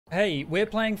Hey, we're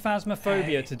playing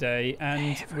Phasmophobia today,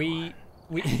 and we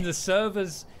the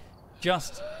servers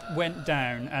just went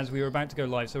down as we were about to go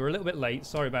live, so we're a little bit late.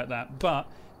 Sorry about that,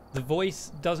 but the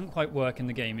voice doesn't quite work in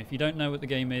the game. If you don't know what the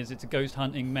game is, it's a ghost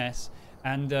hunting mess,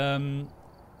 and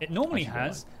it normally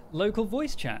has local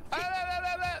voice chat.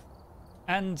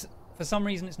 And for some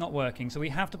reason, it's not working, so we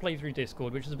have to play through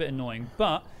Discord, which is a bit annoying.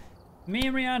 But me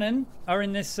and Rhiannon are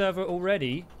in this server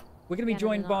already. We're going to be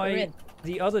joined by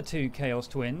the other two Chaos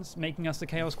Twins, making us the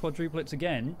Chaos Quadruplets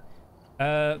again.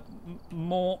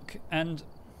 Mork and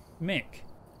Mick.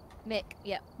 Mick,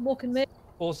 yeah. Mork and Mick.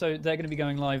 Also, they're going to be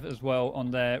going live as well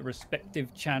on their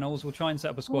respective channels. We'll try and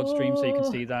set up a squad stream so you can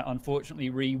see that.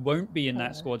 Unfortunately, Rhi won't be in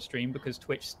that squad stream because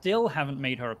Twitch still haven't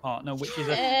made her a partner, which is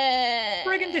a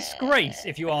friggin' disgrace,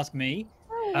 if you ask me.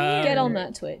 Get on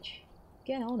that, Twitch.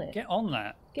 Get on it. Get on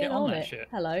that. Get on that it. shit.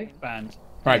 Hello. Banned.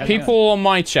 Right, people on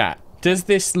my chat. Does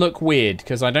this look weird?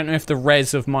 Because I don't know if the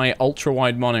res of my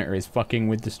ultra-wide monitor is fucking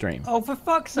with the stream. Oh, for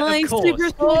fuck's sake, of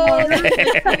course.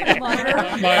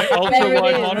 My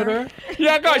ultra-wide monitor?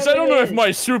 Yeah, guys, I don't know if my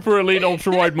super elite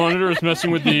ultra-wide monitor is messing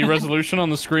with the resolution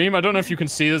on the screen. I don't know if you can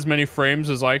see as many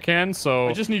frames as I can, so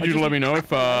I just need you to let me know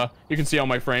if you can see all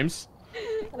my frames.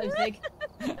 Hello, Zig.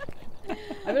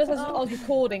 I realised I was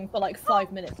recording for like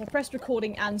 5 minutes. I pressed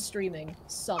recording and streaming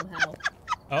somehow.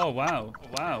 Oh, wow.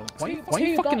 Wow. Why are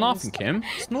you fucking laughing, Kim?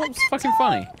 It's not fucking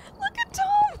funny. Look at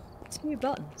Tom! 2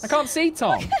 buttons. I can't see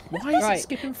Tom. Why is it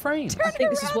skipping frames? I think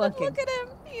this is working. Look at him!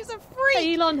 He's a freak!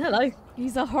 Hey, Elon, hello.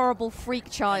 He's a horrible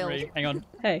freak child. Wait, hang on.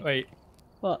 Hey. Wait.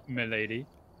 What? Milady.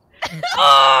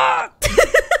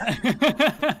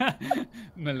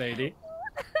 Milady.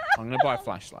 I'm gonna buy a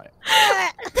flashlight.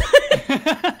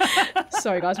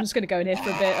 Sorry, guys, I'm just gonna go in here for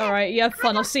a bit. Alright, you have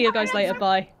fun. I'll see you guys later.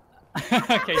 Bye.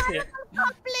 Okay, see ya.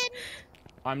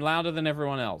 I'm louder than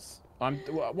everyone else.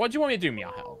 What do you want me to do,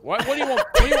 Miahel? What do you want?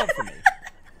 What do you want from me?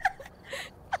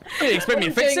 You expect me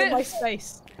to fix it? My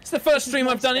space. It's the first stream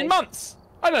I've done in months.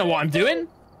 I don't know what I'm doing.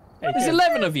 Hey, There's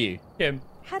 11 of you. Kim.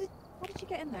 How did you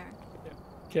get in there?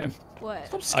 Kim. What?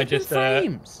 Stop skipping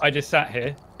frames. I just sat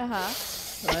here. Hello.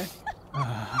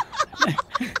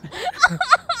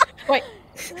 Wait.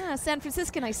 Ah, San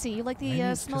Franciscan, I see. You like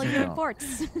the smell of your own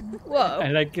farts. Whoa. I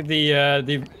like the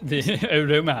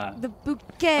aroma. The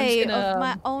bouquet gonna, of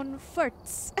my own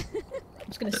farts. I'm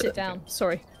just gonna sit down.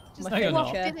 Sorry. No, you're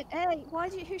not. Hey,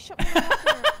 who shut me out?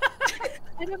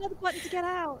 I don't have the button to get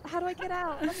out. How do I get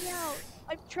out? Let me out.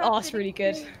 I'm trapped. Oh, it's really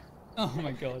good. Oh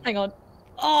my god. Hang on.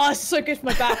 Oh, it's so good for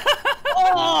my back.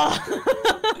 Oh!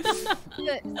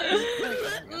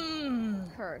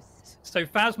 Cursed. So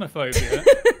Phasmophobia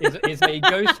is a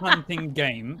ghost hunting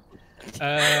game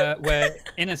where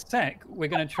in a sec we're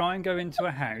going to try and go into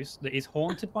a house that is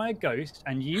haunted by a ghost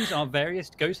and use our various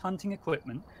ghost hunting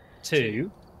equipment to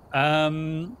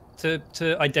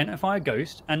identify a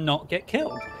ghost and not get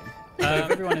killed.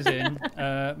 Everyone is in.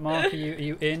 Mark, are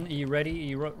you in? Are you ready? Are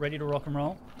you ready to rock and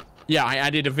roll? Yeah, I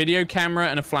added a video camera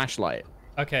and a flashlight.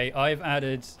 Okay, I've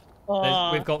added...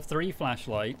 We've got 3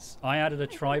 flashlights. I added a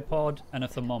tripod and a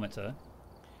thermometer.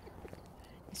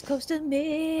 It's close to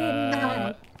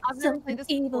midnight. I've never played this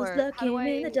Evil's before. lurking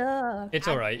in the dark. It's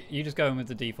alright, you just go in with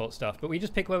the default stuff, but we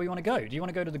just pick where we want to go. Do you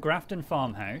want to go to the Grafton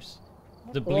Farmhouse,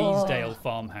 the Bleasdale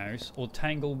Farmhouse, or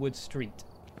Tanglewood Street?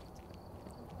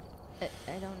 I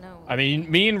don't know. I mean,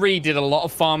 me and Rhi did a lot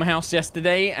of Farmhouse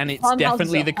yesterday, and it's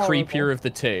definitely the creepier of the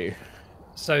two.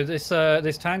 So this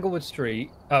Tanglewood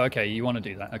Street... Oh, okay, you want to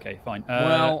do that. Okay, fine.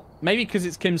 Well, maybe because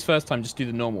it's Kim's first time, just do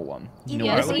the normal one.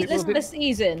 Yeah, let's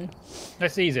ease in.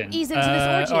 Let's ease in. Ease into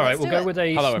this orgy. All right, we'll go it. with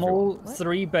a small everyone.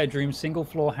 3-bedroom,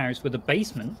 single-floor house with a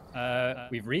basement.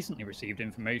 We've recently received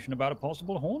information about a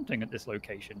possible haunting at this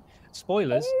location.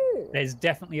 Spoilers, there's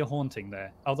definitely a haunting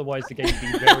there. Otherwise, the game would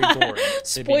be very boring.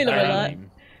 Spoiler alert.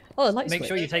 Oh, the light Make switch.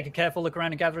 sure you take a careful look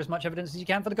around and gather as much evidence as you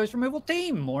can for the ghost removal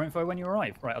team. More info when you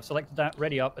arrive. Right, I've selected that,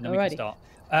 ready up, and then we can start.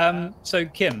 So,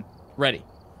 Kim. Ready.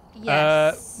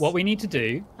 Yes. What we need to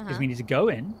do is we need to go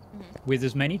in with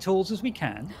as many tools as we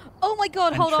can. Oh my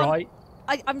god, hold on.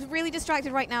 I'm really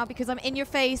distracted right now because I'm in your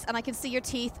face and I can see your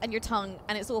teeth and your tongue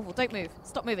and it's awful. Don't move.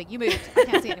 Stop moving. You moved. I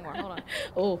can't see anymore. Hold on.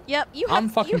 Oh. Yep, I'm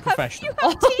fucking professional. You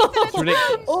have teeth It's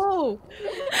ridiculous. Oh.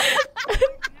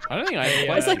 I don't think I...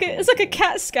 It's like a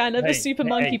CAT scan of a super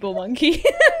monkey ball monkey.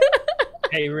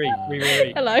 Hey,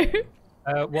 Rhi. Hello.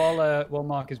 While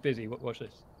Mark is busy, watch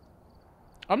this.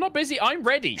 I'm not busy. I'm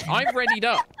ready. I'm readied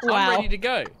up. Wow. I'm ready to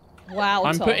go. Wow.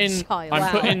 I'm putting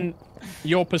Child. putting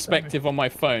your perspective on my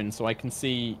phone so I can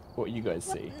see what you guys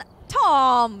see.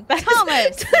 Tom!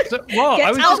 Thomas! So, what? Get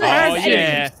I was out just of crouching.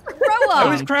 yeah. Grow up! I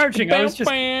was crouching. I was just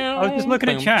looking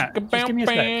at chat. Just give me a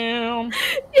sec.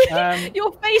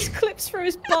 Your face clips through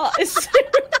his butt. It's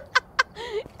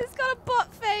got a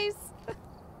butt face.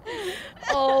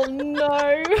 Oh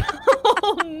no!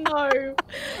 Oh no!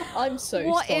 I'm so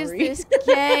What sorry. is this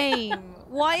game?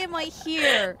 Why am I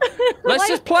here? Let's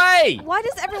just play. Why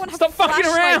does everyone have Stop fucking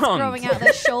flashlights around. growing out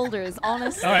their shoulders?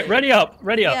 Honestly. All right, ready up,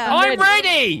 ready up. Yeah. I'm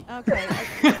ready. Okay.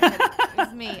 It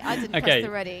was me. I didn't Okay. press the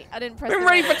ready. I didn't press Been the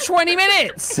ready ready. for 20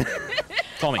 minutes.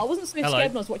 Tommy. I wasn't so Hello.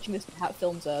 scared when I was watching this Hat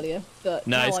films earlier, but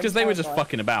No, now it's I'm because they were just terrified.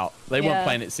 fucking about. They weren't Yeah.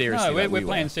 playing it seriously. No, like we're we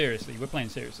playing were. seriously. We're playing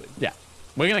seriously. Yeah.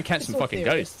 We're gonna catch It's some all fucking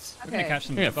serious. ghosts. We're gonna catch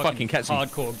some We're gonna fucking catch some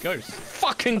hardcore ghosts.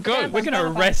 Fucking ghosts. We're gonna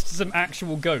arrest some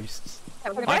actual ghosts.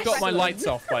 Yeah, we're gonna I've got press my the- lights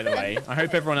off, by the way. I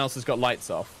hope everyone else has got lights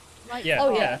off. Lights Yeah.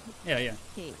 Oh, off. Yeah.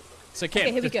 Okay. So Kim,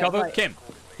 Okay, here we just go, cover right. Kim.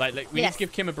 Like we need Yes. to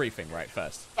give Kim a briefing, right?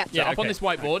 First. Yeah. So Yeah, up on okay. this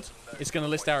whiteboard, it's going to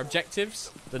list our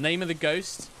objectives, the name of the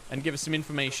ghost, and give us some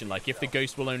information, like if the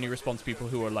ghost will only respond to people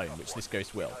who are alone, which this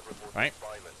ghost will. Right?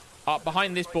 Up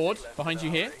behind this board, behind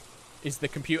you here, is the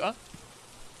computer,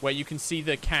 where you can see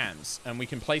the cams, and we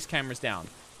can place cameras down.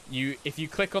 If you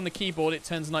click on the keyboard, it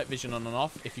turns night vision on and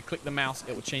off. If you click the mouse,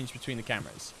 it will change between the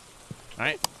cameras.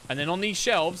 Right? And then on these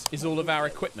shelves is all of our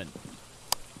equipment.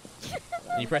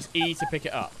 And you press E to pick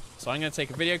it up. So I'm going to take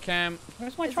a video cam.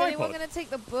 Where's my Is anyone tripod? gonna take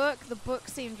the book? The book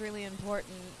seemed really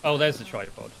important. Oh, there's the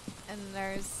tripod. And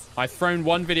there's I've thrown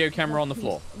one video camera on the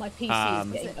floor. My PC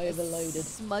Um, is getting overloaded.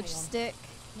 smudge Hang on. stick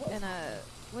and a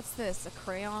what's this? A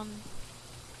crayon.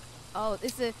 Oh,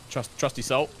 it's a Trusty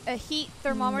salt. heat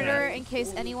thermometer in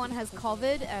case anyone has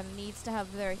COVID and needs to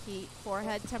have their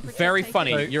forehead temperature. Very taken.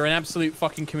 funny. So- You're an absolute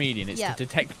fucking comedian. It's Yeah. to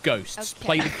detect ghosts. Okay.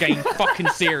 Play the game fucking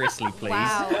seriously, please.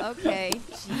 Wow. Okay.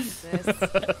 Jesus.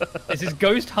 This is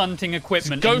ghost hunting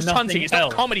equipment. and Ghost nothing hunting. It's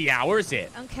else. not comedy hour, is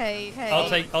it? Okay.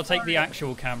 Okay. I'll take the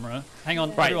actual camera. Hang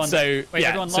on, Right, everyone. so, wait, yeah,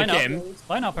 everyone, so line up. Kim-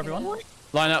 Line up, everyone.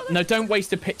 Line up. No, don't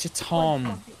waste a picture, I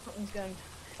Tom. think something's going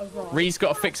awry. Ree's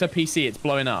got to fix her PC. It's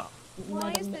blowing up.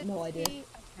 Why is No, no idea.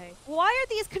 Okay. Why are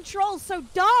these controls so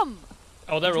dumb?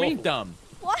 Oh, they're What do you awful. mean dumb?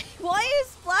 Why is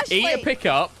flashlight? E to pick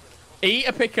up. E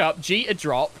to pick up. G to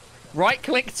drop. Right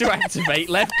click to activate.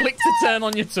 Left click to turn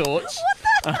on your torch. What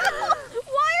the hell?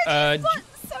 Why are these Uh, buttons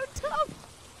so dumb?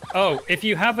 Oh, if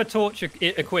you have a torch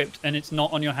equipped and it's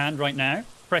not on your hand right now,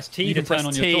 press T You to can press turn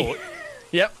on T. your torch.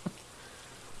 Yep.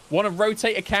 Want to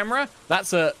rotate a camera?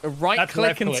 That's a right That's click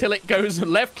left click. until it goes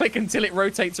left click until it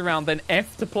rotates around, then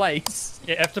F to place.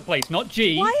 Yeah, F to place, not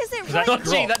G. Why is it 'cause right? that's Not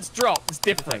G, drop. that's drop. It's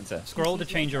different. Scroll to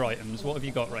change your items. What have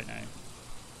you got right now?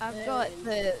 I've got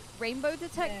the rainbow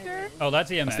detector Oh,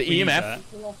 that's EMF. That's the we need EMF.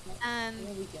 that. and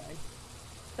There we go.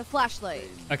 the flashlight.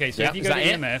 Okay, so Yeah, if you is go to that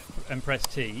it? EMF and press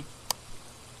T,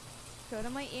 Go to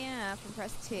my EMF and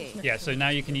press T. yeah, so now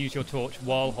you can use your torch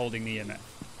while holding the EMF.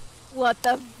 What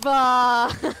the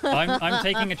fuck? I'm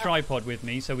taking a tripod with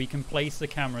me so we can place the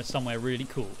camera somewhere really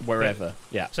cool. Wherever.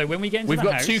 Yeah. So when we get into We've the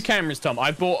got house, 2 cameras, Tom.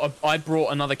 I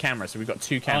brought another camera, so we've got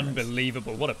 2 cameras.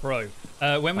 unbelievable, what a pro.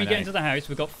 When we I get know. into the house,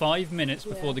 we've got 5 minutes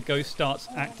before the ghost starts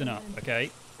acting up,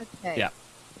 okay? Okay. Yeah.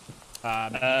 Go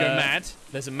mad.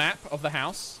 There's a map of the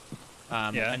house.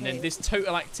 Yeah. And then this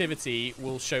total activity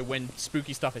will show when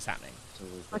spooky stuff is happening.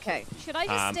 Okay. Should I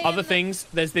just stay Other in the- things,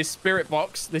 there's this spirit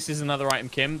box. This is another item,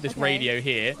 Kim. This Okay. radio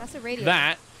here. That's a radio.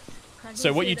 That.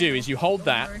 So what you do is you hold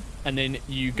that, and then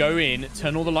you go in,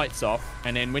 turn all the lights off,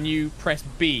 and then when you press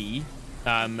B,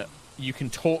 you can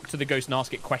talk to the ghost and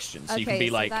ask it questions. So you can Okay, be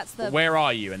so like, that's the- "Where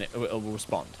are you?" and it will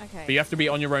respond. Okay. But you have to be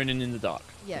on your own and in the dark.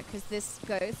 Yeah, because this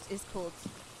ghost is called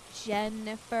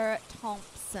Jennifer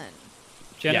Thompson.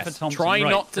 Jennifer Yes. Thompson. Try right,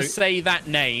 not to so say that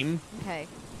name Okay.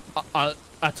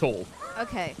 at all.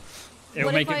 Okay. It'll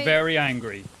What make if it I- very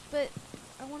angry. But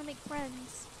I want to make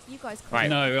friends. You guys can't. Right.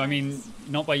 No, I mean,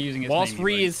 not by using its Whilst name.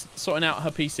 Ree anyway. is sorting out her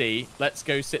PC, let's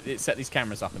go set these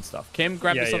cameras up and stuff. Kim,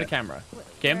 grab Yeah, this yeah. other camera.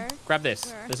 Kim, Where? grab this.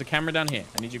 Where? There's a camera down here.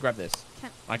 I need you to grab this.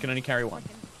 Can't- I can only carry one.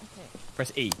 fucking- Okay.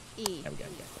 Press E. E. There we go.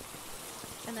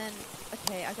 And then,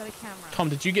 okay, I got a camera. Tom,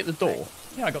 did you get the door?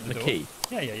 Yeah, I got The door. key?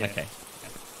 Yeah. Okay.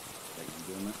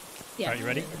 Yeah. Alright, you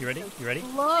ready? You ready? You ready?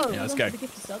 Whoa. Yeah, let's go. The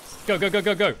gift of subs. Go, go, go,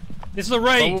 go, go. This is a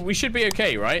raid. Well, we should be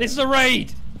okay, right? This is a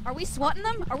raid. Are we swatting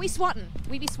them? Are we swatting?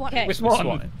 We be swatting. Okay. We're swatting.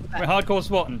 swatting. We're hardcore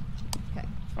swatting. Okay.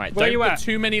 Right, Where don't you put at?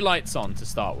 too many lights on to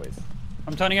start with.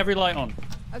 I'm turning every light on.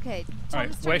 Okay. Tom's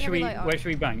Alright, turning where should every we light on. where should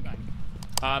we bank?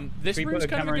 This Should we room's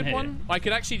put a kind of camera a in good here? one. I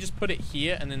could actually just put it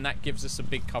here, and then that gives us a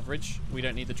big coverage. We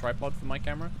don't need the tripod for my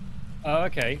camera. Oh,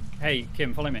 okay. Hey,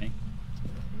 Kim, follow me.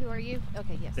 Who are you?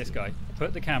 Okay, yes. This guy.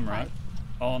 Put the camera Right.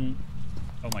 on.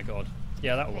 Oh my god.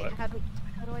 Yeah, that'll Okay, work. how do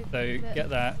I So put it? get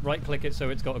that. Right click it so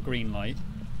it's got a green light.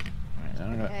 Right,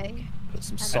 I'm gonna Okay. put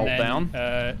some And salt and then,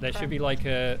 down. there should be like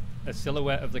a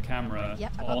silhouette of the camera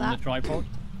Yep, I got on that. the tripod.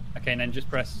 Okay, and then just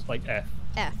press like F.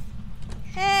 F.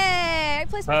 Hey, I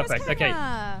placed my Perfect. first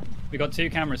camera. We got 2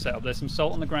 cameras set up. There's some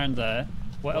salt on the ground there.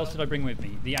 What else did I bring with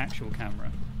me? The actual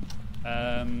camera.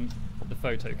 The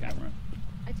photo camera.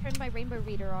 I turned my rainbow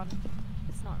reader on.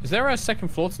 It's not. Is there a second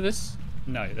floor to this?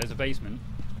 No, there's a basement.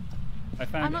 I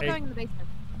found I'm not going in the basement.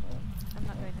 I'm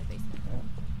not going in the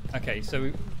basement. Okay,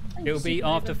 so it'll be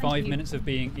after 5 minutes of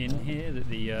being in here that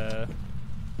the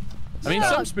I mean,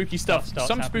 some spooky stuff. starts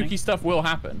Some happening. spooky stuff will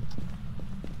happen.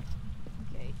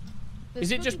 Okay.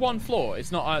 Is it just one floor?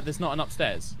 It's not. There's not an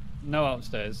upstairs. No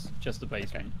upstairs, just the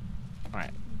basement. All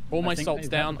right. All I my think- salt's is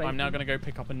that down. the I'm now basement? going to go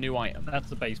pick up a new item. That's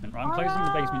the basement, right? I'm closing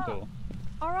the basement door.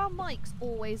 Are our mics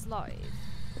always live?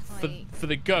 For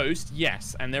the ghost,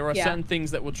 yes, and there are Yeah. certain things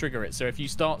that will trigger it. So if you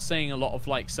start saying a lot of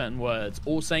like certain words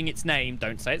or saying its name,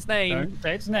 don't say its name. Don't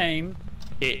say its name.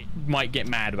 It might get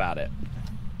mad about it.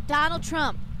 Donald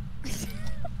Trump.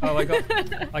 Oh, I got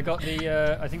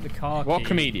the I think the car What key.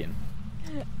 comedian?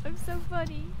 I'm so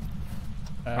funny.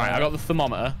 All right, I got the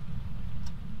thermometer.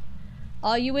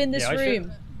 Are you in this Yeah, I should-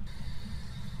 room?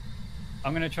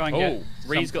 I'm gonna try and Oh, get.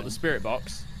 Ree's got the something. spirit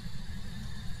box.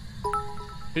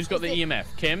 Who's got the Is it- EMF?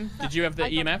 Kim, did you have the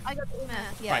EMF? I got the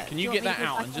EMF. Yeah. Right, can Do you want get me that to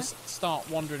out back and up? just start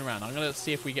wandering around? I'm gonna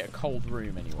see if we get a cold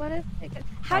room anywhere. What is it?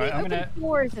 How Alright, do you I'm open gonna-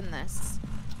 doors in this?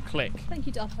 Click. Thank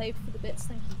you, Dante, for the bits.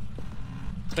 Thank you.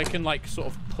 Click and like sort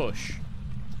of push.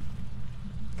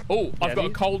 Oh, I've Yeah, got a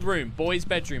these- cold room. Boys'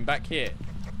 bedroom back here.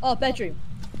 Oh, bedroom.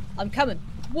 I'm coming.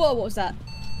 Whoa, what was that?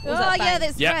 What was Oh that yeah, bang?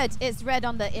 it's Yep. red. It's red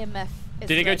on the EMF. It's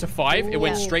Did it go red. to 5? It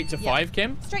went Yeah. straight to Yeah. 5,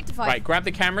 Kim? Straight to 5. Right, grab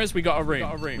the cameras. We got a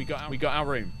room. We got our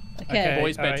room. Okay.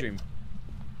 Boys' alright. bedroom.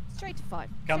 Straight to 5.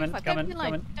 Coming, Straight to 5. coming, Don't be alone.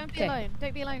 coming. Don't be Okay. alone.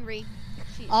 Don't be alone, Ree.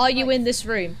 Are you in this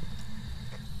room?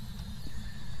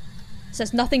 It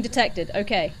says nothing detected.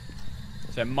 Okay.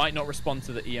 So it might not respond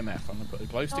to the EMF. I'm gonna put the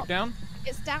glow stick Oh. down.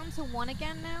 It's down to 1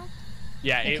 again now.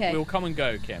 Yeah, Okay. it will come and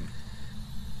go, Kim.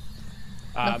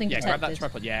 Nothing yeah, grab that detected.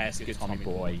 tripod. Yes, good Tommy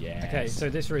boy. Yes. Okay, so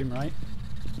this room, right?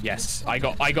 Yes, I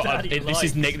got. Daddy This is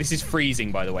lights. Nick. This is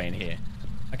freezing, by the way, in here.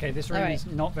 Okay, this room Alright. is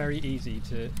not very easy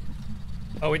to.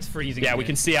 Oh, it's freezing. Yeah, in we here.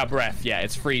 can see our breath. Yeah,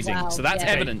 it's freezing. Wow, So that's yeah.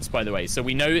 evidence, by the way. So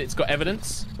we know it's got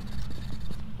evidence.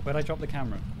 Where'd I drop the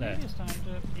camera? There. Hmm. It's time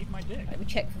to eat my dick. Let me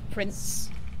check for prints.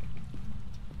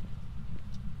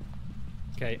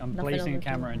 Okay, I'm Nothing placing on a the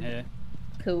camera in camera. here.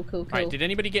 Cool, cool, cool. Right, did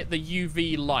anybody get the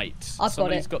UV light? I've got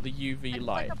Somebody's it. got the UV It's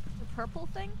light. like a purple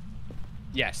thing.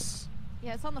 Yes.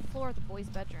 Yeah, it's on the floor of the boys'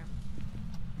 bedroom.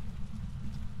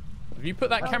 Have you put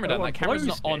that camera down? oh, That camera's glow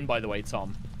not on, stick. by the way,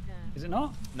 Tom. Yeah. Is it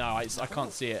not? No, I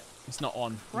can't see it. It's not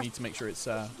on. We need to make sure it's.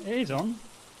 It is on.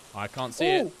 I can't see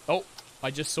it. Ooh. Oh,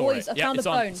 I just saw Boys, it. I Yeah, found it's a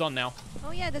on. bone. It's on now.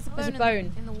 Oh yeah, there's a There's bone, a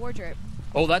bone. in the wardrobe.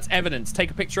 Oh, that's evidence. Take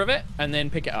a picture of it and then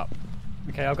pick it up.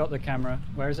 Okay, I've got the camera.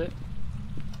 Where is it?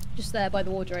 Just there by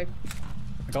the wardrobe.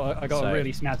 I got So- a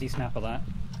really snazzy snap of that.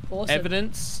 Awesome.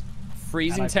 Evidence,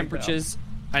 freezing And I picked it up. temperatures,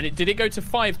 and did it go to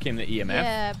 5, Kim? The EMF?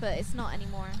 Yeah, but it's not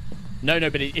anymore. No,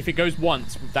 but if it goes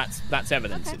once, that's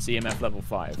evidence. Okay. It's EMF level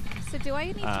 5. So do I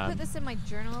need to Um, put this in my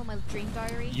journal, my dream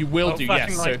diary? You will Oh, do,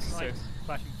 flashing yes. lights. So,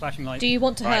 Flashing lights. Do you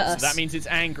want to hurt right, us? so that means it's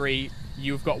angry.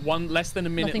 You've got less than a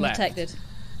minute Nothing left. detected.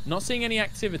 Not seeing any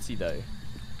activity though.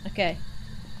 Okay.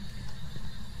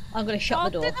 I'm gonna shut the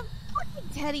door. There's a fucking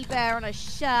teddy bear on a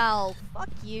shelf. Fuck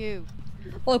you.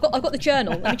 Oh, I've got the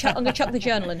journal. I'm gonna chuck the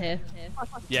journal in here.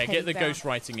 Yeah, Teddy get the bear. ghost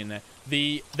writing in there.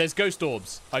 There's ghost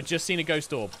orbs. I've just seen a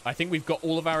ghost orb. I think we've got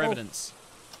all of our evidence.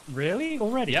 Really?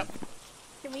 Already? Yep.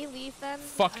 Can we leave then?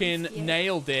 Fucking I'm scared.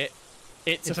 nailed it.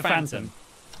 It's a phantom.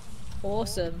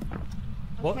 Awesome.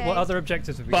 What Okay. other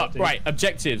objectives have we But got? right,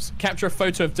 objectives: capture a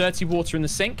photo of dirty water in the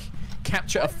sink.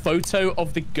 Capture a photo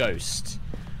of the ghost.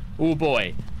 Oh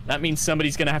boy, that means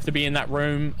somebody's gonna have to be in that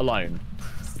room alone.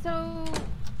 So,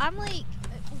 I'm like,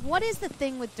 what is the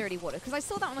thing with dirty water? Because I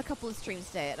saw that on a couple of streams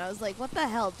today, and I was like, what the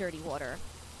hell, dirty water?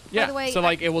 Yeah. the way, so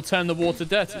like, it will turn the water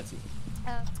dirty.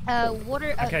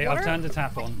 Water. Okay, water? I've turned the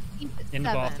tap on in the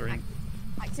 7. bathroom.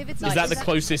 Activity. Is that the seven.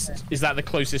 closest? Is that the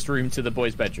closest room to the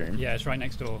boys' bedroom? Yeah, it's right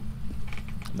next door.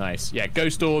 Nice. Yeah,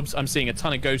 ghost orbs. I'm seeing a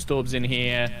ton of ghost orbs in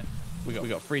here. We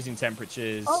got freezing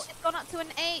temperatures. Oh, it's gone up to an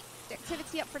 8.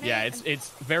 Activity up for an 8. Yeah, it's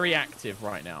very active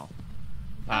right now.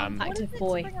 What is Active it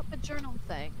boy. to bring up the journal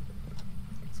thing?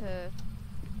 To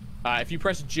If you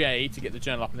press J to get the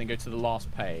journal up and then go to the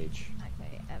last page.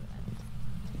 okay, evidence.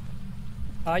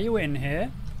 Are you in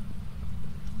here?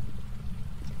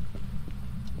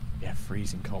 Yeah,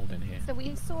 freezing cold in here. So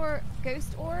we saw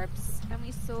ghost orbs, and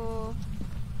we saw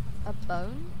a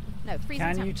bone. No, freezing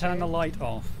Can you turn the temperature. light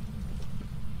off?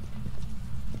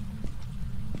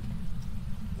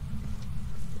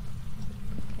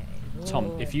 Okay.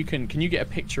 Tom, if you can you get a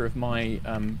picture of my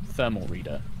thermal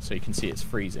reader so you can see it's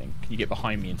freezing? Can you get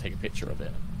behind me and take a picture of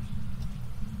it?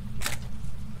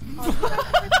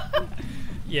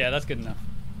 Yeah, that's good enough.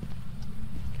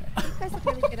 You guys look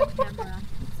really good on camera.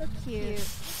 So cute.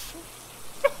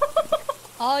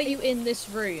 Are you in this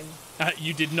room?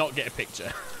 You did not get a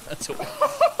picture at all.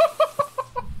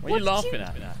 What are you laughing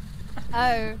at?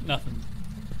 Oh. Nothing.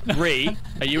 Ree,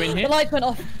 are you in here? The lights went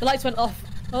off. The lights went off.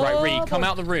 Right, Ree, Oh, come boy.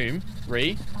 out the room,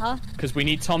 Ree. Huh? Because we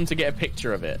need Tom to get a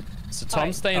picture of it. So Tom,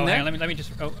 Alright. stay in Oh, there. hang on, let me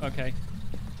just. Oh, okay.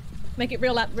 Make it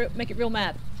real. Make it real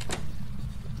mad.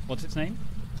 What's its name?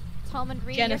 Tom and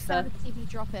Ree, Jennifer. your sound TV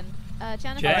dropping.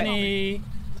 Jennifer. Jenny.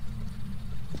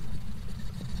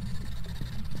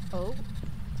 Oh.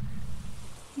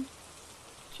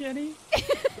 Jenny.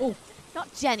 Oh,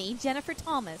 Not Jenny, Jennifer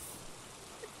Thomas.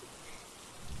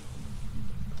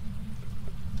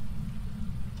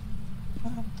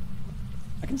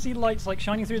 I can see lights like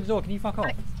shining through the door. Can you fuck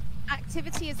off?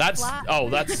 Activity is That's flat. oh,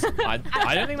 that's I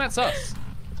don't think that's us.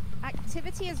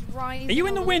 Activity is rising. Are you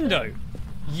in a the little window?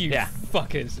 You Yeah.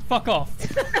 fuckers. Fuck off.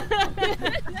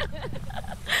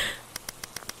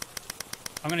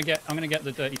 I'm gonna get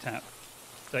the dirty tap.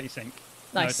 Dirty sink.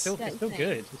 No, Nice. it's still Dirty sink.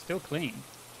 good. It's still clean.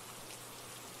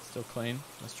 Still clean.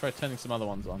 Let's try turning some other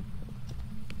ones on.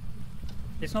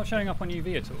 It's not showing up on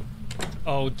UV at all.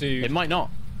 Oh, dude. It might not.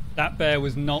 That bear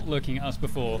was not looking at us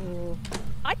before. bit.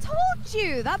 I told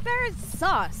you that bear is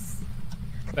sus.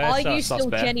 Bear Are sus. you still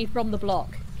bear. Jenny from the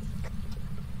block?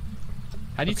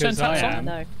 How do you turn Because taps I on? am.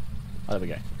 No. Oh, there we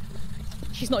go.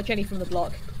 She's not Jenny from the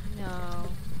block. No.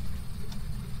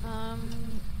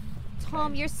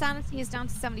 Tom, your sanity is down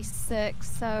to 76,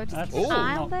 so just That's keep an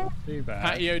eye on not it. too bad.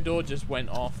 Patio door just went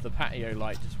off. The patio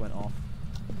light just went off.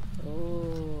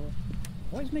 Oh.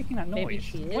 What is making that noise? Maybe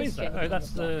she What is is that? Jenny Oh, from that's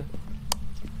the the.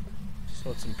 Just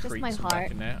heard some Just creaks my from back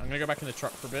heart. in there. I'm gonna go back in the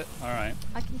truck for a bit. All right.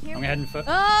 I can hear I'm heading for.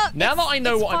 Now that I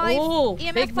know it's what I'm- five. Oh,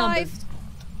 EMF big 5. numbers.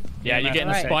 Yeah, you're getting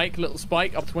a Right. spike, little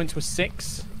spike, up to went to a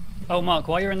 6. Oh, Mark,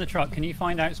 while you're in the truck, can you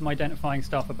find out some identifying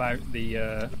stuff about the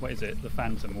what is it, the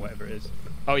Phantom or whatever it is?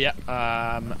 Oh yeah.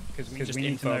 Because just we need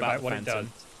to info know about about what it does.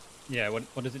 Phantom. Yeah.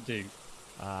 What does it do?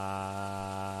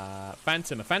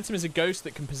 Phantom. A phantom is a ghost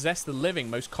that can possess the living,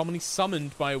 most commonly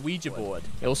summoned by a Ouija board.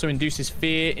 It also induces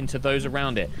fear into those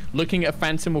around it. Looking at a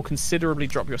phantom will considerably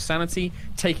drop your sanity.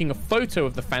 Taking a photo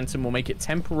of the phantom will make it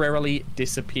temporarily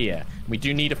disappear. We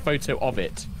do need a photo of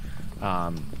it.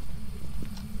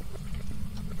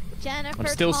 Jennifer I'm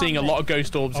still seeing a lot of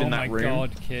ghost orbs Oh in my that room.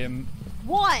 God, Kim.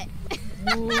 What?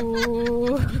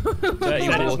 Ooh. Dirty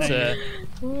Said its water.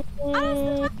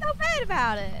 I feel bad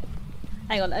about it.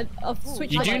 Hang on, I'll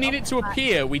switch. You the do light need off. it to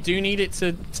appear. We do need it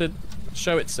to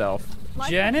show itself.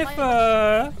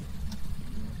 Jennifer,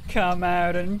 come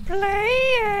out and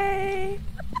play.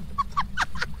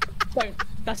 Don't.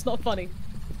 That's not funny.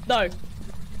 No.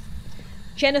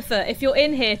 Jennifer, if you're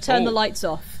in here, turn the Oh. lights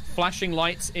off. Flashing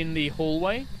lights in the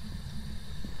hallway.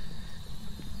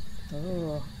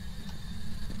 Oh.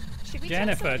 Should we check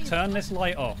Jennifer, somebody's- turn this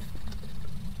light off.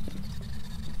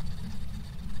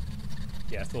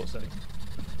 Yeah, I thought so.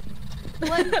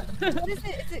 What is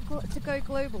it? Is it to go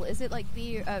global? Is it like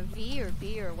V or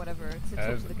B or whatever to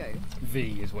talk to the ghost?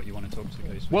 V is what you want to talk to the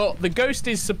ghost with. Well, the ghost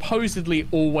is supposedly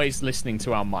always listening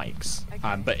to our mics.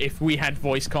 Okay. But if we had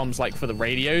voice comms like for the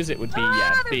radios, it would be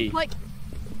B. Like,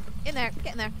 in there,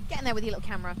 get in there with your little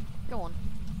camera. Go on.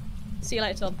 See you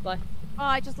later, Tom. Bye. Oh,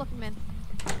 I just lock him in.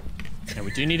 And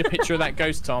we do need a picture of that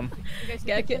ghost, Tom. The ghost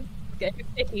Get in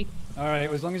a sticky. All right,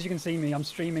 as long as you can see me, I'm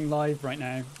streaming live right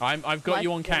now. I've got Live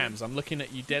you on streaming. cams. I'm looking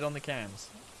at you dead on the cams.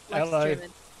 Live Hello. streaming.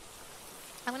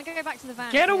 I'm gonna go back to the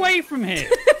van. Get away from here!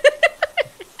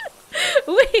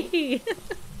 Wee.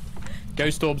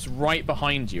 Ghost orb's right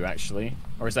behind you, actually.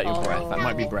 Or is that your Oh. breath? That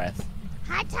might be breath.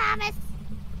 Hi,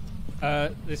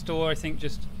 Thomas. This door, I think,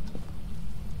 just.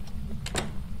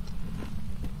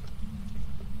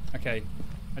 Okay,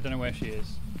 I don't know where she is.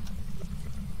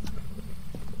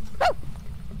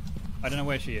 I don't know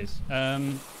where she is.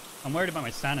 I'm worried about my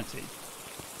sanity.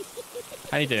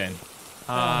 How you doing?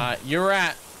 You're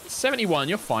at 71.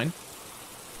 You're fine.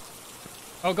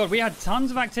 Oh god, we had tons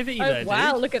of activity Oh there,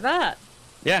 wow! dude. Look at that.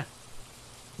 Yeah.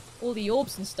 All the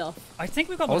orbs and stuff. I think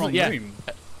we got the Was it? wrong Yeah. room.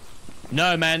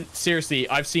 No, man. Seriously,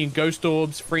 I've seen ghost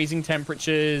orbs, freezing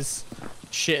temperatures.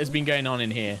 Shit has been going on in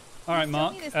here. All right, Still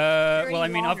Mark. need this Well, I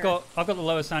mean, I've longer. got the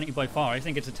lowest sanity by far. I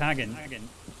think it's a tagging.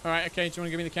 All right. Okay. Do you want to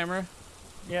give me the camera?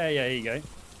 Yeah, here you go. All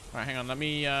right. Hang on. Let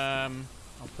me. I'll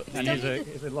put And these.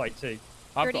 here's a light too.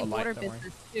 I've Dirty got a light. water Don't worry.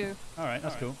 business too. All right,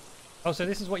 that's cool. Oh, so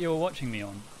this is what you were watching me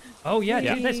on. Oh yeah,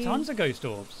 Yeah. dude, there's tons of ghost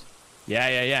orbs.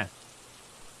 Yeah.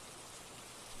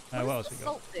 What what does else the we got?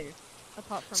 salt do?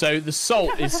 Apart from So the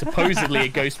salt is supposedly a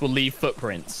ghost will leave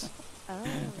footprints, oh.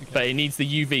 but it needs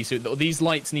the UV. So these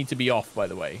lights need to be off, by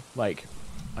the way. Like,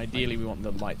 ideally we want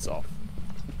the lights off.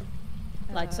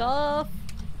 Lights off.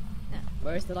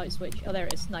 Where is the light switch? Oh, there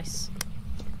it is. Nice.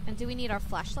 And do we need our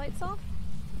flashlights off?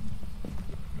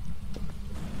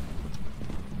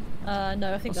 No, I think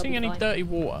Not they'll seeing be any fine. dirty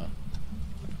water.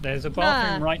 There's a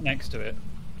bathroom Nah. right next to it.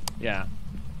 Yeah,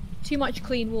 Too much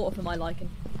clean water for my liking.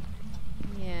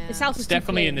 Yeah. This house is it's too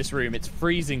definitely clean. in this room. It's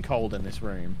freezing cold in this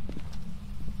room.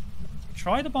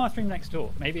 Try the bathroom next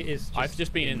door. Maybe it is. I've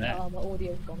just been in there. Oh, my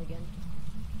audio's gone again.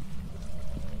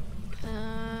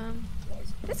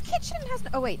 This kitchen has.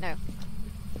 Oh wait, no.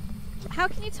 How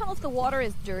can you tell if the water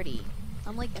is dirty?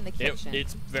 Unlike in the kitchen.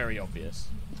 It's very obvious.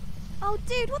 Oh,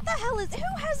 dude, what the hell is?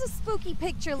 Who has a spooky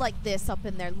picture like this up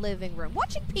in their living room,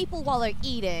 watching people while they're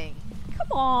eating?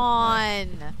 Come on.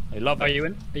 I love it.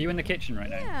 Are you in the kitchen right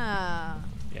now? Yeah.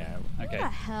 Yeah. Okay. What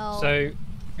the hell? So,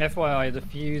 FYI, the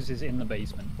fuse is in the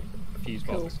basement. Fuse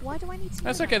Cool. box. Why do I need to?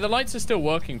 That's know okay. that? The lights are still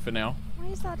working for now. Why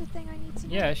is that a thing I need to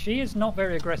know? Yeah, she is not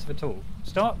very aggressive at all.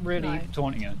 Start really No.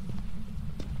 taunting her.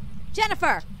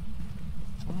 Jennifer,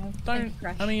 Don't.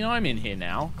 Crash. I mean, I'm in here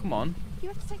now. Come on. you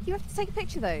have to take a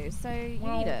picture though, so you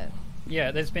Well- need it.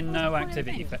 Yeah, there's been What's no the point of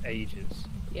activity thing? for ages.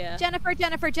 Yeah. Jennifer.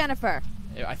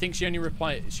 I think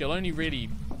she'll only really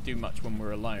do much when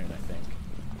we're alone. I think.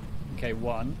 Okay,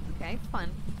 one. Okay,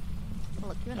 fun. I'll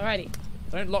look you in. Alrighty.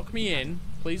 Don't lock me in.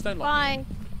 Please don't lock me Bye. in.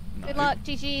 No, Good luck,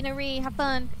 Gigi, Nari. Have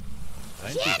fun.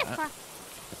 don't do that.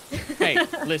 Jennifer. Hey,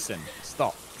 listen.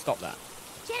 Stop that.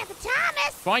 Jennifer Thomas.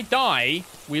 If I die,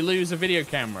 we lose a video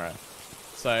camera.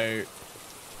 So,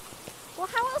 Well,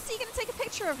 how else are you gonna take a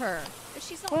picture of her if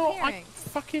she's not well,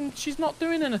 appearing? she's not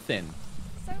doing anything.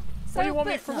 So, What do you want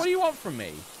me but- from? What do you want from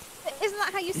me? Isn't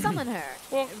that how you summon her?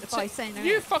 Well, By saying her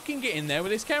you name. fucking get in there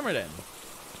with this camera then.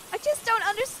 I just don't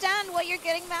understand why you're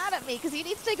getting mad at me, because you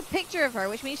need to take a picture of her,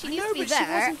 which means she needs to be but there.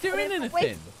 she wasn't doing and if the way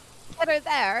anything. to get her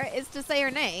there is to say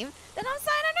her name, then I'm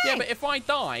saying her Yeah, name. but if I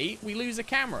die, we lose a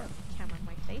camera. Camera in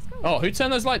my face. Go Oh, away. who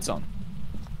turned those lights on?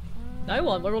 No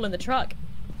one. We're all in the truck.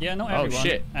 Yeah, not Oh, everyone.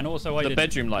 shit. And also I The did.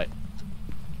 bedroom light.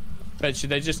 Should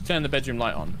they just turn the bedroom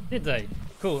light on? Did they?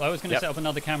 Cool. I was going to Yep. set up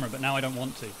another camera, but now I don't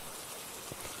want to.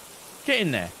 Get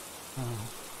in there.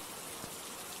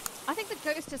 I think the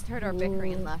ghost just heard our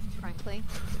bickering and left, frankly.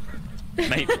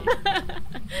 Maybe.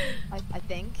 I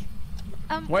think.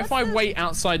 What if I what's the- wait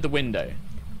outside the window?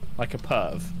 Like a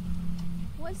perv.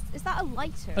 Is that a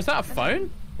lighter? Is that a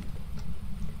phone?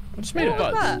 I just made a What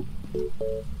was buzz.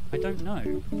 that? I don't know. I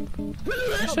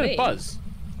just Not heard a me. buzz.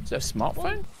 Is that a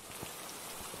smartphone?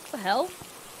 What the hell?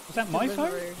 Was that my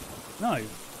phone? Deliveroo. No.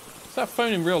 Is that a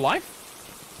phone in real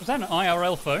life? Was that an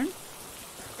IRL phone?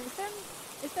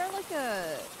 Is there like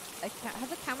have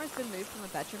the cameras been moved from the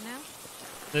bedroom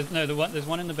now? There's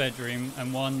one in the bedroom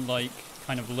and one like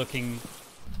kind of looking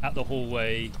at the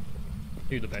hallway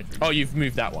to the bedroom. Oh, you've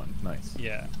moved that one. Nice.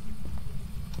 Yeah.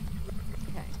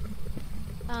 Okay.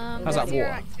 How's that zero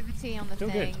water? activity on the Still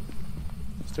thing.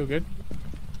 good. Still good?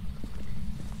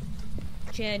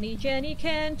 Jenny,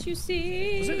 can't you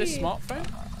see? Was it this smartphone?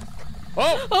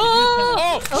 Oh!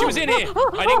 Oh! She was in here!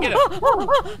 I didn't get her.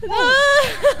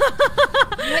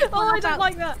 Oh, I don't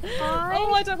like that.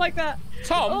 Oh, I don't like that.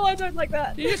 Tom, Oh, I don't like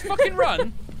that. did you just fucking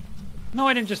run? No,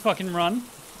 I didn't just fucking run.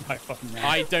 I fucking ran.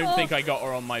 I don't think I got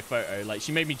her on my photo. Like,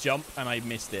 she made me jump and I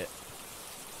missed it.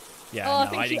 Yeah,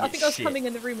 Oh, no, I I think didn't I get think I was shit. coming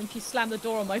in the room and she slammed the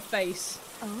door on my face.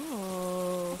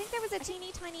 Oh. I think there was a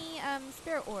teeny tiny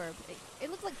spirit orb. It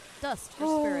looked like dust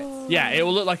for spirits. Yeah, it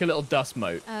will look like a little dust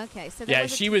mote. Okay, so there Yeah,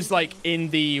 was a she was teeny like tiny- in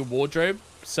the wardrobe.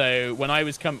 So when I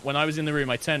was in the room,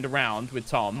 I turned around with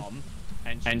Tom,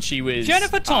 and she was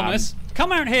Jennifer Thomas,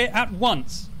 come out here at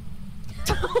once.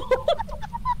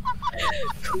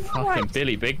 fucking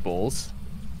Billy Big Balls.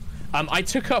 I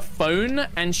took her phone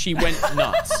and she went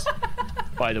nuts.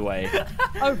 By the way,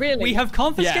 Oh, really? We have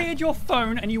confiscated your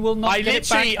phone, and you will not I get it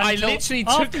back literally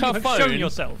until took after her you have phone. shown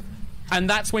yourself. and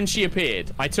that's when she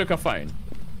appeared. I took her phone.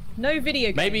 No video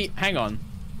games. Maybe hang on.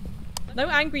 No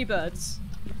Angry Birds.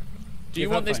 Do you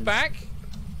Give want her this phone. back?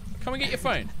 Come and get your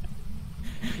phone.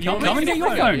 Come and get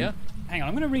your phone. Yeah. Hang on,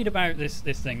 I'm going to read about this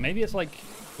thing. Maybe it's like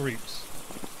groups.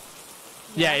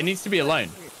 Yeah, it needs to be alone.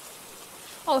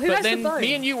 Oh, who But has then the phone?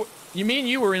 me and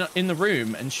you were in the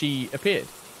room and she appeared.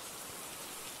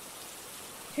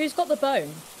 Who's got the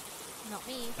bone? Not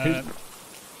me.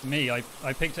 Me,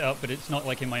 I picked it up, but it's not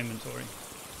like in my inventory.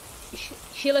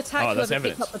 She'll attack Oh, that's whoever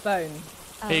evidence. picks up the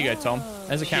bone. Here you go, Tom.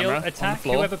 There's a She'll camera on the attack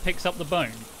floor. whoever picks up the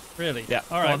bone. Really? Yeah,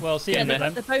 All go right. on. Well, see you Get in in there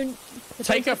there. then. The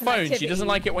Take her bone's like an phone. She doesn't activity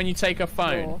like it when you take her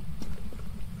phone. door.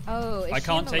 Oh, is I she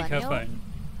can't a take her millennial? phone.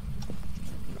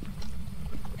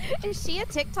 Is she a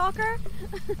TikToker?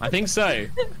 I think so. I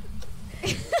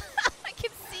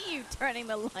can see you turning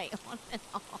the light on and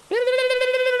off.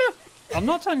 I'm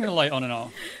not turning the light on and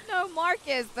off. No, Mark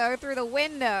is though through the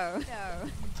window. No.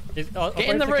 Are Get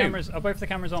in both the room. cameras? Are both the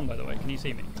cameras on? By the way, can you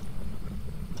see me?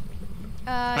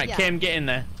 Right, Yeah. Kim, get in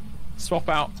there. Swap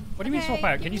out. What do you mean swap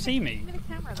out? Can you see me? Give me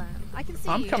the camera then. I can see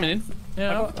I'm you, coming yes. in.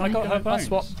 Yeah, I got her I'll bones.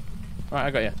 swap. Right,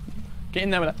 I got you. Get in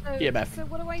there with that. So, Yeah, Beth. So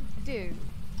what do I do?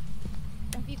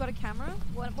 Have you got a camera?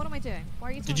 What am I doing? Why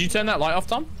are you? Did you turn that light off,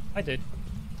 Tom? I did.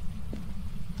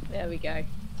 There we go.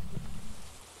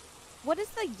 What does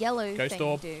the yellow Ghost thing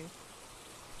orb. do?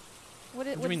 What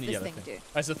What do does you mean the this yellow thing thing? do?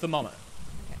 That's a thermometer.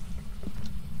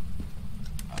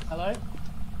 Hello?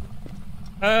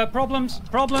 Problem.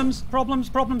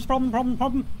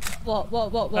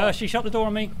 What? She shut the door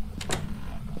on me. Okay.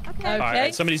 Okay.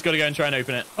 Alright, somebody's got to go and try and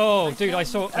open it. Oh, dude, I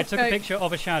took a Let's go. picture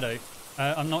of a shadow.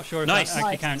 I'm not sure if Nice. that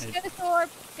actually Nice. counted. Ghost orb.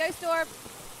 Ghost orb.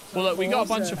 Well, look, we got a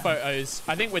bunch Awesome. of photos.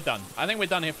 I think we're done. I think we're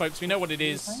done here, folks. We know what it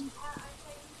is.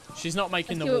 She's not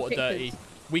making Let's the do water pictures. dirty.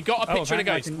 We got a Oh, picture of the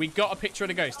apparently I ghost. can- We got a picture of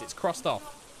the ghost. It's crossed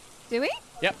off. Do we?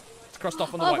 Yep. It's crossed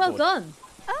off on the Oh, whiteboard. well done.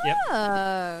 Yep.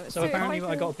 Oh. So apparently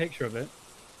I got a picture of it.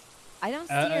 I don't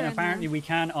see her. And in apparently there. we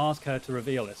can ask her to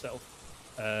reveal herself,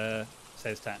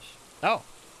 says Tash. Oh.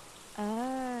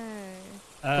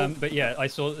 Oh. But yeah, I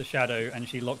saw the shadow and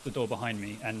she locked the door behind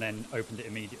me and then opened it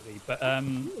immediately. But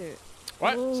Cute.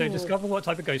 What? so Ooh. discover what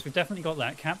type of ghost. We've definitely got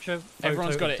that. Capture photo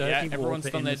Everyone's got of it, dirty yeah. water Everyone's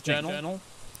in done their this thing. journal.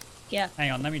 Yeah.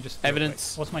 Hang on, let me just do it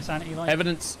Evidence. quick. What's my sanity like?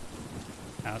 Evidence.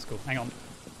 Ah, that's cool. Hang on.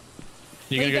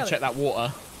 You're Where going to you go going? check that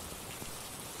water.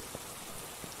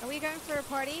 Are we going for a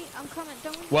party? I'm coming.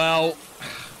 Don't we? Well,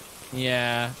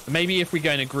 yeah. Maybe if we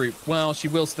go in a group. Well, she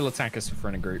will still attack us if we're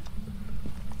in a group.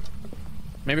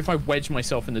 Maybe if I wedge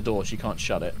myself in the door, she can't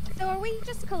shut it. So are we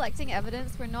just collecting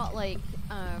evidence? We're not like,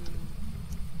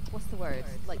 what's the word?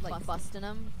 Like busting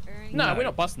them? Or anything? No, No. we're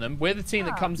not busting them. We're the team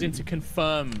that Oh. comes in to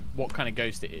confirm what kind of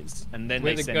ghost it is, and then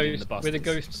We're they the send in the ghost. busters. We're the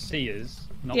ghost seers,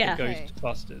 not Yeah. the Okay. ghost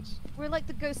busters. We're like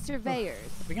the ghost surveyors.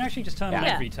 We can actually just turn on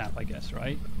Yeah. every tap, I guess,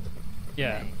 right?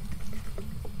 Yeah. Right.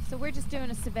 So we're just doing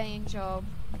a surveying job.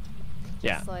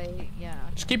 Yeah. Just like, yeah.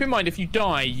 Just keep in mind, if you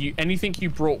die, anything you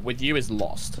brought with you is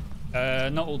lost.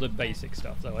 Not all the basic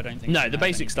stuff, though. I don't think. No, we the have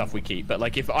basic anything. stuff we keep, but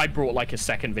like if I brought like a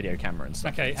second video camera and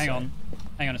stuff. Okay, hang so- on.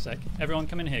 Hang on a sec. Everyone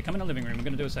come in here. Come in the living room. We're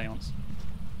going to do a seance.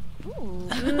 Ooh.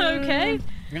 Okay.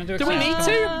 We're going to do a Do we seance.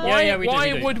 need to? Yeah, Why, yeah, we do,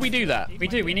 why we do. would we do that? We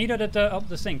do. We need her to dirt up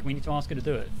the sink. We need to ask her to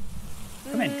do it.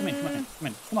 Come in, come in, come in, come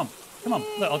in. Come on, come on.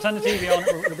 Look, I'll turn the TV on.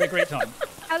 It'll be a great time.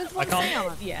 How does one can't-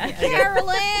 sound? Yeah.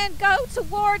 Carolyn, go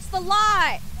towards the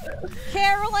light.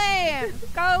 Carolyn,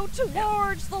 go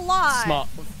towards the light. Smart.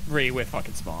 Really, we're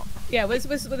fucking smart. Yeah, we're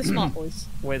the smart boys.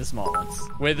 We're the smart ones.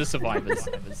 We're the survivors.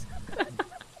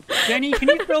 Jenny, can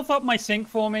you fill up my sink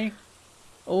for me?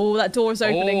 Oh, that door is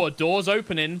opening. Oh, a door's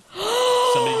opening.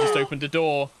 Somebody just opened a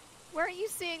door. Where are you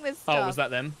seeing this stuff? Oh, was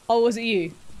that them? Oh, was it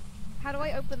you? How do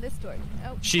I open this door?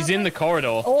 Oh, She's how do in I- the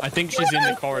corridor. Oh. I think she's in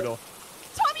the corridor.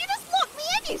 Tom, you just locked me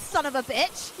in, you son of a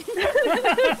bitch.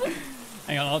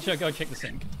 Hang on, I'll go check the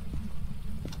sink.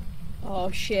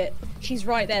 Oh shit. She's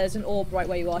right there. There's an orb right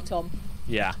where you are, Tom.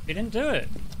 Yeah. He didn't do it.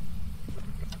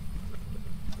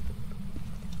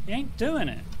 He ain't doing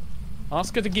it.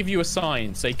 Ask her to give you a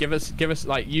sign. Say, give us,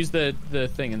 like, use the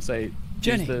thing and say,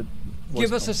 Jenny, use the,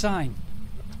 Give us a sign.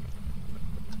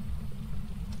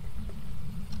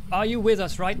 Are you with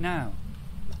us right now?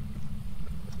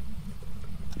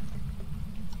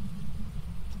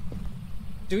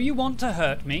 Do you want to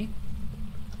hurt me?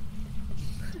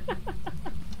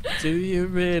 Do you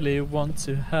really want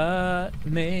to hurt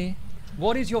me?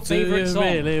 What is your Do favorite you song?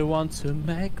 really want to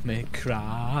make me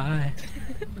cry?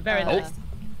 Very Oh. nice.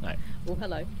 No. Oh,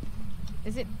 hello.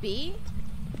 Is it B?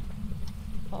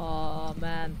 Oh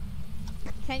man.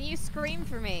 Can you scream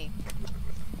for me?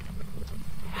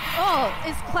 Oh,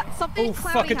 is something Oh,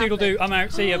 cloudy fuck a doodle doo. I'm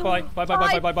out. See ya. Bye. Bye. Bye.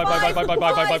 Bye. Bye. Bye. Bye. Bye. Bye. Bye.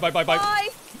 Bye. Bye. Bye. Bye.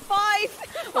 Bye.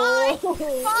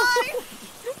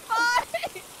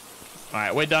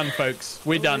 Alright, we're done, folks.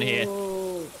 We're done here.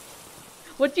 Oh.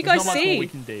 What did you There's guys not much more see? we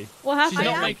can do. What happened? She's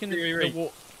not am- making the Read.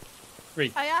 walk.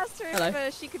 Read. I asked her Hello.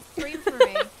 if she could scream for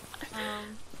me.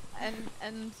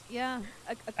 And yeah,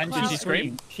 a And cloud. she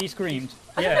scream? screamed. She screamed.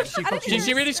 Yeah. She I didn't fucking- Did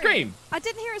she really scream? I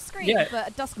didn't hear a scream, Yeah. but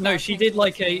a dust No, cloud she came did towards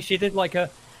like me. a. She did like a.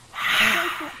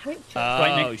 Oh,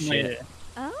 right next to my shit. ear.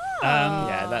 Oh.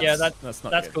 Yeah, that's, Yeah, that's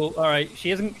not That's good. cool. All right. She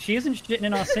isn't shitting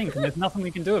in our sink, and there's nothing we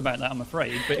can do about that, I'm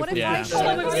afraid. But What if if we I can, shit in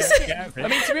we'll the get sink? out of it. I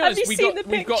mean, to be Have honest, you seen the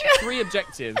we've got picture? 3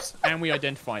 objectives, and we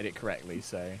identified it correctly,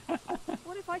 so...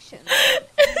 What if I shouldn't.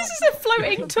 This is a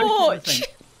floating torch.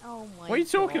 Oh my. What are you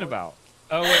talking God. about?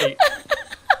 Oh wait.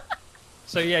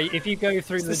 So yeah, if you go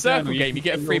through It's the the circle journal, game. You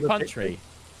get a can free see all the punch tree.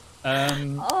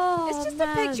 Oh, It's just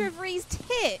a picture of Ree's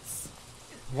tits.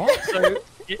 What? So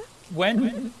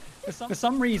when for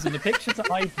some reason the pictures that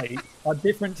I take are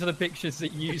different to the pictures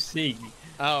that you see.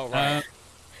 Oh right.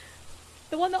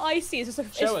 the one that I see is just a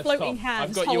Show us, floating Tom. hands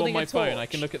I've got you on holding my a phone. torch. I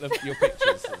can look at your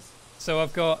pictures. So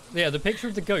I've got the picture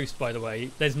of the ghost. By the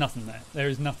way, there's nothing there. There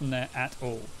is nothing there at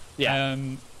all. Yeah.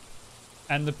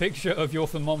 And the picture of your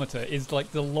thermometer is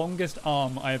like the longest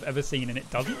arm I have ever seen, and it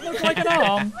doesn't look like an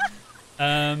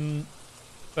arm.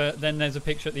 But then there's a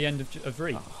picture at the end of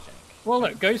Ree. Well,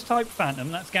 look, ghost type phantom.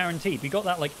 That's guaranteed. We got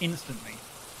that like instantly,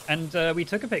 and we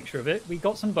took a picture of it. We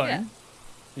got some bone.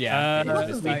 Yeah.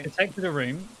 We detected a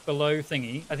room below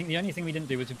thingy. I think the only thing we didn't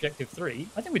do was objective 3.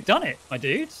 I think we've done it, my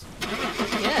dudes.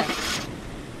 Yeah.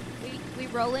 We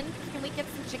rolling? Can we get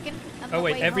some chicken? on Oh the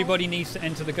wait, way everybody needs to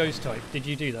enter the ghost type. Did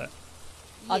you do that?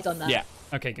 home? I've done that. Yeah.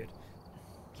 Okay, good.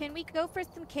 Can we go for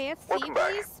some KFC, Welcome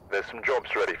back. please? There's some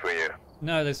jobs ready for you.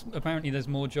 No, there's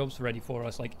more jobs ready for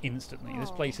us like instantly. This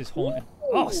Oh. place is haunted.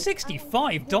 Oh,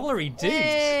 $65 dudes.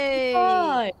 Hey!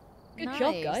 Hi. Good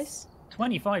job, Nice. guys.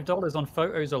 $25 on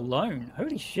photos alone.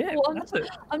 Holy shit. Oh, That's it.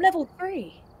 I'm level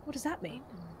 3. What does that mean?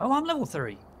 Oh, I'm level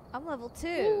 3. I'm level 2.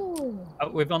 Ooh. Oh,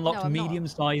 we've unlocked No, I'm not.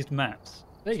 medium-sized maps.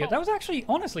 There you go. That was actually,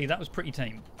 honestly, that was pretty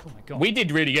tame. Oh my god. We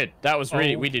did really good. That was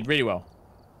really. Oh. We did really well.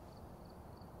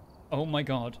 Oh my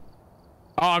god.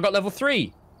 Oh, I got level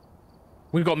 3.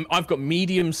 I've got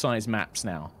medium-sized maps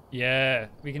now. Yeah,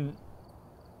 we can.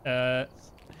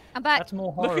 I'm back. That's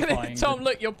more Look at horrifying. it, Tom. than-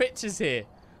 Look, your picture's here.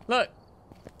 Look,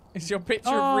 it's your picture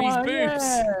Oh, of Ree's boobs.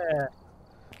 yeah.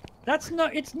 That's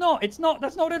not. It's not. It's not.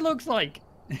 That's not what it looks like.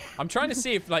 I'm trying to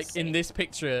see if, like, in this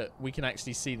picture we can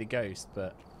actually see the ghost,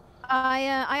 but I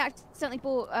accidentally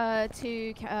bought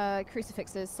 2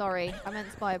 crucifixes. Sorry, I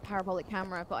meant to buy a parabolic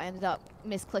camera, but I ended up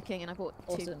misclicking and I bought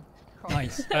 2. Awesome.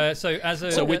 Nice. So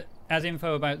as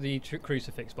info about the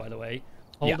crucifix, by the way,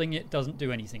 holding it doesn't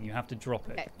do anything. You have to drop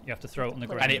it. Okay. You have to throw it on the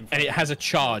ground. and it has a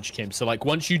charge, Kim. So like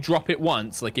once you drop it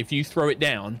once, like if you throw it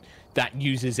down, that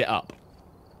uses it up.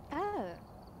 Oh.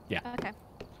 Yeah. Okay.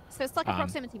 So it's like a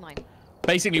proximity mine.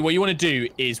 Basically, what you want to do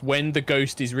is when the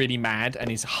ghost is really mad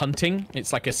and is hunting,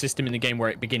 it's like a system in the game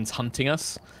where it begins hunting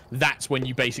us. That's when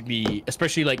you basically,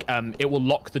 especially like, it will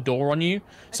lock the door on you.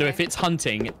 So if Okay. it's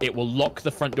hunting, it will lock the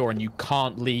front door and you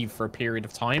can't leave for a period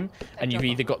of time. And you've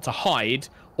either got to hide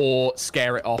or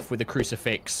scare it off with a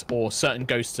crucifix, or certain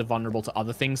ghosts are vulnerable to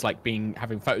other things like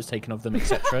having photos taken of them,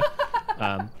 etc.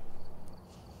 What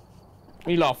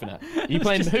are you laughing at? Are you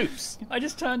playing hoops? I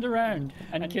just turned around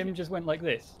and Kim just went like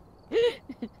this.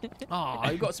 Oh,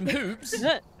 you got some hoops.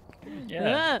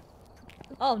 Yeah.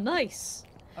 Oh, nice.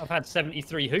 I've had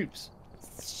 73 hoops.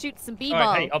 Shoot some All b-ball.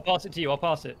 right, hey, I'll pass it to you. I'll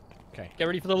pass it. Okay. Get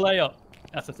ready for the layup.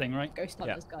 That's the thing, right? Ghost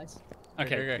hunters, guys.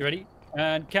 Okay, go. you ready?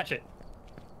 And catch it.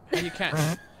 How do you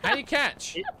catch? How do you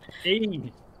catch?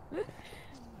 E.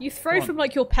 You throw Come on. from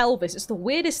like your pelvis. It's the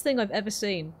weirdest thing I've ever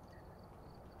seen.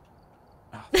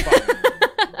 Oh,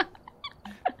 fuck.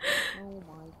 Oh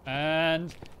my.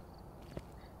 And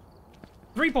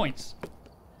 3 points.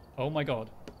 Oh my god.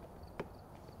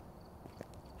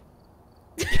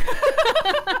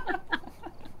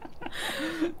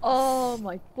 Oh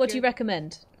my. What do you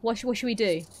recommend? What should we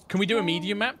do? Can we do a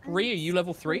medium map? Rhea, are you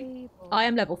level 3? I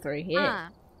am level 3. Yeah.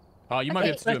 Oh, you might be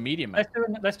able to do a medium map.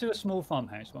 Let's do a small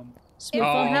farmhouse one. Small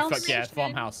Oh, farmhouse. fuck yeah,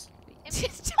 farmhouse.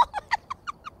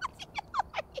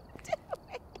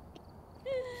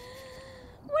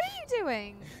 What are you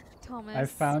doing, Thomas? I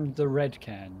found the red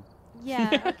can.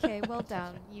 Yeah, okay, well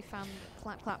done. You found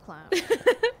clap, clap, clap.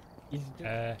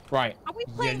 Right. Are we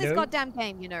playing this Yellow? goddamn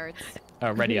game, you nerds?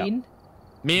 Ready up. Green.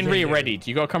 Me and Rhea Yellow. ready.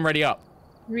 You gotta come ready up.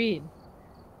 Green.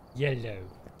 Yellow.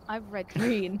 I've read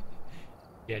Green.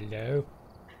 Yellow.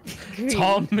 Green.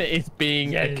 Tom is being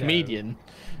a Yellow. comedian.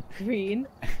 Green.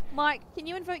 Mark, can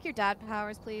you invoke your dad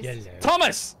powers, please? Yellow.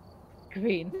 Thomas!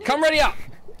 Green. Come ready up!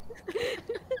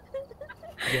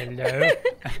 Yellow.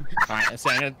 Alright, let's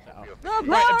say No,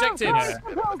 Right, objectives.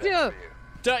 objectives.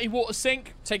 Dirty water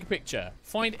sink, take a picture.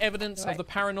 Find evidence of the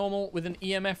paranormal with an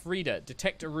EMF reader.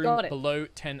 Detect a room Got it. below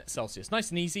 10 Celsius. Nice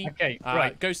and easy. Okay,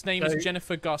 right. Ghost name So- is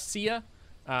Jennifer Garcia.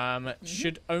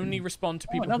 Should only respond to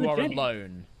people who another are Jenny.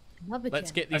 alone. Another Let's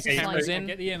gem. get these Okay, cameras so in.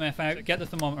 get the EMF out, get the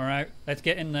thermometer out. Let's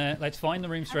get in there. Let's find the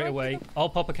room straight away. I'll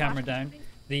pop a camera down.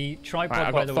 The tripod, Right,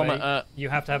 I've by got the way, thermometer. you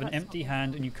have to have an empty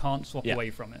hand and you can't swap Yeah. away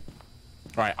from it.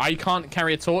 Right, I can't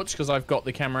carry a torch because I've got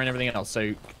the camera and everything else.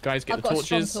 So, guys, get I've the got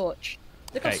torches. a strong torch.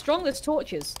 Look how Okay. strong this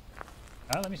torch is.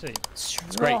 Let me see.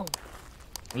 Strong.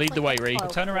 Lead the way, Ree.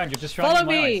 Turn around. You're just trying Follow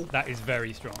my me. eyes. That is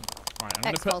very strong. All right, I'm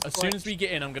gonna put as soon as we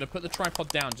get in, I'm gonna put the tripod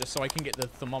down just so I can get the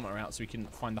thermometer out so we can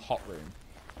find the hot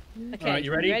room. Okay, All right,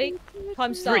 you ready?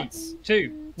 Time starts. 3,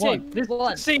 2, 1. This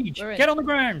is siege. Get on the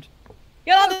ground.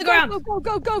 Get on the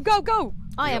ground. Go.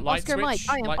 I am Light Oscar Mike. switch?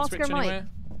 I am Light Oscar switch Mike. anywhere?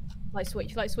 Light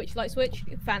switch.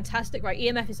 Fantastic. Right,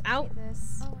 EMF is out.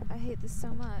 I hate this so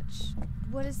much.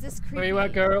 What is this creepy? Where you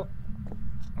at, girl?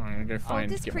 I'm gonna go find,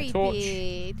 this get my torch.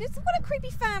 creepy. What a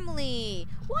creepy family.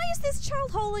 Why is this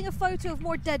child holding a photo of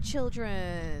more dead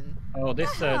children? Oh,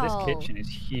 this hell? kitchen is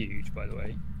huge, by the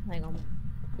way. Hang on.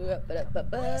 Why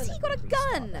has he got a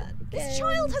gun? This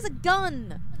child has a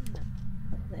gun.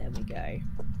 There we go.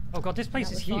 Oh god, this place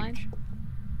That is was huge. fine.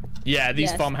 Yeah, these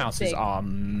Yes, farmhouses big. are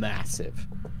massive.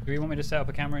 Do you want me to set up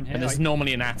a camera in here? And there's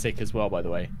normally an attic as well, by the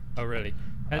way. Oh, really?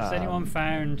 Has anyone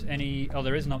found any... Oh,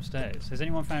 there is an upstairs. Has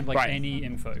anyone found, like, any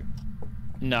info?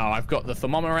 No, I've got the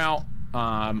thermometer out.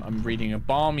 I'm reading a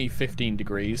balmy 15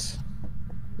 degrees.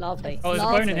 Lovely. Oh, there's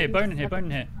a bone in here, bone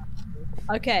in here.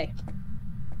 Okay.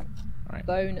 All right.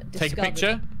 Bone Take discovered. a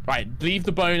picture. Right, leave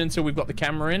the bone until we've got the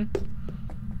camera in.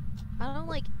 I don't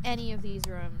like any of these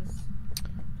rooms.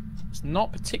 It's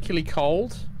not particularly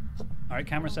cold. All right,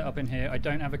 camera set up in here. I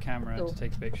don't have a camera to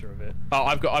take a picture of it. Oh,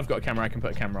 I've got a camera. I can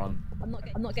put a camera on. I'm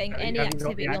not getting Have any you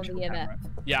got the activity on the actual EMF. camera?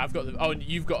 Yeah, I've got the. Oh, and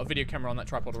you've got a video camera on that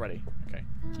tripod already. Okay.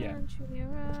 Yeah. Country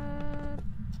road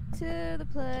to the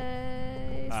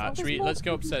place. Oh, Should we? Let's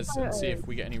go upstairs and see if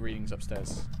we get any readings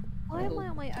upstairs. Why am I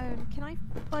on my own? Can I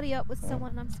buddy up with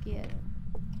someone? I'm scared.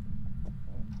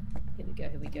 Here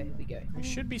we go. We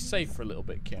should be safe for a little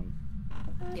bit, Kim.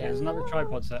 Yeah, there's another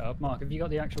tripod set up. Mark, have you got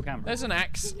the actual camera? There's an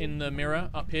axe in the mirror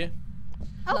up here.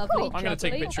 Oh, Lovely. cool. I'm going to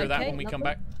take a Lovely. picture of that Okay, when we come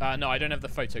lovely. back. No, I don't have the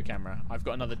photo camera. I've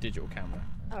got another digital camera.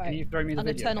 All Can right. you throw me the I'm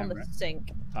gonna video turn camera? on the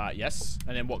sink. Yes.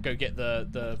 And then what? Go get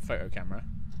the photo camera.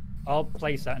 I'll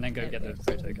place that and then go There get we the go.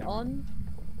 photo camera. On.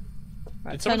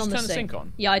 Right, Did someone turn on just turn the sink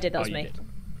on? Yeah, I did. That Oh, was you me. did.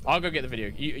 I'll go get the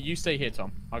video. You stay here,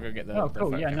 Tom. I'll go get the. Oh, the cool.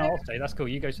 photo Yeah, camera. no, I'll stay. That's cool.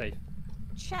 You go safe.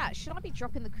 Chat, should I be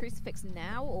dropping the crucifix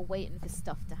now or waiting for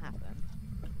stuff to happen?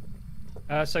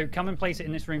 So come and place it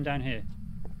in this room down here.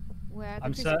 Where the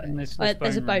I'm certain this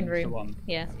There's a bone room's the room. one.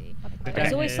 Yeah. Go There's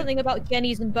down always here. something about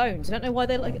Jennies and bones. I don't know why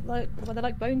they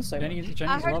like bones so much.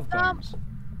 Jenny's heard love some. bones.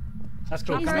 That's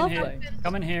cool. Jenny's Come in love here. bones.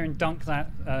 Come in here and dunk that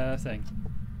thing.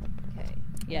 Okay.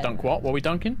 Yeah. Dunk what? What are we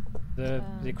dunking?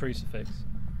 The crucifix.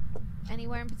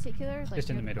 Anywhere in particular? Like Just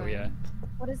in the near middle, bone? yeah.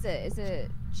 What is it? Is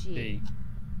it G? D.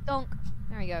 Donk.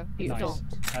 There we go. Nice. Donk.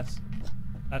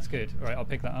 That's good. All right, I'll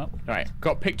pick that up. All right.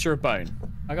 Got a picture of bone.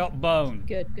 I got bone.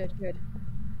 Good.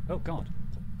 Oh god.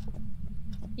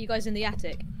 You guys in the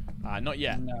attic? Not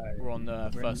yet. No. We're on the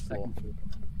We're in first the floor. second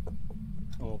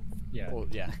floor. Or yeah. Oh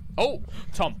yeah. Oh,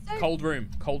 Tom. Cold room.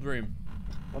 Cold room.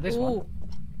 Well, this Ooh. one.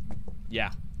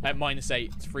 Yeah. At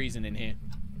 -8, it's freezing in here.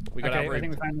 We got Okay, our I think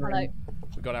room. we found the Hello. room.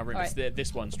 We got our room. It's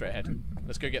this one straight ahead.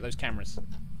 Let's go get those cameras.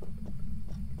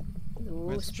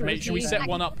 Ooh, Should we spooky. set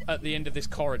one up at the end of this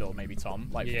corridor, maybe, Tom?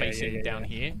 Like Yeah, facing yeah, down yeah.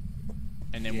 here,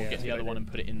 and then we'll Yeah, get the that's other a good one and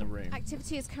put it in the room.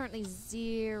 Activity is currently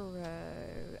 0.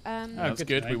 Oh, That's good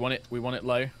good. to We know. want it. We want it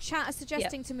low. Chat is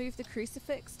suggesting to move the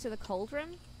crucifix to the cold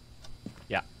room.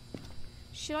 Yeah.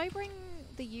 Should I bring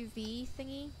the UV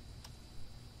thingy?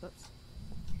 Whoops.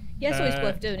 Yeah, it's always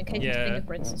worth doing in case yeah. of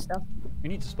fingerprints and stuff. We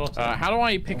need to spot it. How do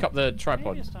I pick up the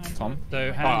tripod, Maybe it's time. Tom? So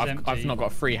Oh, hands I've empty. not got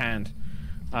a free hand.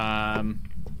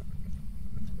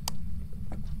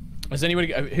 Has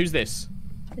anybody? Who's this?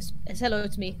 It's hello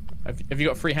to me. Have you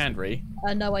got a free hand, Ree?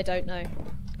 No, I don't know. I Okay,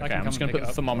 can I'm come just and gonna pick put the it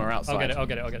up. thermometer outside. I'll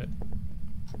get it.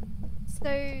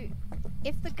 So,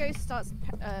 if the ghost starts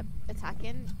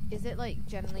attacking, is it like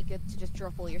generally good to just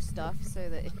drop all your stuff so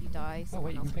that if you die, Oh someone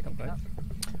wait, you else can pick up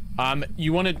both.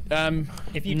 You want to?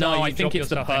 If you no, die, you I think drop your it's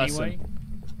the stuff person. anyway.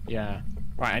 Yeah.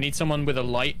 Right, I need someone with a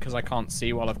light because I can't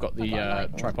see while I've got the I've got a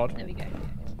light. tripod. There we go.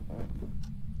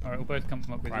 All right, we'll both come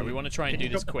up with. Right, you. we want to try and Can do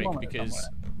you this drop the quick thermometer because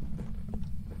somewhere?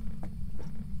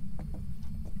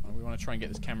 we want to try and get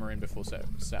this camera in before set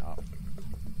up.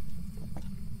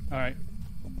 All right,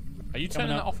 Are you Coming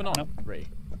turning that up, off and on, coming up. Ree?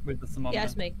 with the thermometer. Yeah,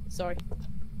 it's me. Sorry.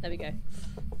 There we go.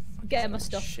 Getting my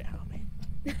stuff. Shit out of me.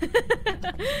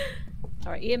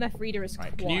 All right, EMF reader is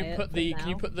Right, quiet. can you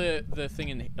put the for now. thing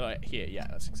in here? Yeah,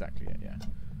 that's exactly it. Yeah.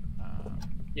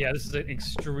 Yeah, this is an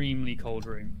extremely cold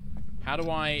room. How do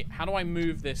I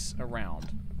move this around?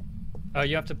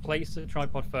 You have to place the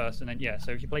tripod first, and then yeah.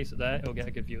 So if you place it there, it'll get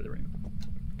a good view of the room.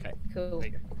 Okay. Cool. There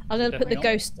you go. I'm gonna put the Definitely on.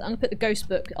 ghost. I'm gonna put the ghost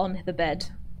book on the bed.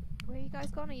 Where are you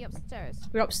guys gone? Are you upstairs?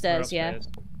 We're upstairs, We're yeah.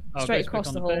 upstairs. Oh, Straight ghost book across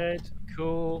on the the hall. bed.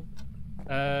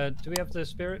 Cool. Do we have the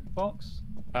spirit box?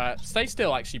 Stay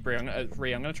still, actually, Bree. I'm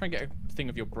gonna try and get a thing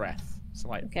of your breath. So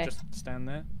like, Okay. just stand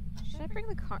there. Should I bring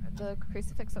the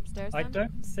crucifix upstairs I then?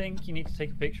 don't think you need to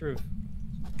take a picture of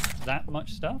that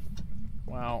much stuff.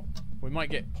 Well, we might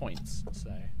get points,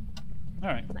 so...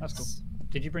 Alright, that's cool.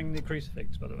 Did you bring the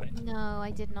crucifix, by the way? No,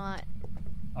 I did not.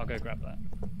 I'll go grab that.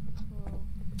 Cool.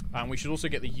 And we should also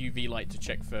get the UV light to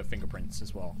check for fingerprints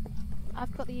as well.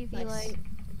 I've got the UV Nice. light.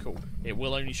 Cool. It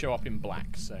will only show up in black,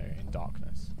 so in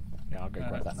darkness. Yeah, I'll go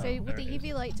grab that now. So with there the it is.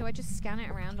 UV light, do I just scan it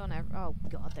around on every... Oh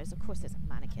god, there's a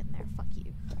mannequin there. Fuck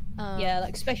you. Yeah,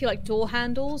 like especially like door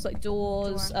handles, like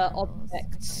doors, door handles.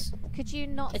 objects. Okay. Could you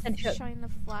not Essentially- shine the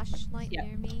flashlight Yeah.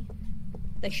 near me?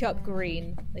 They show up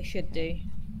green. They should do.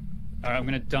 Alright, I'm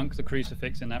going to dunk the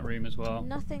crucifix in that room as well.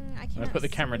 Nothing. I I'm can't. gonna put the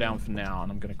see. camera down for now,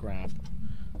 and I'm gonna grab,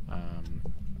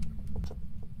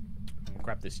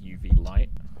 this UV light.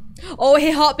 Oh, I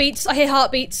hear heartbeats. I hear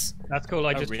heartbeats. That's cool,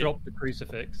 I Oh, just really? dropped the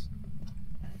crucifix.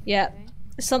 Yeah.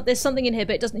 Okay. There's something in here,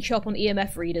 but it doesn't show up on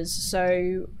EMF readers,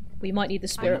 so we might need the You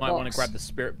spirit might box. want to grab the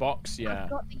spirit box. Yeah. I've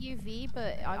got the UV,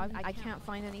 but I can't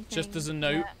find anything. Just as a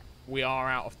note, yet. we are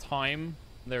out of time.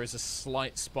 There is a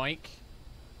slight spike.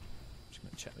 Just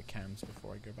gonna check the cams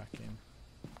before I go back in.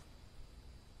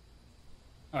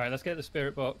 Alright, let's get the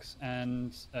spirit box,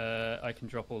 and I can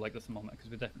drop all like the thermometer, because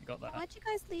we've definitely got that. Why'd you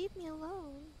guys leave me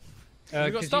alone?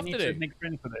 We've got 'cause stuff you need to do. make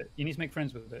friends with it. You need to make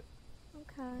friends with it.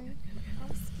 Okay.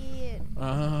 I'm scared.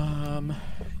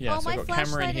 Yeah, Oh, so my I've got camera in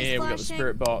flashlight is here, we've got the flashing.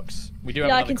 spirit box. We do have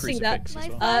Yeah, I another can see that. crucifix My as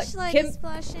well. flashlight Kim- is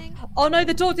flashing. Oh no,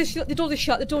 the door just shut. The door just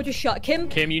shut. The door just shut. Kim.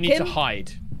 Kim, you need to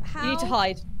hide. How? You need to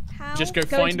hide. How? Just go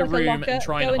Go find into a like a room locker, and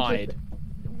try go and into a- hide.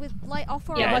 With light off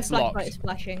or Yeah, my on? it's flashlight locked. is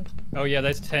flashing. Oh yeah,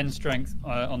 there's 10 strength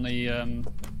on the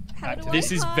How do I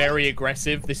This is hide? very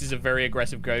aggressive. This is a very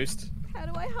aggressive ghost. How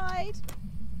do I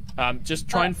hide? Just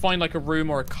try and find like a room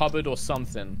or a cupboard or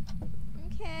something.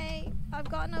 Okay. I've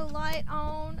got no light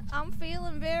on. I'm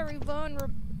feeling very vulnerable.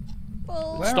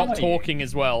 Where Stop are you? talking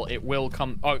as well. It will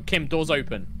come. Oh, Kim, door's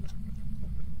open.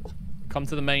 Come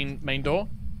to the main door.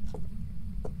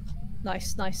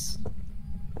 Nice, nice.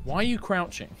 Why are you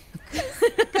crouching?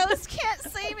 Ghosts can't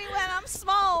see me when I'm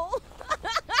small.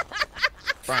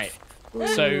 Right.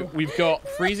 So we've got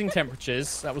freezing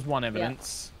temperatures. That was one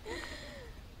evidence.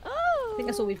 I think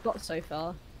that's all we've got so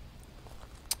far.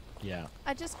 Yeah.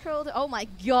 I just curled. Oh my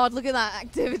god! Look at that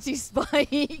activity spike.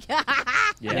 Yeah.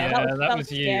 that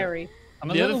was you. scary. I'm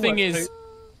a The other little thing worried. is,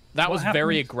 that What was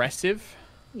very happened?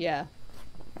 Yeah. aggressive,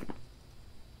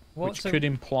 which So could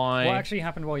imply. what actually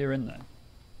happened while you're in there?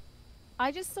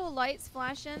 I just saw lights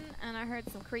flashing and I heard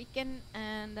some creaking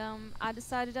and I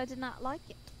decided I did not like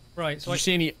it. Right, Did so you I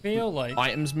see any feel like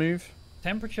items move?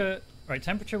 temperature. Right,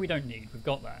 temperature we don't need. We've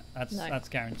got that. No. That's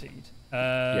guaranteed.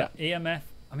 Yeah. EMF.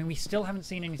 I mean, we still haven't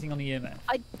seen anything on the EMF.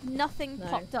 Nothing No.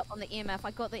 popped up on the EMF.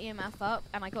 I got the EMF up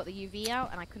and I got the UV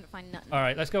out and I couldn't find nothing. All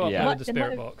right, let's go up Yeah. there with the It might spirit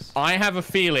have- box. I have a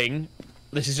feeling.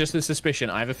 This is just a suspicion.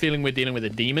 I have a feeling we're dealing with a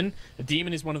demon. A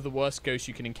demon is one of the worst ghosts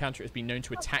you can encounter. It's been known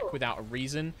to attack without a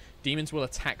reason. Demons will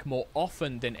attack more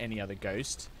often than any other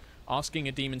ghost. Asking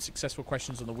a demon successful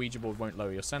questions on the Ouija board won't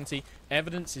lower your sanity.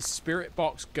 Evidence is spirit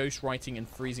box, ghost writing, and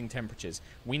freezing temperatures.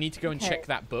 We need to go and Okay. check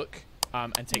that book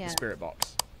and take Yeah. the spirit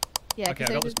box. Yeah, Okay, I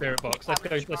got the spirit box. Let's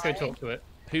go talk to it.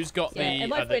 Who's got Yeah, it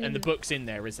might have the been and the in- book's in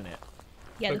there, isn't it?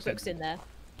 Yeah, Book's the book's in there.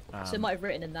 So it Um, might have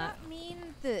written in that. Does that mean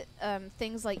that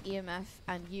things like EMF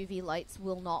and UV lights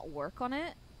will not work on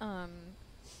it?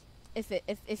 If you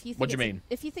think What do you it's mean?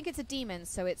 If you think it's a demon,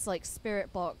 so it's like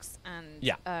spirit box and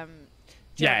Yeah. yeah,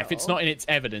 Yeah, if it's not in its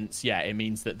evidence, yeah, it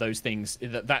means that those things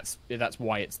that's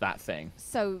why it's that thing.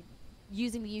 So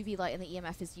using the UV light and the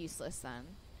EMF is useless then.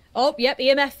 Oh, yep,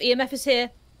 EMF is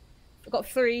here. I've got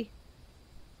 3.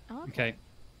 Oh, Okay.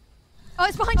 Oh,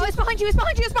 it's behind you! It's behind you! It's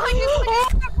behind you! It's behind you!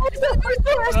 It's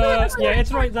behind you! Yeah,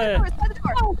 it's right there.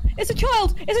 Oh, it's a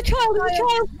child! It's a child! It's a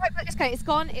child! It's okay. It's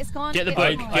gone. It's gone. Get the it's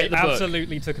book, gone. get I the book.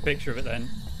 absolutely took a picture of it then.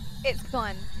 It's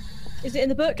gone. Is it in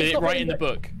the book? Get It's it not right written in the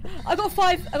book. I got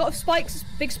 5. I got spikes.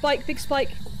 Big spike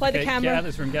by the Okay, camera. get out of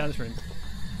this room. Get out of this room.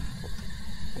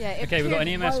 Yeah. It Okay, we've got an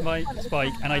appeared EMF right spike, at the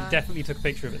spike, and I camera. definitely took a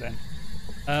picture of it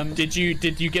then. Did you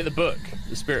get the book,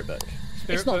 the spirit book?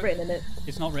 Spirit It's not book? written in it.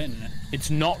 It's not written in it. It's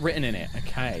not written in it.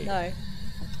 Okay. No.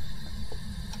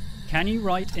 Can you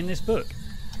write in this book?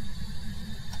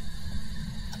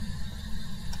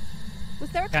 Was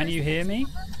there a Can you hear me?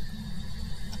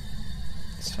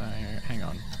 So hang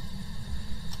on.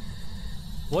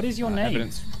 What is your name?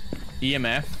 Evidence.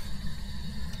 EMF.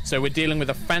 So we're dealing with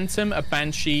a phantom, a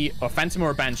banshee, or phantom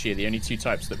or a banshee are the only two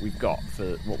types that we've got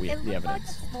for what we It the looked like a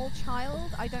evidence. small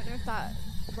child. I don't know if that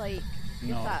like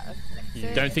No. if that affects You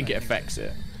it. Don't think it affects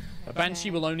it. A banshee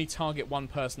Okay. will only target one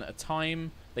person at a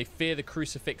time. They fear the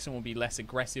crucifix and will be less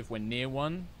aggressive when near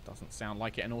one. Doesn't sound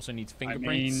like it. And also needs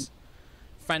fingerprints.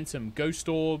 Phantom, ghost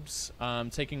orbs.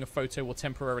 Taking a photo will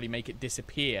temporarily make it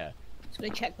disappear. Just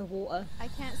gonna check the water. I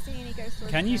can't see any ghost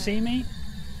orbs. Can you see me?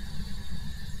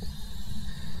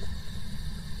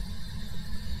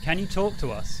 Can you talk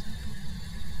to us?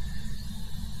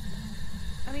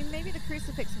 I mean, maybe the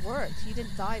crucifix worked. You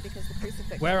didn't die because the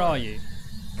crucifix Where worked. are you?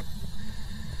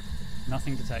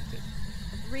 Nothing detected.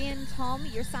 Rian, Tom,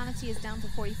 your sanity is down to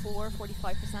 44,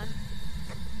 45%.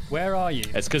 Where are you?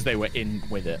 It's because they were in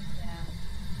with it. Yeah.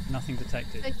 Nothing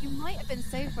detected. So you might have been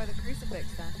saved by the crucifix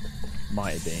then.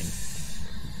 Might have been.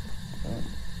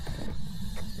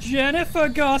 Jennifer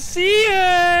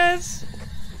Garcias!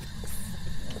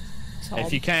 Tom.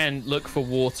 If you can, look for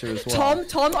water as well.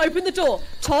 Tom, open the door.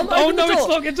 Tom, Oh open no, the door. it's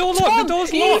locked. It's all locked. Tom, The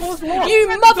door's you, locked. you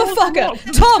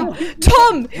motherfucker!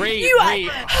 Tom, Ree, you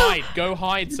hide. Go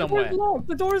hide somewhere.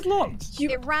 The door is locked. you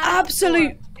It ran out the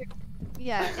absolute. door.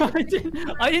 Yeah.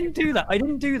 I didn't do that. I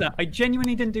didn't do that. I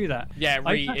genuinely didn't do that. Yeah,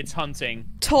 Ree, it's hunting.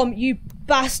 Tom, you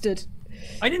bastard.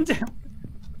 I didn't do.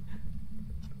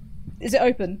 Is it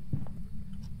open?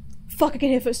 Fuck, I can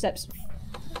hear footsteps.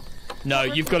 No,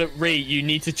 you've got to... Ree, you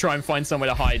need to try and find somewhere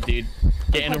to hide, dude.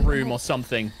 Get in a room or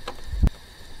something.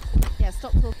 Yeah,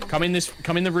 stop talking. Come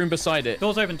in the room beside it.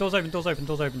 Doors open. Doors open. Doors open.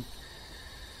 Doors open.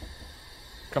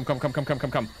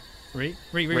 Come. Ree,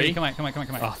 Ree? come on.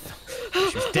 Oh,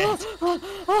 she was dead.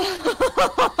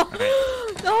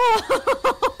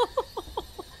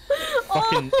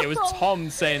 Fucking... It was Tom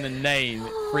saying the name.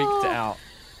 It freaked it out.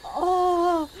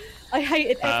 Oh, I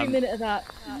hated every minute of that.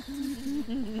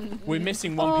 We're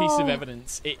missing one piece of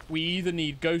evidence. We either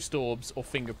need ghost orbs or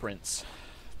fingerprints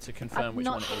to confirm which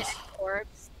one it is.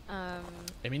 Orbs.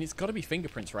 I mean, it's got to be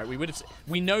fingerprints, right?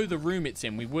 We know the room it's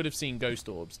in. We would have seen ghost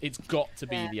orbs. It's got to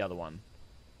be the other one.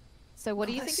 So what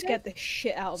do you That think? scared the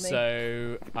shit out of me.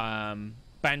 So,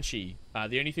 Banshee.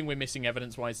 The only thing we're missing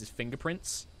evidence-wise is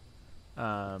fingerprints.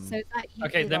 So is that UV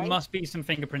Okay, there light? must be some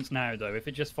fingerprints now, though. If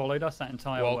it just followed us that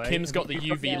entire way. Well, Kim's got the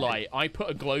You've UV light. I put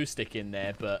a glow stick in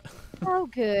there, but... Oh,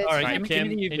 good. All right, Right, give me Kim,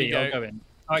 the in you UV. I'll go. go in.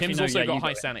 Oh, actually, Kim's no, also yeah, got you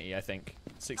high it. sanity, I think.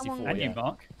 64, And And yeah. you,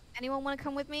 Mark? Anyone want to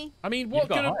come with me? I mean, You've what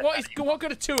got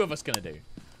good are two of us going to do?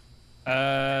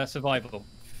 Survival.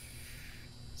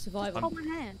 Survival. Hold my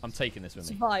hand. I'm taking this with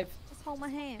me. Survive. Just hold my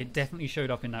hand. It definitely showed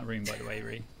up in that room, by the way,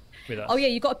 Ree. With us. Oh yeah,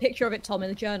 you got a picture of it, Tom, in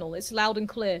the journal. It's loud and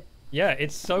clear. Yeah,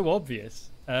 it's so obvious.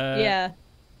 Yeah.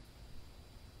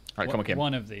 All right, come on, Kim.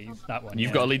 One of these. That one. You've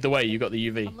yeah. got to lead the way. You've got the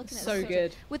I'm UV. looking at So this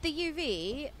good. with the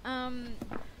UV.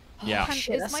 Yeah.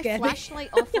 Shit, that Is my scared me. flashlight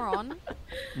off or on?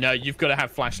 No, you've got to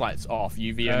have flashlights off.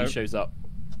 UV only shows up.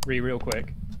 Ree, real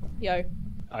quick. Yo.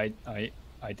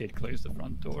 I did close the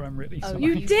front door. I'm really Oh, sorry.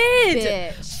 you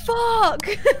did! Bitch. Fuck!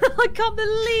 I can't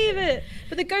believe it!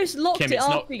 But the ghost locked Kim, it it's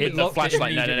not after with you. It the locked it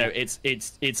flashlight. No. immediately.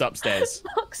 It's upstairs.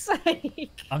 Fuck's sake!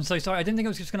 I'm so sorry. I didn't think I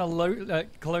was just gonna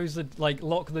close the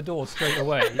lock the door straight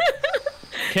away.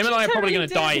 Kim and I are probably going totally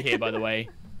to die did. here, by the way.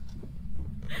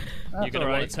 You're going to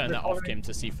alright. want to turn We're that off, following- Kim,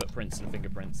 to see footprints and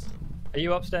fingerprints. Are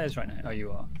you upstairs right now? Oh,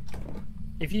 you are.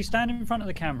 If you stand in front of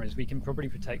the cameras, we can probably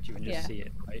protect you and just Yeah. see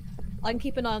it, right? I can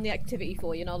keep an eye on the activity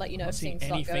for you, and I'll let you know Not if seeing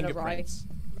things any start going awry. fingerprints.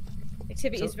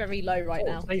 Activity is very low right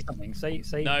now. Say something. Say.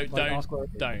 No, like, ask where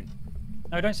it don't. is.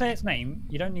 No, don't say its name.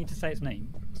 You don't need to say its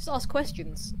name. Just ask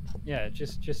questions. Yeah,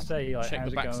 just say like Check how's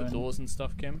the it backs going, of doors and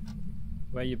stuff, Kim.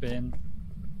 where you been.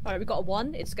 Alright, we got a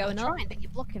 1. It's going up. Trying, but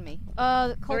you're blocking me.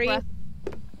 Cold 3. breath.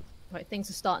 Right, things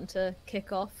are starting to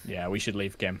kick off. Yeah, we should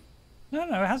leave, Kim. No,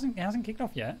 it hasn't kicked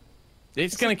off yet.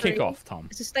 It's It's going a to kick 3. off, Tom.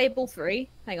 It's a stable 3.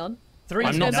 Hang on. 3.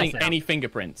 I'm not seeing nothing. any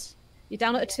fingerprints. You're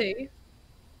down at a 2.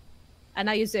 And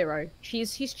now you're 0.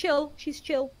 She's chill. She's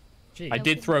chill. Gee. I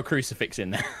did throw a crucifix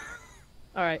in there.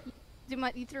 Alright.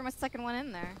 You threw my second one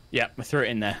in there. Yeah, I threw it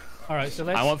in there. All right, so I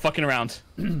let's want fucking around.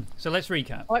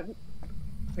 recap. Alright.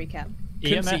 Recap.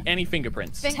 Couldn't see EMF. any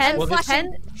fingerprints. 10. Well, Well,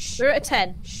 10. We're at a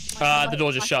 10. The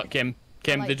door just shut, Kim.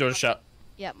 Kim, the door just shut.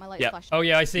 Yeah, my light's Yep. flashing. Oh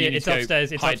yeah, I see You it. need It's to go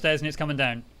upstairs. It's hide. upstairs and it's coming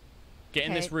down. Get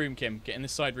in this Okay. room, Kim. Get in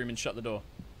this side room and shut the door.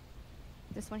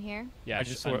 This one here. Yeah, I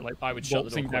just saw it like I would shut the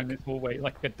waltzing door down quick. this hallway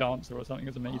like a dancer or something. It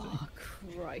was amazing. Oh,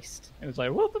 Christ. It was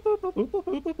like whoop, whoop, whoop, whoop, whoop,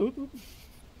 whoop, whoop, whoop.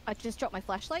 I just dropped my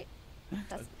flashlight.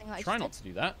 That's the thing that I Try just not to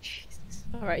do that. Jesus.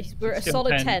 Alright, we're at a Still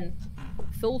solid 10. 10.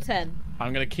 Full 10.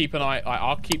 I'm gonna keep an eye.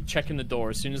 I'll keep checking the door.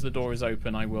 As soon as the door is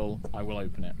open, I will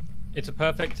open it. It's a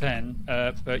perfect 10,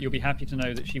 but you'll be happy to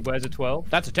know that she wears a 12.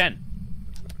 That's a 10.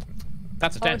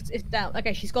 That's a Oh, 10. it's down.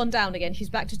 Okay, she's gone down again. She's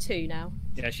back to 2 now.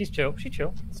 Yeah, she's chill. She's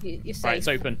chill. So you're safe. Right, it's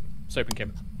open. It's open,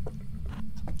 Kim.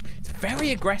 It's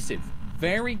very aggressive.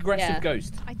 Very aggressive Yeah.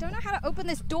 ghost. I don't know how to open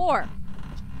this door.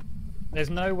 There's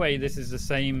no way this is the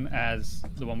same as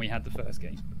the one we had the first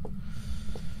game.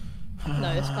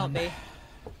 No, this can't be.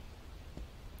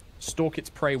 Stalk its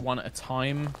prey one at a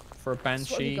time for a That's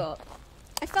what we banshee. got.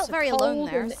 I felt So very alone cold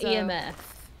there. and So. EMF.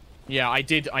 Yeah, I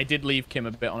did leave Kim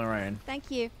a bit on her own. Thank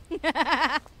you.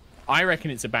 I reckon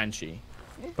it's a banshee,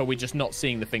 but we're just not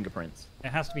seeing the fingerprints. It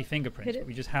has to be fingerprints, Could it- but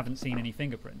we just haven't seen any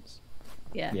fingerprints.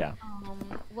 Yeah. Yeah.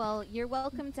 Well, you're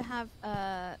welcome to have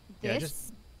Yeah, this.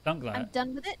 just dunk I'm that.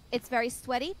 done with it. It's very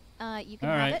sweaty. You can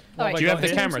All have right. it. What Alright, Do you have I have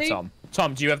the got here? camera, Tom?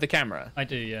 Tom, do you have the camera? I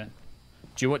do, yeah.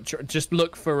 Do you want just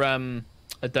look for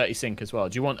a dirty sink as well?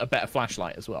 Do you want a better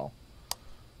flashlight as well?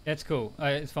 It's cool.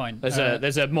 It's fine.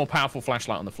 There's a more powerful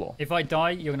flashlight on the floor. If I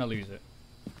die, you're gonna lose it.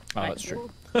 Oh, that's true.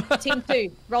 Team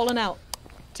 2, rolling out.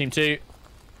 Team 2.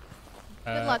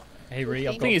 Good luck. Hey, Ree,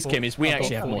 I've The got thing is, four- Kim, is we I've got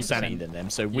actually have more 40%. sanity than them,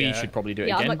 so we Yeah. should probably do it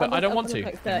Yeah, again, but I don't want to.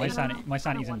 like My 30.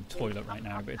 sanity's in the toilet right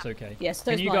now, but it's okay. Yes, so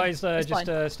Can is you mine. guys It's just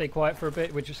fine. stay quiet for a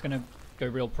bit? We're just gonna go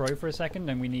real pro for a second,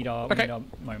 and we need our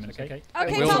moment, okay?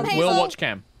 Okay, We'll, Tom Hazel. we'll watch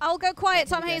Cam. I'll go quiet,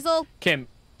 Tom Hazel. Kim,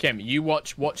 you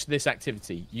watch this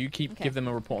activity. You Okay. give them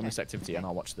a report on this activity, and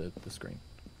I'll watch the screen.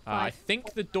 I Right.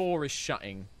 think the door is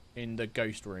shutting in the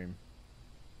ghost room.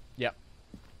 Yep.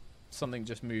 Something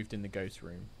just moved in the ghost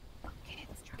room.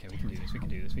 Okay, we can do this. We can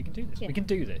do this. We can do this. Yeah. We can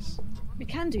do this. We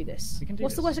can do this. We can do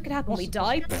What's the this. worst that could happen? What's- We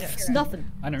die? Yeah. It's nothing.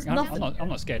 I'm nothing.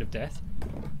 not scared of death.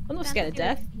 I'm not scared of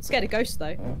death. I'm scared of ghosts,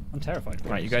 though. I'm terrified of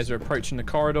Right, you ghosts. guys are approaching the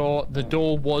corridor. The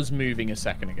door was moving a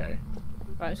second ago.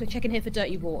 Right, so check in here for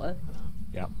dirty water.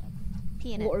 Yep.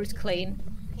 Pee in it. Water is clean.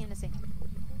 Pee in the sink.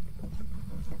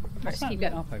 Right, What's so that keep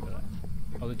lit going. up over there?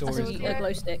 Oh, the door That's is. a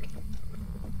glow stick.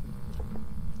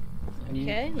 Can you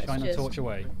Okay, let's shine the just- torch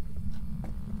away?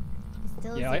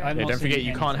 Still Yeah, zero. I'm Yeah, not don't forget seeing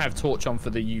you can't anything. have torch on for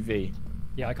the UV.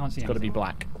 Yeah, I can't see It's got to be anything.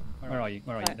 black. Where are you?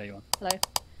 Where are you? Right. There you are. Hello.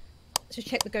 Let's just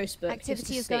check the ghost book. just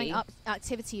Activity to is going see. up.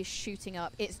 Activity is shooting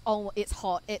up. It's hot. It's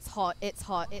hot. It's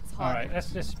hot. It's hot. All right,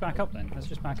 let's just back up then. Let's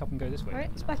just back up and go this way. Alright,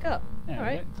 let's back up. Yeah,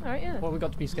 Alright, yeah. What have we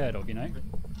got to be scared of, you know?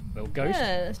 Little ghost,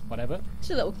 Yeah, whatever. it's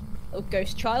a little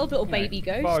ghost child, little You know, baby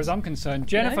ghost. As far as I'm concerned,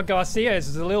 Jennifer Garcia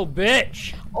is a little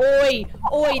bitch.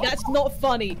 Oi, that's not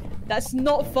funny. That's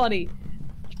not funny.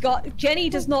 Jenny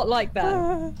does not like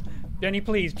that. Jenny,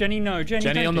 please. Jenny, no. Jenny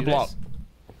Jenny don't on the do block. this.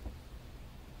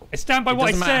 I stand by It what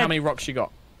I doesn't matter said. how many rocks you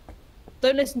got.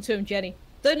 Don't listen to him, Jenny.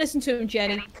 Don't listen to him,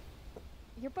 Jenny.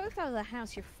 You're both out of the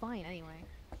house. You're fine anyway.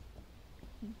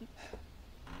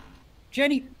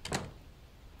 Jenny.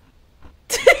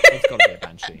 It's got to be a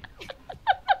banshee.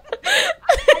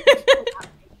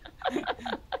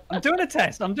 I'm doing a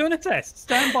test. I'm doing a test.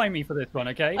 Stand by me for this one,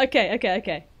 okay?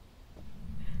 Okay.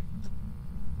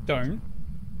 Don't.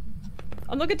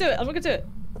 I'm not gonna do it.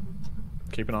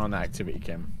 Keep an eye on that activity,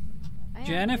 Kim. I am.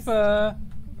 Jennifer.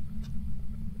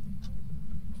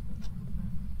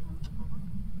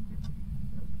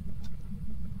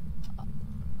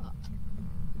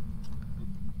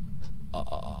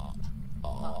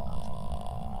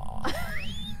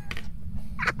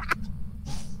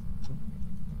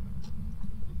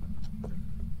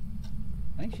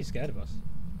 I think she's scared of us.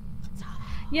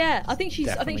 Yeah, I think she's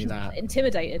Definitely that.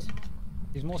 intimidated.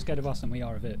 She's more scared of us than we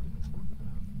are of it.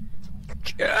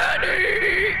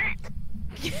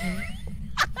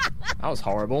 That was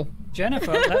horrible.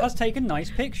 Jennifer, let us take a nice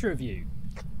picture of you.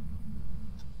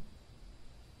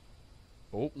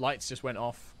 Oh, lights just went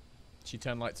off. She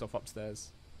turned lights off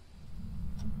upstairs.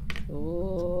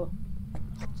 Oh.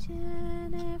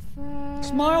 Jennifer.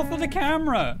 Smile for the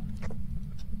camera.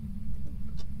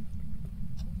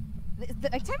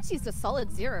 The activity is a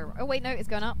solid 0. Oh wait, no, it's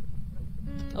going up.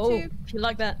 Oh, 2. you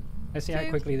like that? Let's see how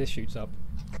quickly this shoots up.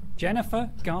 Jennifer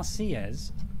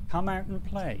Garcia's, come out and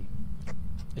play.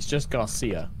 It's just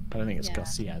Garcia. I don't think it's Yeah.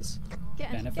 Garcia's.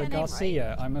 Jennifer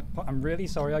Garcia, I'm really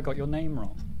sorry I got your name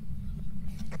wrong.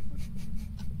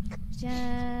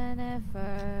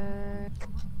 Jennifer.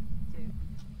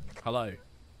 Hello.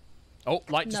 Oh,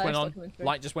 light just No, went it's not on. coming through.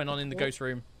 Light just went on in the Oh. ghost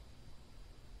room.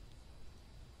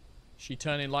 She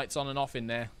turning lights on and off in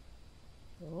there.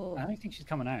 Oh. I don't think she's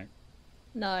coming out.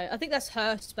 No, I think that's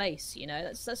her space. You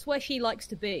know, that's where she likes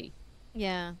to be.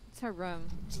 Yeah, it's her room.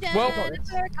 Well,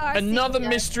 Jennifer Garcia another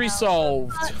mystery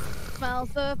solved.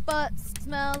 Smells of butts,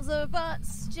 smells of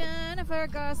butts. Jennifer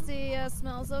Garcia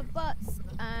smells of butts,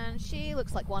 and she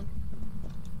looks like one.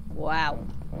 Wow.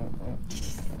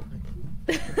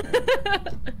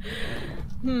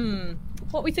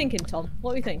 What are we thinking, Tom?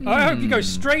 What are we thinking? I hope you go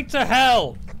straight to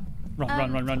hell. Run.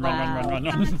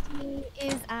 Sanity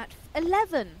is at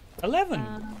 11.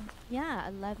 11. Yeah,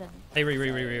 11. Hey,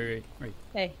 Ree.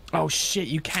 Hey. Oh shit!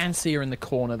 You can see her in the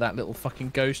corner. That little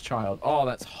fucking ghost child. Oh,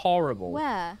 that's horrible.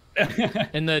 Where?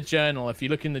 In the journal, if you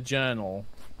look in the journal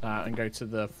and go to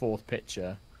the 4th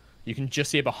picture, you can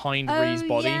just see her behind Ree's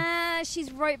body. Yeah, she's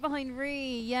right behind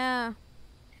Ree. Yeah.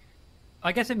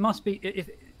 I guess it must be.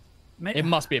 It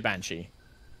must be a banshee.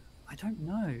 I don't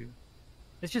know.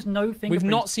 There's just no fingerprints. We've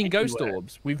not seen ghost anywhere.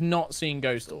 orbs. We've not seen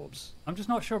ghost orbs. I'm just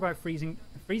not sure about freezing.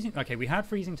 Okay, we had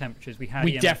freezing temperatures. We had.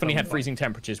 We EMF definitely had on. freezing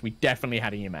temperatures. We definitely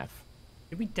had EMF.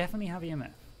 Did we definitely have EMF?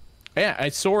 Yeah, I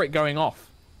saw it going off.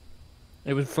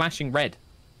 It was flashing red.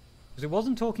 Because it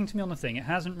wasn't talking to me on the thing. It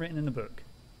hasn't written in the book.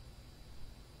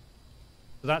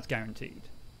 So that's guaranteed.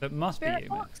 That must Spirit be EMF.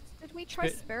 box? Did we try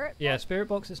spirit box? Yeah, spirit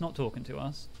box is not talking to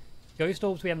us. Ghost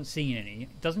orbs, we haven't seen any.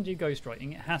 It doesn't do ghost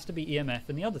writing. It has to be EMF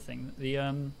and the other thing, the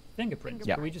fingerprints.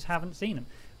 Yeah. But we just haven't seen them.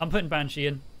 I'm putting Banshee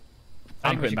in.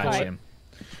 I'm putting Banshee in.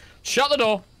 Shut the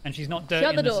door. And she's not dirty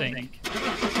Shut in the the door. sink.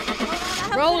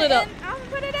 Roll it up. I'll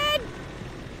put it in.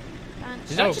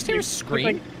 Did I just hear a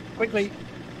scream? Quickly.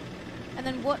 And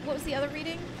then what was the other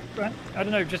reading? I don't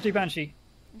know. Just do Banshee.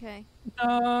 Okay.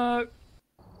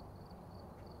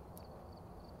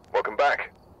 Welcome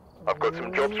back. I've got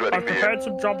some jobs ready I've for you. prepared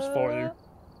some jobs for you.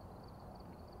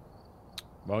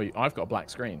 Well, I've got a black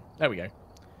screen. There we go.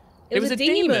 It was a a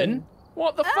demon.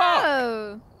 What the fuck?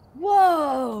 Oh.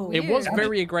 Whoa. It was Weird.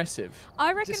 very aggressive.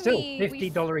 I reckon It's still we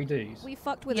 $50 dues. we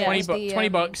fucked with Yeah. 20, it. as the, 20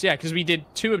 bucks, yeah, because we did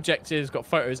 2 objectives, got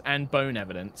photos and bone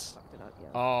evidence.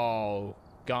 Oh,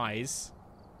 guys,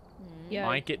 Yeah.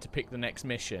 I get to pick the next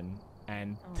mission,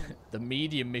 and the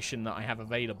medium mission that I have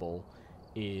available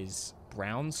is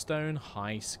Browntown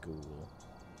High School.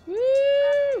 Woo!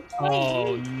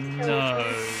 Oh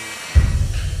no.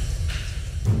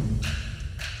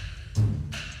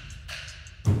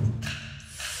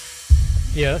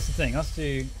 Yeah, that's the thing. Us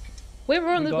two. We're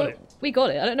on We got it. We got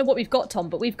it. I don't know what we've got, Tom,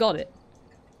 but we've got it.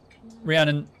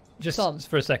 Rhiannon, just Tom.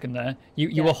 for a second there. You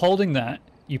Yeah. were holding that.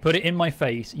 You put it in my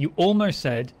face. You almost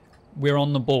said, "We're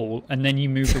on the ball," and then you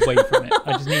moved away from it.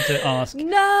 I just need to ask,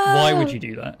 No. why would you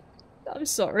do that? I'm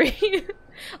sorry.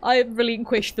 I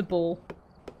relinquished the ball.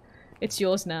 It's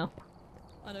yours now.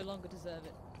 I no longer deserve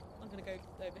it. I'm gonna go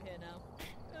over here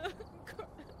now.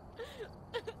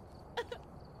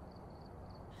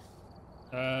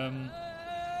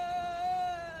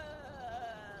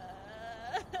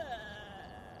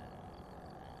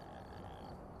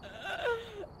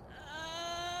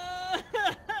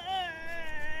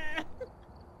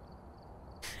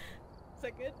 Is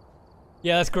that good?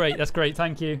 Yeah, that's great. That's great.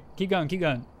 Thank you. Keep going. Keep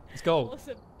going. Let's go.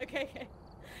 Awesome. Okay, okay.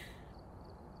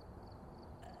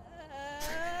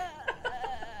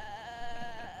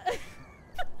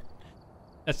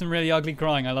 That's some really ugly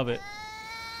crying. I love it.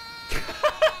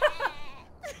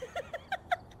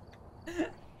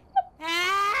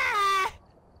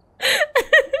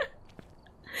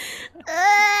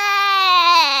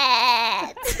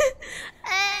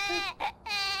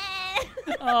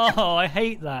 Oh, I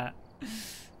hate that.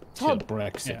 Tom,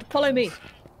 Brexit. Yeah. follow me.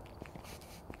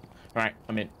 Right,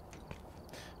 I'm in.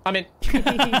 I'm in.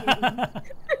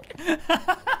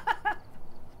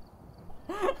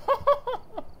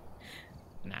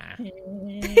 Nah.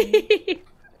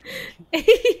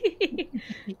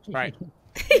 Right.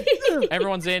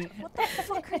 Everyone's in. What the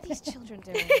fuck are these children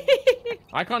doing?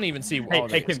 I can't even see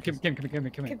what. Hey, Kim, come here.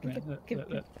 Come here. Look. It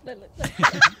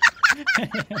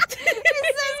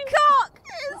says cock.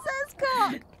 It says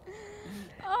cock.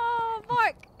 Oh,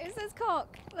 Mark. It says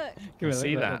cock. Look. Come here,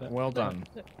 See look, that? look. Well done.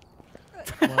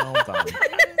 Well done. It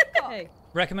says cock. Hey.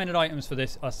 Recommended items for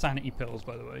this are sanity pills,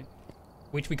 by the way,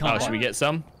 which we can't Oh, buy. should we get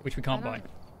some? Which we can't Why buy.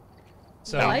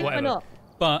 So Why? Why whatever. not?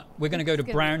 But we're going to go to It's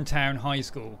gonna Browntown High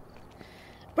School.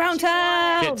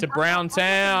 Browntown! Get to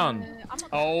Browntown. I'm not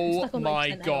Oh Stuck on my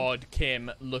 10 now. God,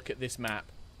 Kim! Look at this map.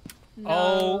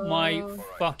 Oh my No.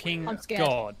 fucking I'm scared.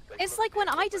 god! It's like when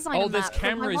I designed Oh, a there's map for my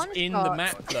cameras one in the shot.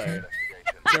 map though.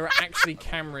 There are actually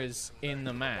cameras in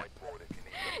the map.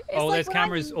 It's Oh, like there's when I-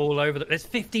 cameras all over. There's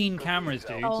 15 cameras,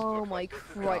 dude. Oh my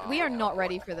Christ. We are not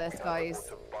ready for this, guys.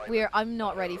 I'm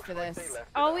not ready for this.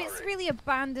 Oh, it's really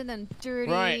abandoned and dirty.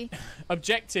 Right.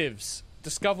 Objectives.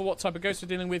 Discover what type of ghost we're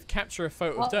dealing with. Capture a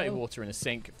photo of dirty Uh-oh. water in a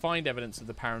sink. Find evidence of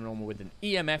the paranormal with an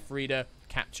EMF reader.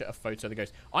 Capture a photo of the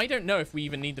ghost. I don't know if we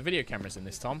even need the video cameras in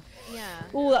this, Tom. Yeah.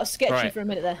 Oh, that was sketchy Right. for a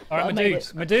minute there. All right, but I my made dudes,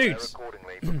 it. my dudes.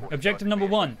 Objective number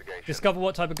 1: discover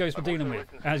what type of ghost we're dealing with,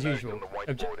 as usual.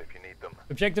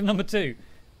 Objective number 2: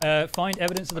 find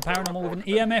evidence of the paranormal with an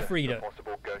EMF reader.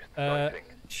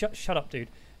 Shut up, dude.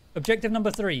 Objective number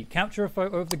 3: capture a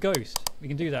photo of the ghost. We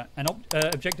can do that. And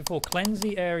objective 4: cleanse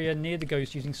the area near the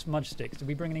ghost using smudge sticks. Did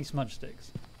we bring any smudge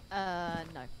sticks? No.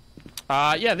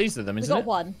 Yeah, these are them, We isn't got it?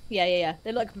 one. Yeah.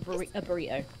 They're like a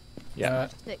burrito. Yeah.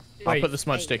 I'll Wait, put the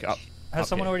smudge stick up. has up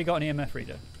someone here. already got an EMF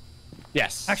reader?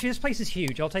 Yes. Actually, this place is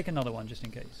huge. I'll take another one just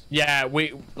in case. Yeah,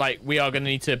 we are gonna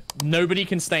need to. Nobody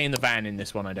can stay in the van in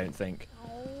this one, I don't think.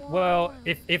 Well,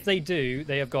 if they do,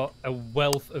 they have got a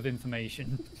wealth of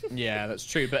information. Yeah, that's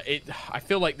true. But I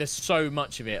feel like there's so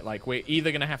much of it. Like we're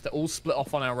either gonna have to all split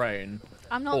off on our own.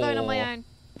 I'm not going on my or- own.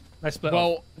 Let's split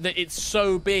off. Well, it's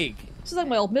so big. This is like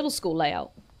my old middle school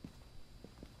layout.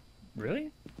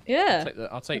 Really? Yeah.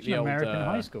 I'll take It's the an old. American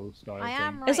high school style I thing.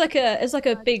 am right. It's like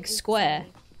a big square.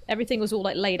 Everything was all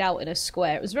like laid out in a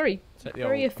square. It was very Take the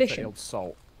very old, I'll take the efficient. old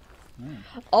salt.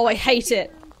 Oh, I hate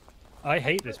it. I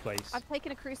hate this place. I've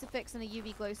taken a crucifix and a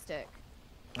UV glow stick.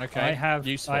 Okay. I have.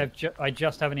 Useful. I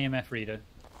just have an EMF reader.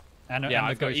 And Yeah, and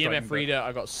I've a got ghost writing EMF book. reader.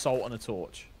 I've got salt and a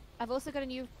torch. I've also got a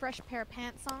new fresh pair of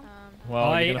pants on. Well,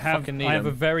 I you're gonna have. fucking need I have a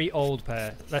them. very old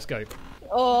pair. Let's go.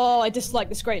 Oh, I dislike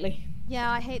this greatly.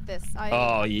 Yeah, I hate this.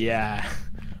 Oh yeah.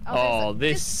 Oh,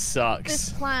 this sucks. This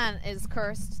plan is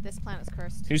cursed. This plan is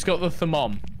cursed. Who's got the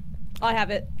thermom? I have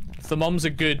it. Thermom's a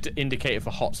good indicator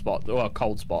for hot spots or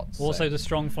cold spots. so- Also, the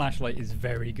strong flashlight is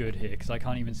very good here because I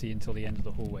can't even see until the end of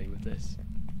the hallway with this.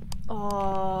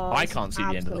 Oh, I it's can't see the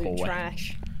end of the absolute hallway.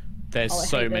 Trash. There's Oh, I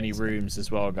so hate many this. rooms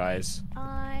as well, guys.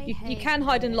 I You can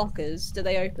hide in lockers. Do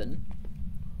they open?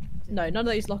 No, none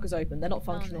of those lockers open. They're not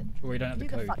no. functional. We don't have Who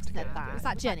the the code. fuck to said get that? into Was it.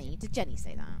 that Jenny? Did Jenny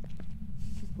say that?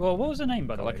 Well, what was her name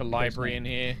by the Got way? like a Ghost library name?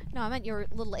 in here. No, I meant your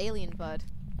little alien bud.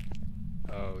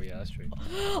 Oh yeah, that's true.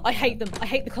 I hate them. I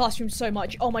hate the classroom so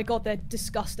much. Oh my god, they're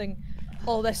disgusting.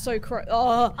 Oh, they're so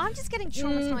Oh. I'm just getting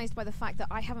traumatized by the fact that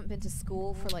I haven't been to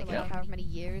school for like however many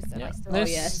years, and I still. Oh,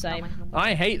 This- yeah, same.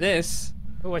 I hate this.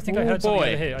 Oh, I think I Oh, heard something boy.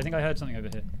 over here. I think I heard something over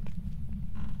here.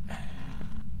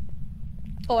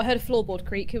 Oh, I heard a floorboard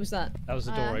creak. Who was that? That was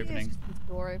the door opening.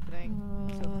 Door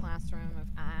opening to a classroom of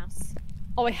ass.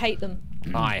 Oh, I hate them.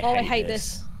 I hate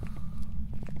this.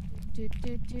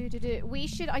 We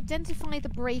should identify the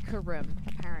breaker room,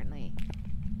 apparently.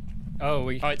 Oh,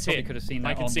 we Oh, it's probably here. could have seen that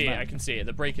I can on see the it. I map. can see it.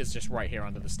 The breaker's just right here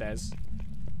under the stairs.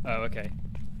 Oh, okay.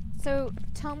 So,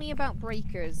 tell me about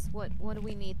breakers. What do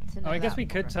we need to know? Oh, I guess that we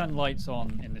could for? turn lights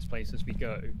on in this place as we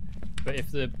go. But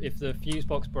if the fuse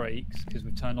box breaks because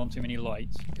we've turned on too many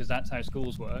lights, because that's how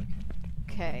schools work,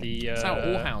 Okay. the That's how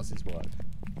all houses work.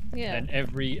 Yeah. then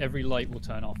every light will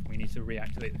turn off. We need to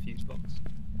reactivate the fuse box.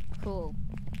 Cool.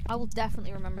 I will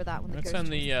definitely remember that when the Let's ghost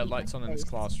turn the comes to eat lights my on in this face.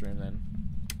 classroom then,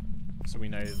 so we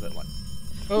know that like.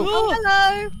 Oh,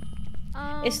 hello.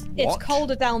 It's What?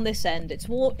 colder down this end. It's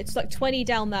more. It's like 20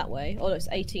 down that way. Oh, it's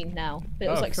 18 now. But it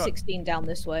was Oh, like fuck. 16 down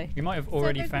this way. We might have So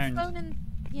already there's a found. phone in...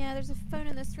 Yeah, there's a phone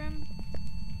in this room.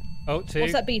 Oh, two.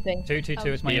 What's that beeping? 222.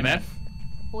 Oh. It's my EMF.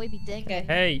 Boy be ding. Okay.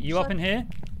 Hey, you Shall up I- in here?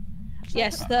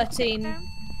 Yes, 13.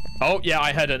 Oh yeah,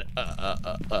 I heard an.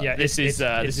 Yeah, This is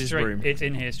this is straight, room. It's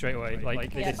in here straight away.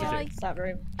 Like Yeah, this is hi. it. it's that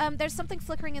room. There's something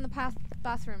flickering in the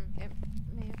bathroom. It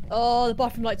may have been- Oh, the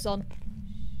bathroom light's on.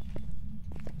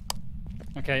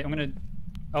 Okay, I'm gonna.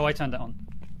 Oh, I turned that on.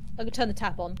 I'm gonna turn the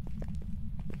tap on.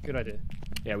 Good idea.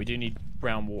 Yeah, we do need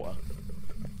brown water.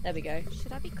 There we go.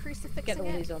 Should I be crucifixing Get all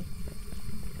it? these on.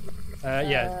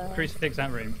 Yeah, crucifix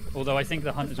that room. Although I think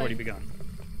the hunt has already begun.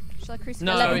 Shall I crucifix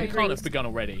No, 11 it degrees. can't have begun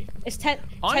already. It's 10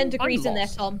 I'm degrees in there,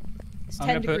 lost. Tom. It's I'm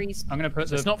 10 gonna put. degrees. I'm gonna put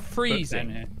the. It's not book freezing.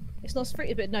 down here. It's not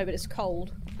pretty, but no, but it's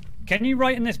cold. Can you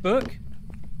write in this book?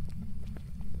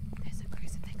 There's a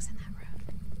crucifix in that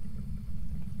room.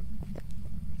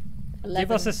 11,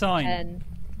 Give us a sign. 10.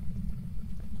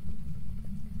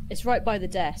 It's right by the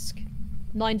desk.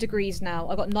 9 degrees now.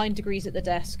 I got 9 degrees at the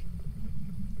desk.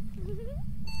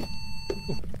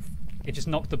 It just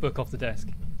knocked the book off the desk.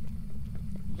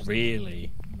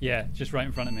 Really? Yeah, just right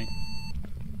in front of me.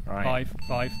 Right.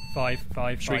 Five.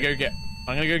 Should we go get?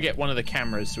 I'm gonna go get one of the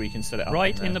cameras so we can set it up.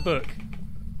 Right on in the there. book.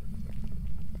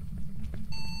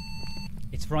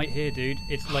 It's right here, dude.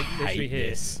 It's like literally Hate here.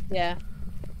 this. Yeah.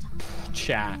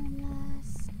 Chat.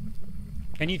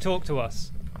 Can you talk to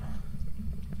us?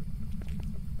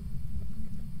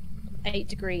 8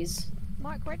 degrees.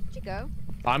 Mark, where did you go?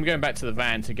 I'm going back to the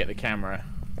van to get the camera.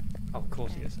 Oh, of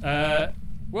course he is.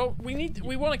 Well,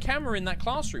 we want a camera in that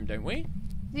classroom, don't we?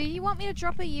 Do you want me to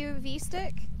drop a UV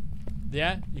stick?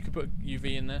 Yeah, you could put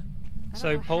UV in there. I So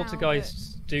don't know how,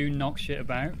 poltergeists do knock shit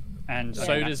about, and Yeah.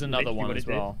 So that's does another literally one what as it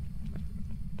did. well.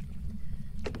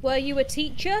 Were you a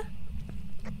teacher?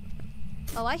 but-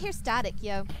 Oh, I hear static,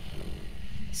 yo.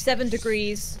 7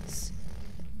 degrees.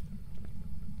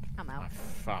 I'm Oh, out.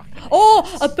 fuck.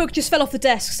 Oh! A book just fell off the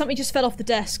desk. Something just fell off the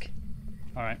desk.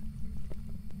 All right.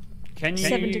 Can you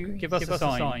 7 degrees. give us a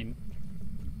sign?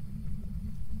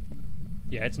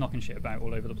 Yeah, it's knocking shit about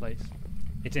all over the place.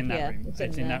 It's in that Yeah, room. it's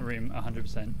It's in in there. that room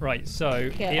 100%. Right, so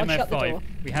Okay, I'll EMF shut the 5. door.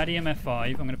 We had EMF 5.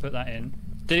 I'm going to put that in.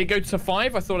 Did it go to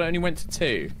 5? I thought it only went to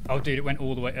 2. Oh, dude, it went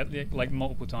all the way, like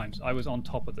multiple times. I was on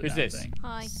top of the Who's damn this? thing.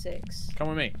 Hi. 6. Come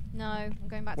with me. No, I'm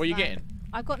going back What are to you that. getting?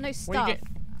 I've got no What are you stuff, getting?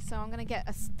 so I'm gonna get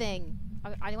a thing.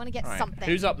 I want to get All right. something.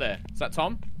 Who's up there? Is that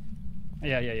Tom?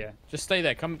 Yeah. Just stay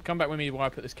there. Come back with me while I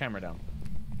put this camera down.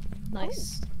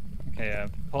 Nice. Okay,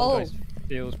 Poltergeist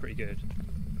feels pretty good.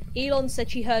 Elon said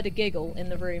she heard a giggle in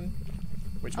the room.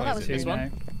 Which Oh, one that is was it? This Two one?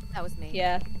 now. That was me.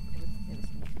 Yeah. It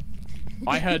was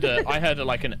I heard a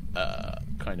like an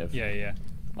kind of. Yeah.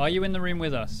 Are you in the room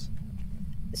with us?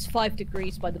 It's 5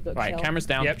 degrees by the bookshelf. Right, cameras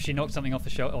down. Yep, she knocked something off the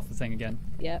thing again.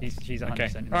 Yeah. She's 100%.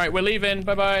 Okay. in All right, this. we're leaving.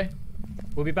 Bye bye.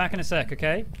 We'll be back in a sec,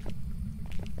 okay?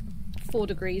 4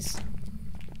 degrees.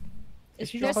 Is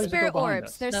she There's supposed to go spirit behind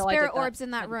orbs. us? There's No, I spirit did that. orbs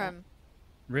in that I did that. room.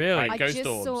 Really? Right, ghost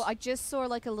orbs. I just saw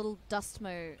like a little dust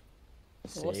mote.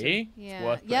 See? Yeah. It's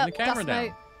worth putting Yep. the camera Dust down.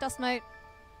 mote. Dust mote.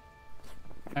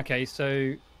 Okay,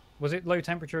 so was it low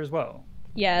temperature as well?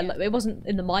 Yeah, like, it wasn't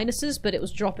in the minuses, but it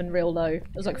was dropping real low. It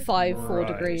was like 5, 4 Right.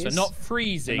 degrees. So not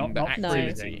freezing, Not- but not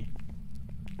activity. freezing.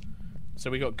 So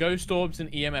we got ghost orbs and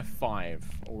EMF 5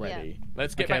 already.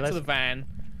 Let's get Okay, back to let's- the van.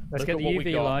 Let's Look get at the what we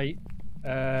UV got. light.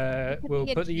 We'll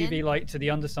be a put the UV gin. light to the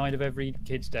underside of every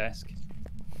kid's desk,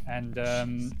 and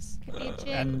Could be a gin.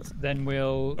 and then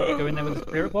we'll go in there with the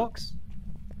spirit box.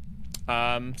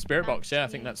 Spirit box, yeah, I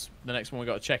think Actually- that's the next one we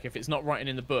got to check if it's not writing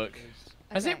in the book.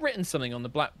 Has it Okay. written something on the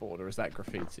blackboard or is that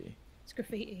graffiti? It's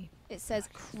graffiti. It says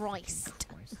Christ.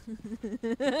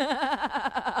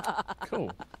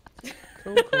 Cool.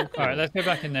 All right, let's go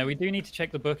back in there. We do need to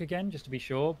check the book again just to be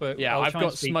sure, but Yeah, I'll I've try and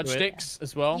got speak smudge to it. sticks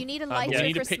as well. You need a I lighter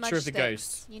need for a picture smudge of the sticks.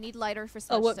 ghost. You need lighter for Oh,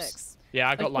 smudge whoops. sticks. Yeah,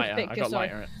 I got put lighter. pic I as got well.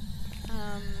 lighter. Okay, do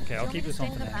I'll you want keep me to this stay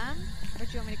on in for the now. van, or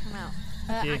do you want me to come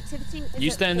out? you. Activity is You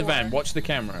at stay in the 4. van. Watch the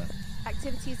camera.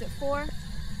 Activities at 4.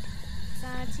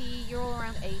 Sanity, you're all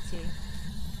around 80.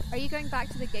 Are you going back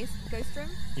to the ghost room?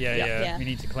 Yeah, Yeah. yeah, Yeah. We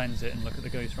need to cleanse it and look at the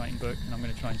ghostwriting book, and I'm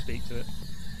going to try and speak to it.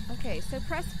 Okay, so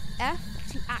press F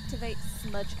to activate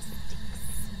smudge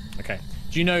sticks. Okay.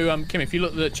 Do you know, Kim, if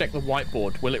you check the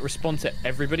whiteboard, will it respond to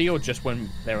everybody or just when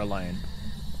they're alone?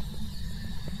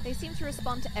 They seem to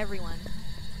respond to everyone.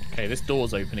 Okay, this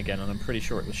door's open again, and I'm pretty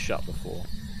sure it was shut before.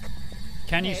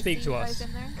 Can you Okay, speak so to you guys us?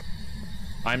 in there?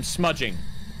 I'm smudging.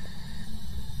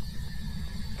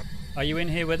 Are you in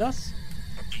here with us?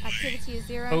 Activity is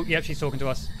 0. Oh, yep, she's talking to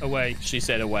us. Away. She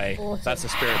said away. Awesome. That's a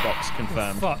spirit box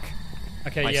confirmed. Fuck.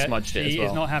 Okay, I yeah, smudged it she as well.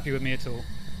 is not happy with me at all. You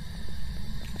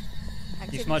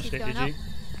Activity's smudged it, going did up. you?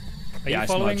 Are Yeah, you I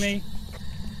following smudged. me?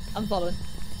 I'm following.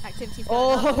 Activity's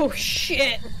going up. Oh,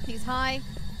 shit! Activity's high.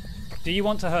 Do you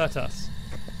want to hurt us?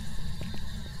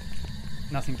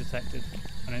 Nothing detected.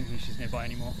 I don't think she's nearby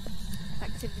anymore.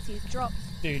 Activity's dropped.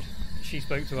 Dude, she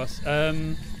spoke to us.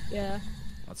 Yeah.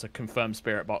 That's a confirmed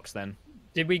spirit box then.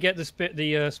 Did we get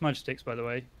the smudge sticks, by the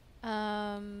way?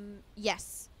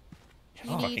 Yes.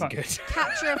 You Oh, need fuck. Good.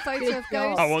 capture a photo of God.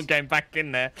 ghost. I want going back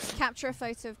in there. Capture a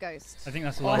photo of ghost. I think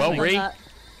that's the Oh, I last Well, thing. haven't Ree. done that.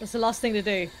 That's the last thing to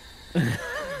do.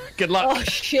 Good luck. Oh,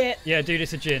 shit! Yeah, dude,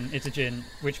 it's a gin. It's a gin,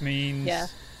 which means Yeah.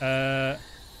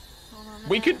 Hold on a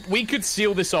We minute. could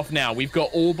seal this off now. We've got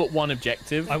all but one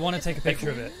objective. I want to take a picture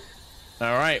of it.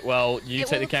 All right. Well, you It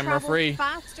take the will camera travel free.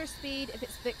 faster speed if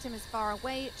its victim is far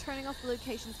away. Turning off the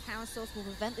location's power source will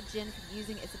prevent the djinn from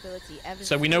using its ability. Evidence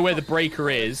So we know where the breaker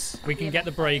is. We can get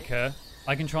the breaker.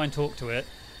 I can try and talk to it.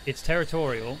 It's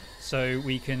territorial, so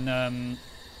we can probably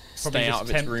Stay just out of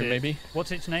its tempt room, it. maybe.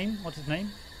 What's its name? What's its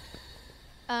name?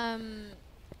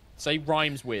 Say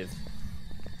rhymes with.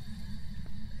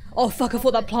 Oh, fuck, I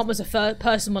thought that plant was a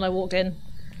person when I walked in.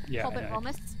 Yeah. I Hobbit know.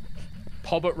 Romus.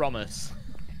 Pobbit Romus.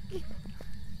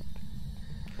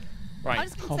 Right. I'm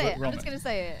just gonna Hobbit say it. I'm Romus. just gonna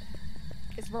say it.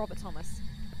 It's Robert Thomas.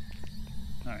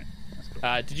 All right, that's cool.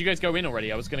 Did you guys go in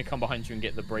already? I was going to come behind you and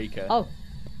get the breaker. Oh,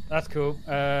 That's cool.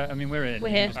 I mean, we're in. We're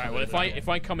here. Just All right. a Well, little bit. if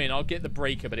I come in, I'll get the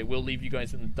breaker, but it will leave you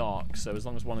guys in the dark. So as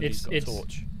long as one of you's got a It's-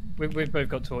 torch. We've both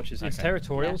got torches. It's Okay.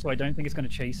 territorial, Yeah. so I don't think it's going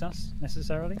to chase us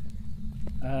necessarily.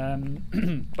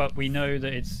 But we know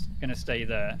that it's going to stay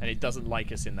there. And it doesn't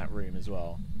like us in that room as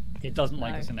well. It doesn't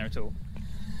like No. us in there at all.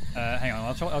 Hang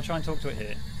on, I'll try and talk to it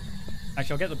here.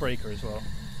 Actually, I'll get the breaker as well.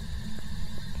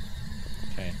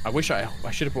 Okay. I wish I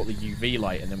should have brought the UV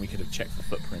light, and then we could have checked for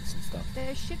footprints and stuff.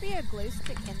 There should be a glow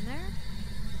stick in there.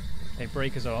 Okay,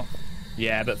 breaker's off.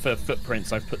 Yeah, but for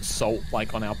footprints, I've put salt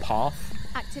like on our path.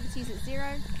 Activities at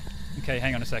 0. Okay,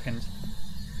 hang on a second.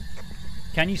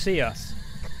 Can you see us?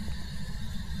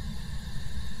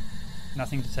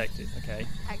 Nothing detected. Okay.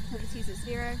 Activities at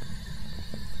 0.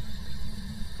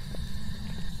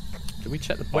 Do we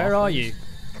check the bathrooms? Where are you?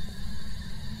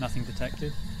 Nothing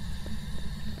detected.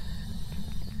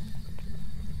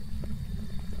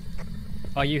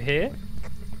 Are you here?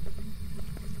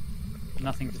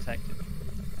 Nothing detected.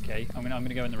 Okay, I'm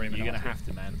gonna go in the room. You're and gonna ask have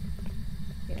to, man.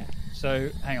 Yeah. So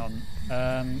hang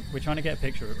on. We're trying to get a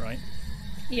picture of it, right?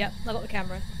 Yeah, I got the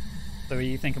camera. So are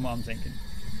you thinking what I'm thinking?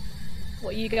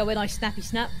 What, you go in, I snappy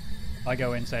snap? I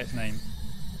go in, say its name.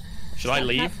 Should I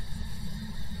leave?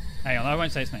 Hang on, I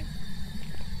won't say its name.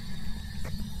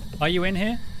 Are you in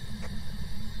here?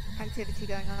 Activity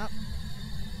going up.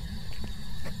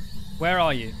 Where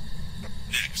are you?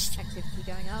 Activity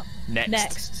going up.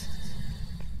 Next.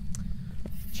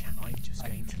 Chat, I'm just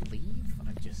going to leave.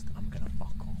 I'm gonna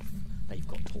fuck off. They've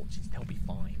got torches. They'll be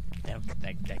fine. They're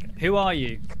gonna. Who are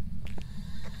you?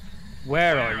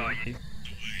 Where are you?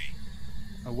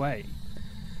 Away.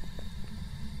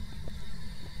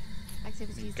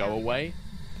 Activities Go down. away.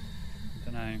 I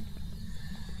don't know.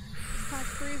 Kind of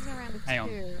cruising around a Hang on.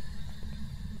 2.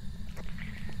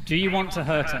 Do you want to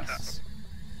hurt us?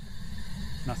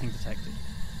 Nothing detected.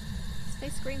 They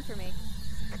scream for me.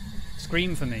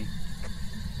 Scream for me.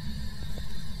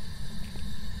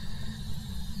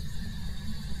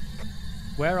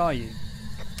 Where are you?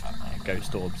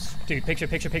 Ghost orbs. Dude, picture.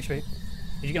 Did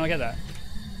you not get that?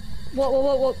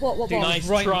 What? Dude, Nice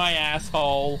right- try,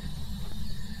 asshole.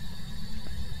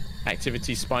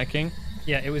 Activity spiking.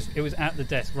 Yeah, it was at the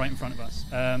desk right in front of us.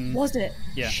 Was it?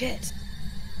 Yeah. Shit.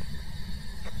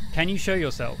 Can you show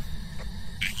yourself?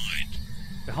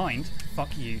 Behind?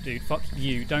 Fuck you, dude. Fuck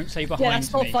you. Don't say behind Yeah,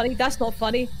 that's not me. funny. That's not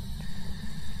funny.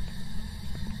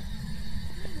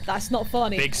 That's not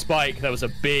funny. Big spike. There was a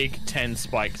big 10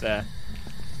 spike there.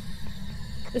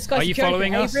 This guy's Are you joking.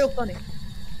 following us? He's real funny.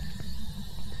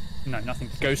 No, nothing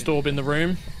detected. Ghost orb in the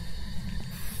room.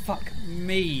 Fuck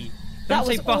me. That Don't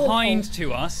say was behind awful.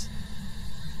 to us.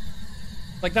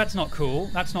 Like, that's not cool.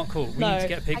 That's not cool. We No. need to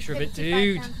get a picture of it,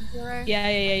 Activity dude. back down to 0.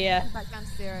 Yeah. Back down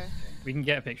to 0. We can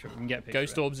get a picture.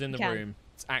 Ghost of it. orbs in the Can. room.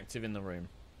 It's active in the room.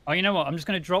 Oh, you know what? I'm just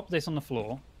going to drop this on the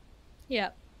floor. Yeah.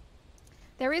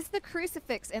 There is the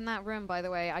crucifix in that room, by the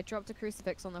way. I dropped a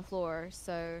crucifix on the floor,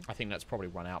 so I think that's probably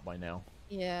run out by now.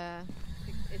 yeah.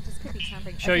 It just could be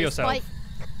tampering. Show Okay, yourself. Spike,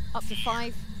 up to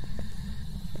 5.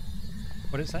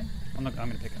 What did it say? I'm going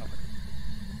to pick it up.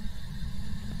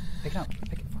 Pick it up.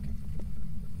 Pick it. Fuck it.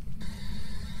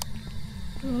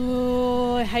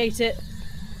 Oh, I hate it.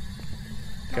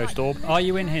 Ghost orb. Are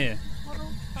you in here? Model,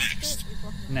 basket, we've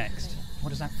got them. Next. What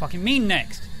does that fucking mean,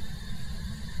 next?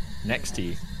 Next to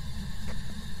you.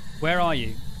 Where are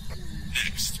you?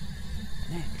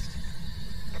 Next.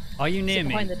 Are you near Sit me?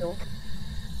 behind the door.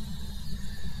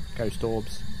 Ghost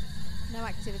orbs. No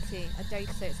activity. I dare you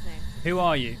to say its name. Who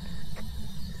are you?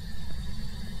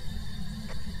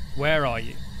 Where are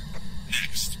you?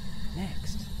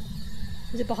 Next.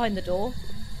 Is it behind the door?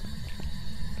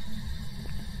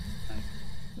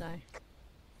 No. No.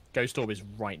 Ghost orb is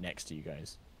right next to you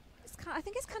guys. I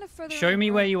think it's kind of further. Show me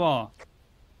where you are.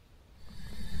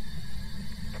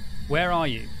 Where are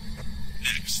you?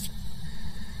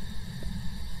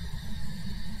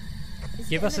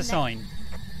 Give us a sign.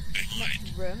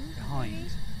 Next room. Behind.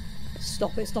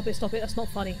 Stop it. That's not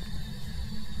funny.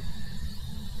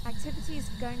 Activity is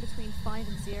going between 5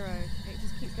 and 0. It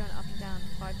just keeps going up and down.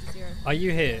 5 to 0. Are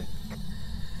you here?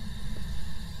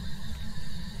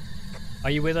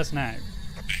 Are you with us now?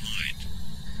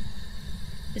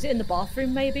 Is it in the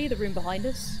bathroom, maybe? The room behind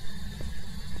us?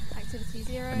 Activity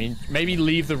 0. I mean, maybe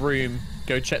leave the room,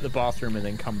 go check the bathroom, and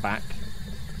then come back.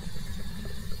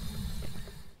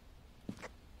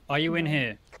 Are you in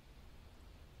here?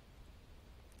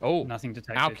 Oh, Nothing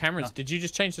detected. our cameras. No- Did you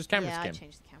just change those camera yeah, skin? I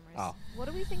changed the cameras. Oh. What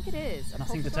do we think it is? A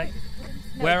Nothing poltergeist? detected.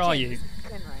 No, Where are James you? is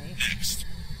skin,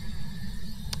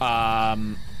 right? I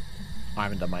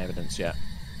haven't done my evidence yet.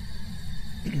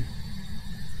 So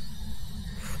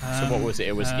what was it?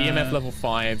 It was EMF level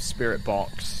 5, spirit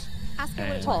box. Ask her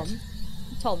what it And- was.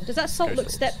 Tom, does that salt Ghost look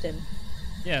orbs. stepped in?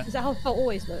 Yeah. Is that how salt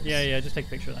always looks? Yeah, just take a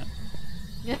picture of that.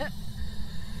 Yeah,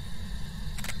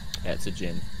 it's a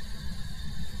gin.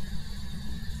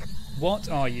 What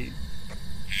are you?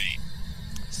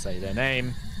 Say their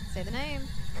name. Say the name.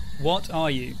 What are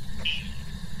you?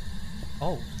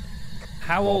 Oh.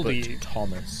 How old are Robert you?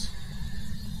 Thomas.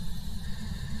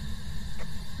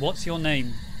 What's your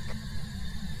name?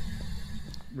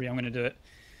 I'm going to do it.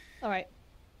 Alright.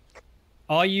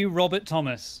 Are you Robert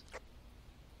Thomas?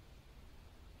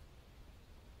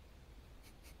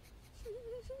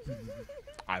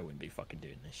 I wouldn't be fucking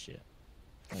doing this shit.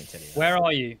 Let me tell you that. Where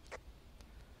are you?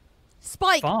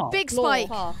 Spike. Far. Big Floor, spike.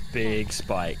 far. Big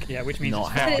spike. Yeah, which means Not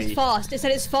it's It said happy. it's fast. It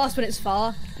said it's fast when it's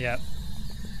far. Yeah.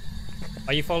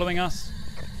 Are you following us?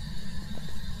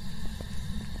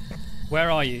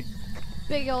 Where are you?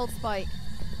 Big old spike.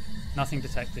 Nothing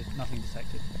detected. Nothing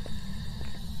detected.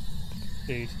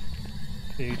 Dude.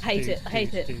 Dude. I hate it. I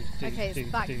hate it. Okay, it's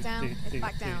back down. It's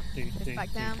back down. It's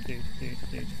back down.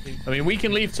 I mean, we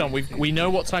can leave, Tom. We know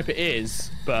what type it is,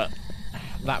 but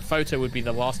that photo would be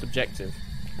the last objective.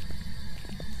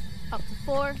 Up to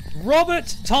 4.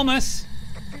 Robert Thomas!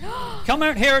 Come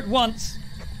out here at once!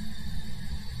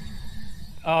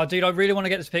 Oh, dude, I really want to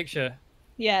get this picture.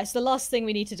 Yeah, it's the last thing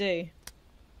we need to do.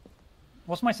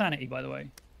 What's my sanity, by the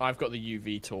way? I've got the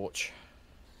UV torch.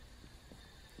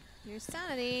 Your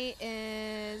sanity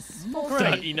is Not 40.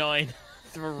 great. 39.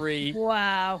 3.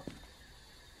 Wow.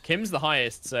 Kim's the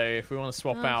highest, so if we want to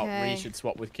swap out, Okay. we should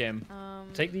swap with Kim.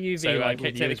 Take the UV So, light take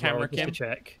with the you as well, camera, just to Kim.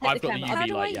 check. I've got the camera. How UV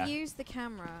do light, I yeah. use the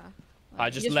camera? I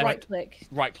You just just left. right click.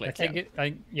 Right click. Take it.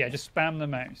 Yeah, just spam the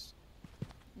mouse.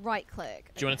 Right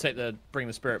click. Do you want to bring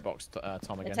the spirit box,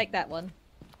 Tom, I again? take that one.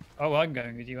 Oh, I'm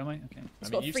going with you, am I? Okay. It's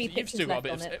got 3 you've pictures still got a left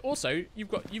bit on of, it. Also, you've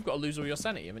got to lose all your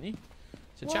sanity, haven't you?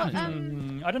 It's a Well,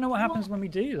 challenge. I don't know what happens when we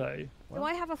do, though. Do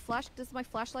I have a flash? Does my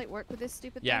flashlight work with this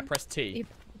stupid Yeah, thing? press T. You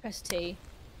press T.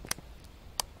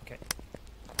 Okay.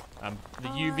 The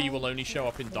UV will only show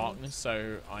up in darkness,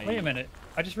 so I... Wait a minute.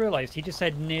 I just realised he just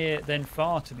said near, then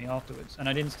far to me afterwards, and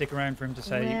I didn't stick around for him to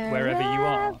say wherever you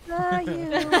are. Wherever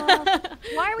you are.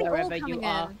 Why are we all Wherever you coming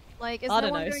are. in? Like, is I no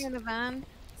don't one know. going in the van?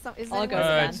 So, is I'll anyone go in the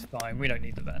van. It's fine. We don't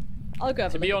need the van. I'll go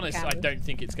have a To be look at the honest, I cameras. don't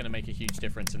think it's going to make a huge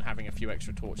difference, and having a few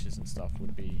extra torches and stuff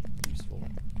would be useful.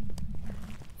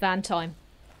 Van time.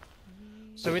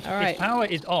 So its Alright. power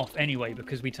is off anyway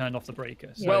because we turned off the breaker.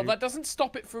 So Well, that doesn't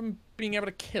stop it from being able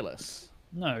to kill us.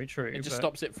 no, true. It just but-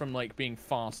 stops it from, like, being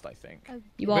fast, I think.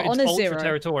 You but are on a it's 0.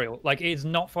 ultra-territorial. Like, it's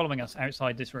not following us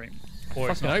outside this room. Or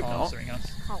it's Fucking not hope not. answering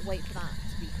us. Can't wait for that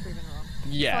to be proven wrong.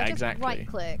 Yeah, so I just exactly. right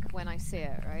click when I see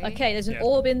it, right? Okay, there's an Yeah.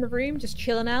 orb in the room, just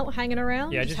chilling out, hanging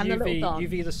around. Yeah, just having a little UV, dance.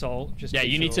 UV the soul. Just Yeah, be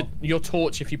you need sure. to... Your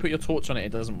torch, if you put your torch on it,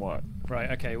 it doesn't work.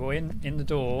 Right, okay. Well, in the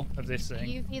door of this Can thing.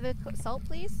 you be the salt,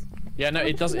 please? Yeah, no, Look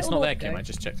it at does. the It's little not there, orb Kim. there. I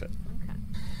just checked it.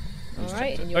 Okay.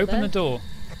 Alright, and you're Open there. the door.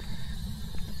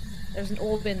 There's an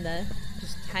orb in there,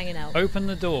 just hanging out. Open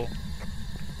the door.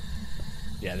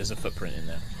 Yeah, there's a footprint in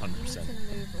there, You need 100%. to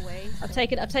move away. I've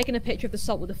so- taken a picture of the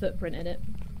salt with a footprint in it.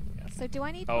 So do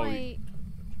I need Oh, my...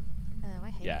 Oh, I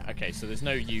hate Yeah, that. okay, so there's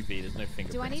no UV, there's no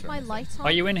fingerprints. Do I need or my anything. light on?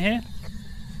 Are you in here?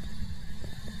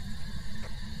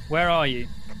 Where are you?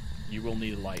 You will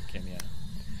need a light, Kim, yeah.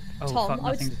 Oh, Tom, fuck, I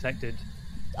would nothing s- detected.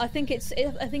 I think it's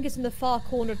in the far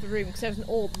corner of the room because there's an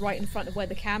orb right in front of where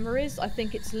the camera is. I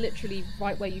think it's literally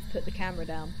right where you've put the camera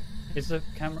down. Is the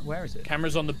camera... Where is it?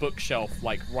 Camera's on the bookshelf,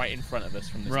 like, right in front of us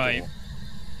from this Right. door.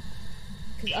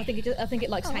 'Cause I think it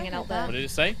likes Oh, I hanging heard out that. What there. did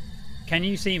it say? Can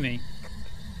you see me?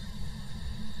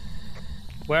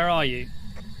 Where are you?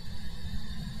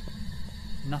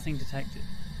 Nothing detected.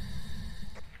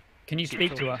 Can you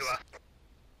speak to us?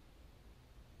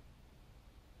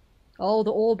 Oh,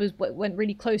 the orb went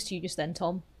really close to you just then,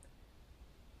 Tom.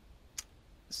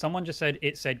 Someone just said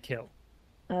it said kill.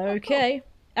 Okay.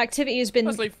 Activity has been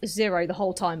Let's leave. 0 the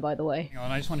whole time, by the way. Hang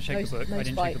on, I just want to check No- the book. no I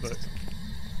didn't check the spikes. book.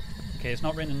 Okay, it's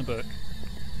not written in the book.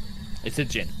 It's a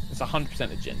djinn. It's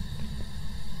 100% a djinn.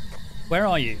 Where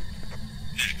are you?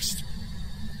 Next.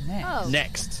 Next. Oh,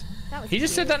 Next. that was He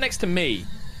just said weird. that next to me.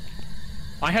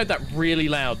 I heard that really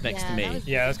loud next to Yeah, me. that was-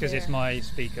 Yeah, that's because it's Weird. my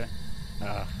speaker.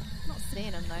 Not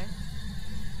seeing him,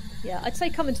 though. Yeah, I'd say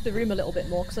come into the room a little bit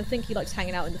more because I think he likes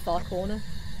hanging out in the far corner.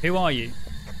 Who are you?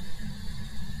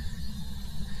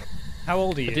 How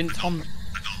old are you? But didn't Tom...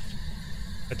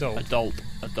 Adult.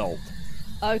 Adult.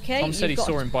 Okay. Tom said he you've got-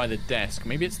 saw him by the desk.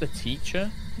 Maybe it's the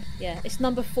teacher? Yeah, it's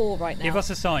number 4 right now. Give us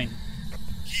a sign.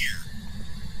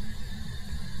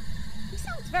 He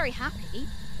sounds very happy.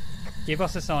 Give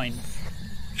us a sign.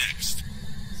 Next.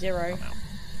 0. I'm out.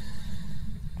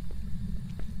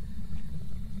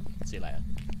 See you later.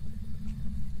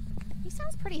 He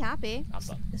sounds pretty happy. I'm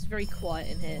done. It's very quiet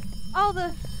in here. Oh,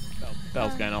 the...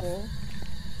 Bell's going off. 4.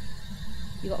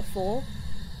 You got a 4.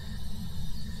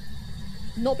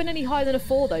 Not been any higher than a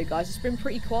 4 though, guys. It's been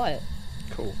pretty quiet.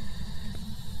 Cool.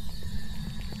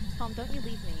 Tom, don't you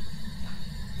leave me.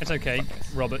 It's okay,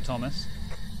 Robert Thomas.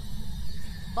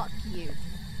 Fuck you.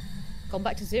 Gone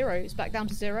back to 0. It's back down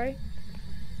to 0.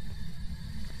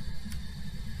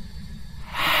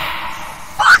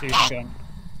 Dude, I'm going.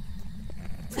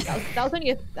 That was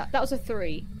only that was a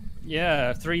 3.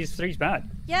 Yeah, three's bad.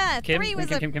 Yeah, Kim, 3 was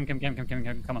Kim,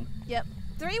 a... come on. Yep.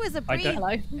 3 was a I breathe. don't-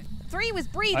 Hello. 3 was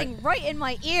breathing right in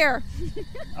my ear.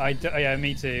 Yeah,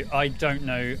 me too. I don't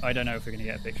know if we're gonna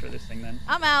get a picture of this thing then.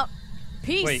 I'm out.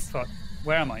 Peace. Wait, fuck.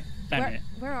 Where am I? Down here.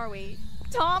 Where are we?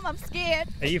 Tom, I'm scared.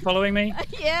 Are you following me?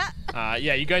 Yeah.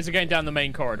 Yeah, you guys are going down the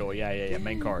main corridor. Yeah,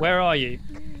 main corridor. Where are you?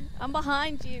 I'm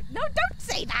behind you. No, don't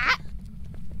say that.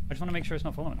 I just want to make sure it's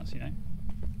not following us, you know?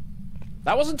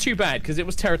 That wasn't too bad because it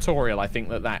was territorial. I think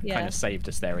that Yeah. kind of saved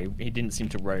us there. He didn't seem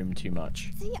to roam too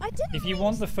much. See, I didn't. If you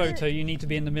want the photo, you need to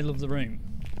be in the middle of the room.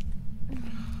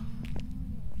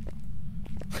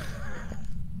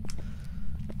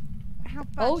 How bad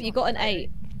Oh, do you got an 8.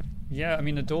 Yeah, I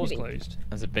mean, the door's Really? closed.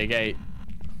 That's a big 8.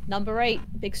 Number 8,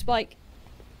 big spike.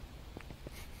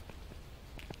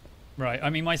 Right, I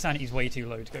mean, my sanity's way too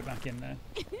low to go back in there.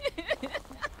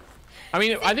 I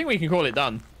mean, I think we can call it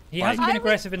done. He Like- hasn't been I was-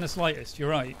 aggressive in the slightest, you're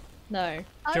right. No.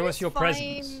 Show I us your was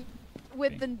presence. fine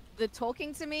with the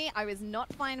talking to me. I was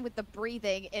not fine with the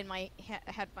breathing in my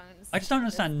headphones. I just don't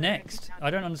This understand is next. I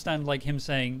don't understand, like, him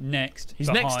saying next, He's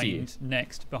behind, next to you.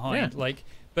 next, behind. Yeah. Like,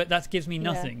 but that gives me Yeah.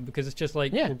 nothing because it's just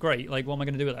like, Yeah. well, great. Like, what am I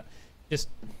going to do with that? Just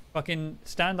fucking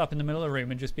stand up in the middle of the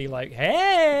room and just be like,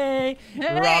 hey,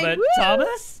 Robert woo!"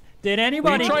 Thomas? Did Well,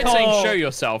 anybody you tried call saying show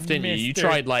yourself, didn't you? You Mr.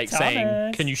 tried like saying,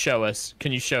 Thomas? can you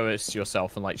show us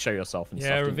yourself and like show yourself and Yeah,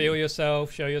 stuff. didn't reveal you?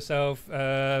 yourself, show yourself,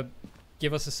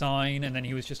 give us a sign, and then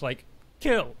he was just like,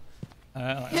 kill.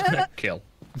 Kill.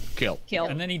 Kill.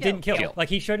 And then he didn't kill. Kill. Like,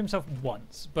 he showed himself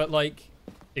once, but like,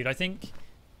 dude, I think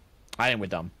I think we're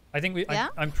done. we. Yeah?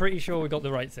 I'm pretty sure we got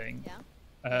the right thing.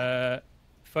 Yeah.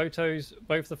 Photos.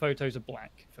 Both the photos are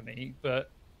black for me, but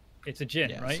it's a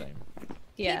gin, Yeah, right? same.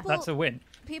 Yeah. People- That's a win.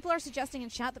 People are suggesting in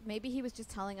chat that maybe he was just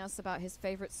telling us about his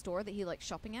favorite store that he likes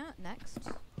shopping at next.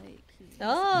 Like,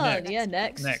 Oh, Next. yeah,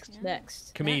 next. Next.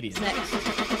 Next. Comedian. Next.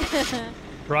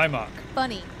 Primark.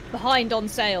 funny, Behind on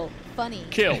sale. funny.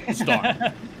 Kill. Star.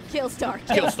 Kill star,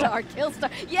 Kill kill star. star, kill star.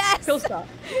 Yes. Kill star.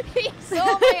 He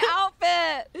saw my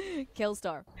outfit. Kill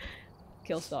star.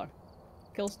 Kill star.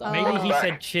 Kill star. Maybe he Back.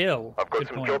 said chill. I've got Good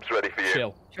some point. jobs ready for you.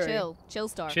 Chill. True. Chill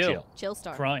star. Chill. Chill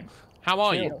star. Crime. How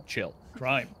are you? Chill. Chill.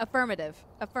 Crime. Affirmative.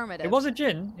 Affirmative. It was a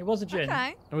gin. It was a gin.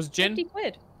 Okay. It was gin. 50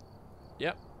 quid.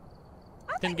 Yep.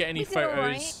 I Didn't think get any we did all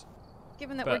right, photos.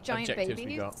 given that but we're giant objectives we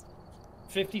babies. got.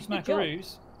 50 job.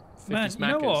 smackaroos. 50 Man, you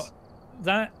know smackers. what?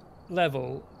 That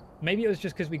level, maybe it was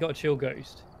just because we got a chill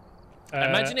ghost.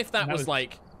 Imagine if that and was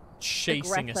like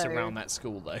chasing us Grefo. around that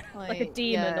school though. Like a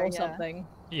demon or something.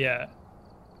 Yeah,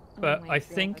 Oh but my I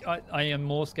think God. I am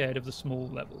more scared of the small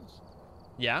levels.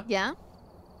 Yeah. Yeah.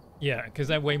 Yeah, because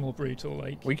they're way more brutal.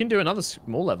 Like, We can do another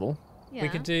small level. Yeah. we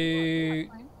could do...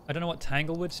 I don't know what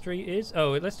Tanglewood Street is.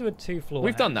 Oh, let's do a 2-floor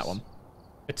We've done that house. one.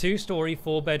 A 2-story,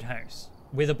 4-bed house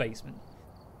with a basement.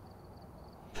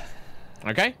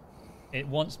 Okay. It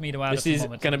wants me to add This a is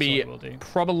thermometer, going to be so it will do.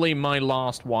 probably my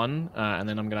last one, and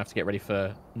then I'm going to have to get ready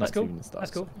for That's night cool. and stuff.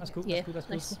 That's cool. That's cool. Yeah, That's cool. That's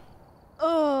cool. nice.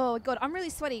 Oh God, I'm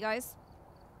really sweaty, guys.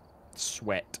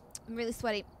 Sweat. I'm really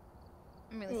sweaty.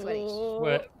 I'm really sweaty.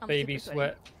 Sweat, I'm baby, super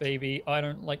sweat, baby. I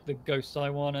don't like the ghosts. I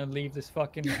want to leave this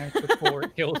fucking house before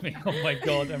it kills me. Oh my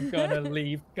god, I'm gonna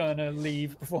leave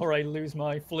before I lose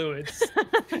my fluids.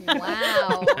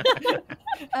 Wow.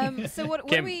 So what are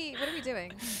Kim. we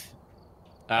doing?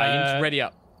 You need to ready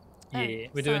up. Yeah,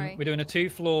 we're sorry. doing a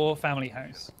 2-floor family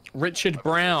house. Richard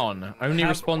Brown only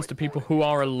responds to people who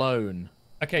are alone.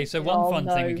 Okay, so one Oh, fun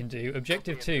thing we no. can do,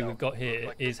 objective 2 we've got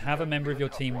here, is have a member of your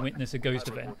team witness a ghost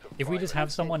event. If we just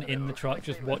have someone in the truck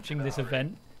just watching this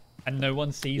event and no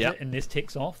one sees Yep. it and this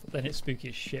ticks off, then it's spooky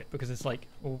as shit because it's like,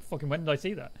 well, fucking when did I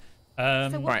see that?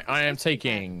 So what- Right, I am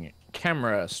taking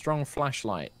camera, strong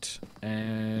flashlight,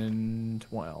 and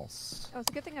what else? Oh,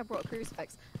 it's a good thing I brought a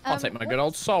crucifix. I'll take my good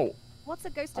old soul. What's a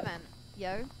ghost event,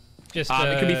 yo? Just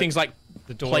It could be things like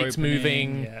the door plates opening,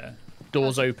 moving, yeah,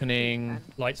 doors opening.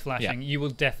 lights flashing. You will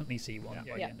definitely see one by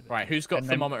the Yeah. end of it. Right, who's got And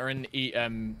then- thermometer and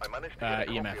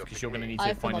EMF? Because you're going to need I to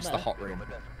have find us the thermometer. hot room.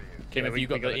 Kim, Yeah, have we you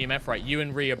got the got it. EMF? Right, you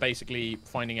and Rhea are basically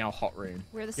finding our hot room.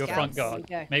 We're the Your scouts. front guard.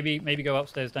 There Maybe go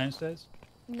upstairs, downstairs.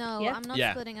 No, Yeah. I'm not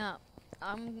Yeah. splitting up.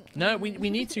 No, we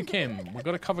need to, Kim. We've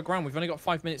got to cover ground. We've only got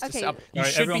 5 minutes to Okay. set up. You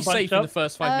Alright, should be everyone safe bunched in up? the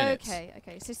first 5 minutes.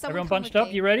 Okay. So someone Everyone come bunched with up?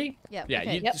 me. You ready? Yeah. Yeah,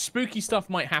 Okay. Yep. spooky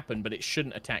stuff might happen, but it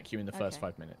shouldn't attack you in the first Okay.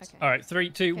 5 minutes. Okay. All right, 3,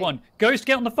 2, 1. Ghost,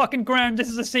 get on the fucking ground. This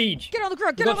is a siege. Get on the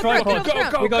ground. We Get on got the ground. Get on tripods. the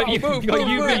ground. We got you. go, We got go,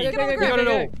 you. go, me. go, go, We go, got it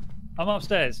go, all. go. I'm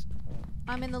upstairs.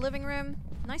 I'm in the living room.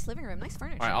 Nice living room. Nice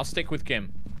furniture. All right, I'll stick with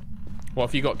Kim. What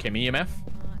have you got, Kim? EMF?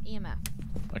 EMF.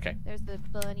 Okay. There's the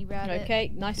bunny rabbit.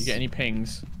 Okay, nice. You get any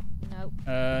pings? Nope.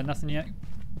 Nothing yet.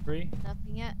 3.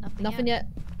 Nothing yet. Nothing yet.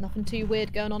 Nothing too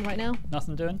weird going on right now.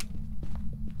 Nothing doing.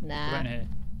 Nah. Right in here.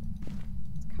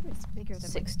 It's bigger than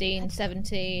 16,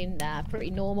 17. Nah, pretty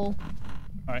normal.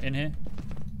 All right, in here.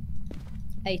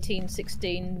 18,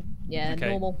 16. Yeah, Okay.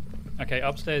 normal. Okay,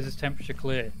 upstairs is temperature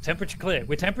clear. Temperature clear.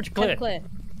 We're temperature clear. Clear.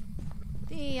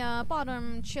 The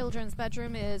bottom children's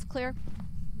bedroom is clear.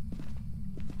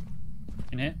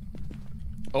 In here.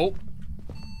 Oh.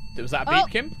 Was that a beep, Oh.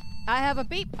 Kim? I have a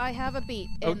beep. I have a beep.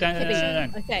 Oh, in the down, down, kitchen.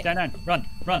 down, down, Okay. down, down. Run,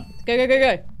 run. Go, go, go,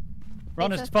 go.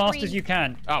 Run It's as a fast 3. as you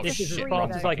can. Oh, This is shit. as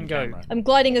fast as I can go. Camera. I'm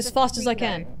gliding as It's a fast as I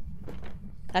can. three-way.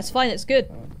 That's fine, it's good.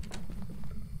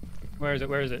 Where is it?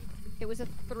 Where is it? It was a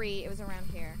 3. It was around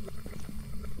here.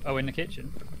 Oh, in the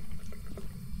kitchen.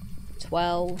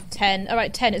 12, 10.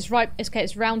 Alright, 10. It's right. It's okay,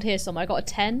 it's round here somewhere. I got a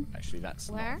 10. Actually, that's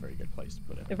not Where? a very good place to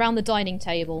put it. Around the dining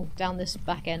table, down this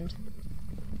back end.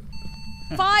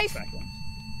 5. Back one.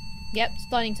 Yep, it's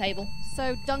dining table.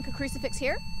 So dunk a crucifix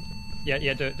here. Yeah,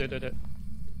 yeah, do it, do it, do it.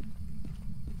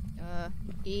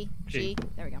 E, G. G.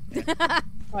 There we go.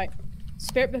 Right.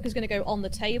 Spirit book is going to go on the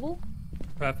table.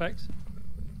 Perfect.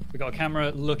 We got a camera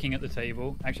looking at the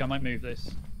table. Actually, I might move this.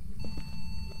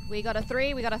 We got a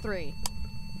 3. We got a 3.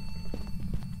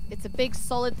 It's a big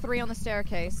solid 3 on the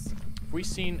staircase. Have we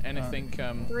seen anything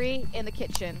 3 in the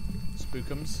kitchen.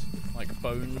 spookums? Like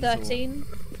bones? 13,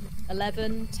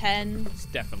 11, 10. It's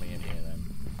definitely in here then.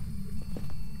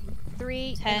 3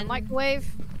 in 10. the microwave.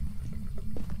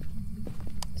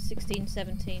 16,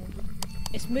 17.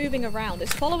 It's moving around.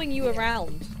 It's following you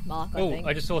around, Mark, I Oh, think.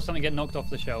 I just saw something get knocked off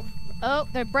the shelf. Oh,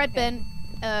 the bread bin.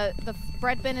 The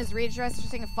bread bin is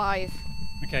registering a 5.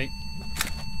 Okay.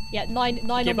 Yeah, 9 Give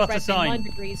on the us a bread bin, sign. 9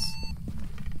 degrees.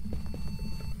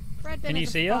 Bread bin Can you is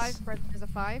a see 5. us? Bread bin is a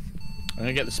 5. I'm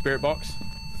gonna get the spirit box.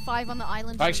 5 on the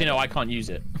island. Actually, no, I can't use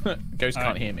it. Ghost All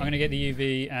can't right, hear me. I'm going to get the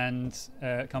UV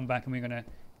and come back and we're going to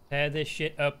tear this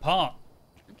shit apart.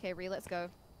 Okay, Ree, let's go.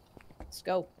 Let's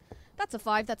go. That's a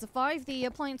 5. That's a 5. The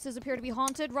appliances appear to be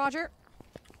haunted. Roger.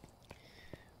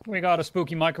 We got a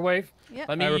spooky microwave. Yep.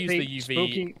 Let me I use repeat, the UV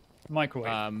spooky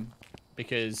microwave.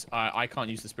 because I can't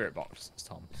use the spirit box. It's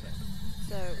Tom. So.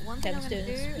 So one thing I'm Kevin's going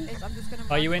to doing do is I'm just going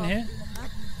to. Are you in here?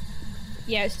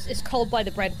 Yeah, it's cold by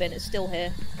the bread bin. It's still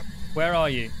here. Where are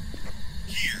you?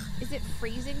 Is it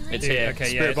freezing? Ree? It's here. Okay,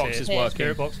 Spirit yeah, box it's is here. working.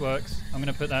 Spirit box works. I'm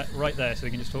going to put that right there so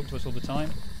he can just talk to us all the time.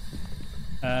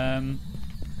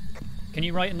 Can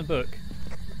you write in the book?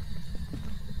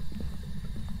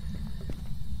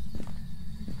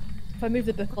 If I move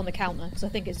the book on the counter, because I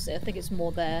think it's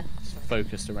more there. It's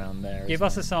focused around there. Give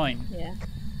us a sign. Yeah.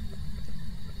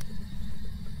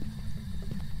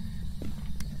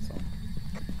 That's all.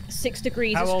 6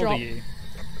 degrees. How it's old dropped. are you?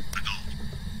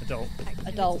 Adult.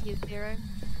 Adult. Activity is 0.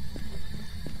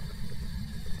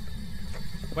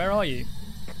 Where are you?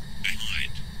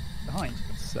 Behind. Behind.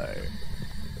 So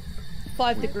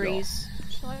 5 We've degrees.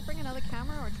 Shall I bring another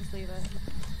camera or just leave it?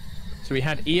 So we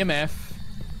had EMF,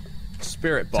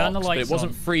 spirit Turn box, the but lights it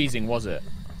wasn't on. freezing, was it?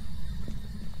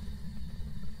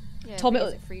 Yeah. Tom, Ree, it-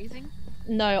 is it freezing?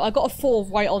 No, I got a 4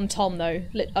 right on Tom though.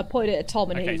 I pointed it at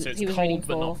Tom and Okay, he, so he it's was reading cold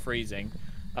but 4. not freezing.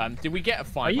 Did we get a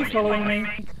 5? Are you following me?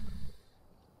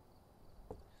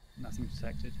 Nothing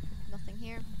detected. Nothing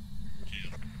here.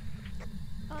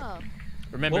 Oh.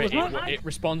 Remember, What was that? it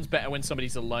responds better when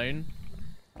somebody's alone.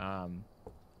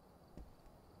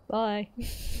 Bye.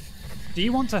 Do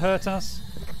you want to hurt us?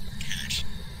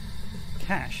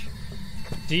 Cash.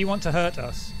 Do you want to hurt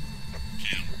us?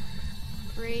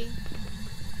 3.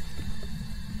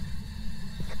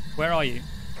 Where are you?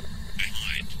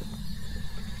 Behind.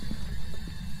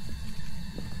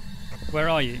 Where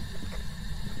are you?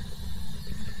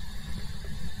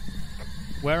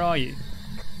 Where are you?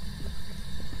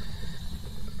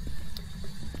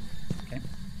 Okay.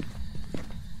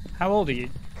 How old are you?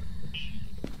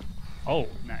 Oh,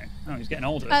 no. Oh, he's getting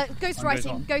older. Ghost Time goes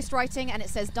writing. on. Ghost writing, and it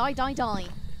says die, die, die.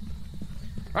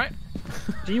 Right?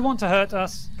 Do you want to hurt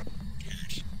us?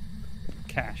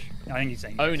 Cash. I think he's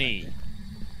saying Oni.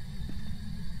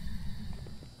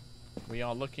 We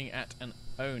are looking at an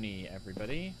Oni,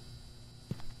 everybody.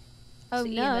 Oh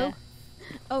It's no. EMF.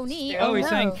 Oh nee. Oh, he's no.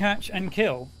 saying catch and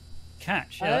kill.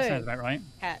 Catch. Yeah, that Oh. sounds about right.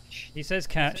 Catch. He says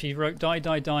catch. He wrote die,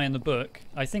 die, die in the book.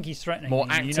 I think he's threatening More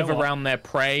you. You active know what? around their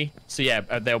prey. So yeah,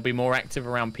 they'll be more active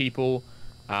around people.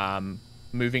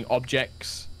 Moving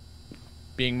objects.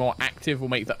 Being more active will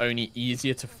make the Oni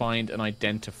easier to find and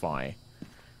identify.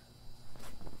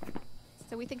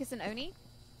 So we think it's an Oni?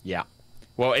 Yeah.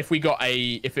 Well, if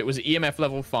it was EMF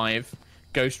level 5,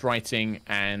 ghost writing,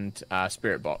 and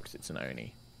spirit box, it's an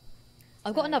Oni.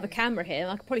 I've got another camera here.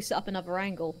 I could probably set up another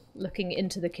angle, looking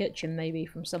into the kitchen maybe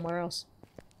from somewhere else.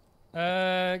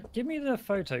 Give me the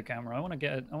photo camera. I want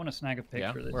to snag a picture Yeah.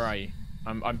 of this. Where are you?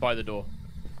 I'm by the door.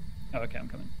 Oh, okay, I'm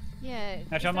coming. Yeah.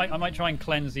 Actually, I might try and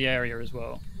cleanse the area as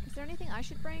well. Is there anything I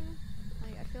should bring?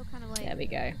 I feel kind of like. There we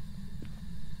go.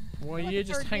 Well, like you're a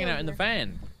just third hanging wheel out in the here.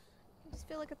 van. I just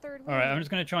feel like a third All wheel. right, I'm just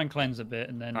gonna try and cleanse a bit,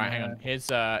 and then. All right, hang on. Here's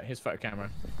photo camera.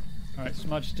 All right,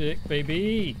 smudge stick,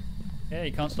 baby. Yeah,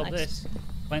 you can't stop Nice. this.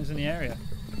 Cleansing the area.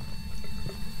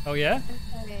 Oh yeah?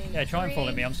 Okay, Yeah, try and follow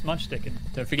 3. me. I'm smudge sticking.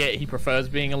 Don't forget, he prefers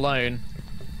being alone.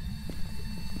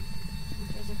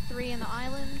 There's a 3 in the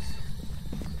island.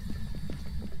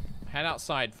 Head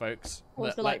outside, folks.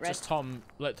 What's the light red?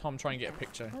 Let Tom try and get a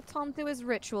picture. Let Tom do his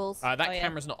rituals. That Oh, yeah.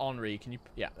 camera's not on, Ree. Can you?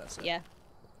 Yeah, that's it. Yeah.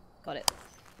 Got it.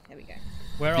 There we go.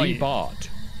 Where are The you? bard.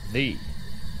 The.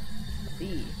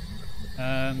 B.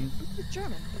 It's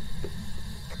German.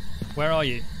 Where are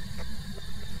you?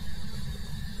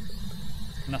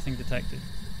 Nothing detected.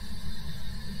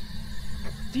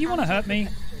 Do you want to hurt me?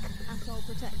 Asshole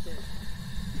protected.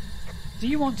 Do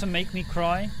you want to make me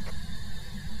cry?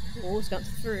 Oh, it's got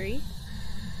 3.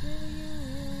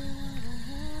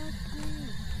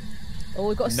 Oh,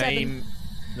 we've got a 7.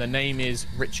 The name is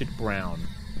Richard Brown.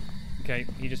 Okay,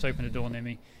 he just opened a door near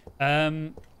me. I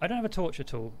don't have a torch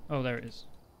at all. Oh, there it is.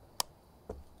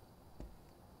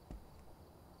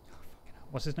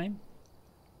 What's his name?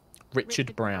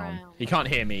 Richard Brown. He can't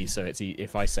hear me, so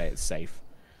if I say it's safe.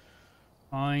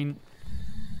 Fine.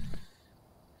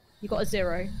 You got a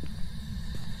 0.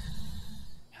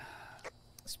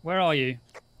 Where are you?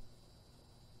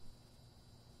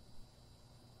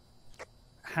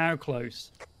 How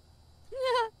close?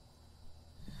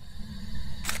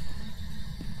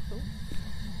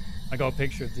 I got a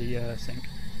picture of the sink.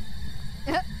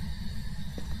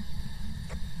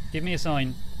 Give me a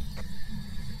sign.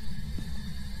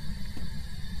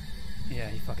 Yeah,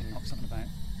 he fucking knocked something about.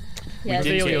 Yeah, we,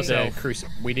 didn't Reveal get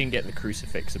yourself. we didn't get the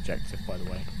crucifix objective, by the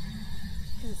way.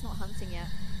 Because it's not hunting yet.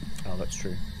 Oh, that's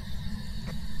true.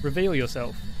 Reveal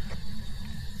yourself.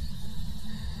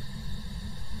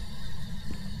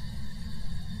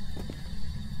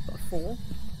 Got a 4.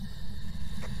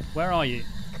 Where are you?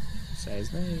 Say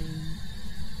his name.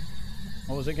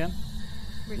 What was it again?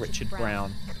 Richard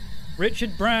Brown.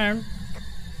 Richard Brown.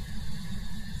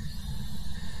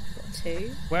 Got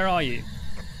 2. Where are you?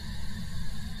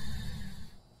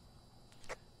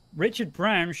 Richard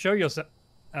Brown, show yourself.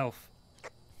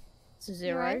 It's a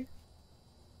 0. Right.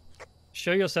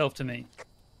 Show yourself to me.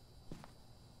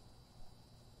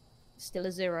 Still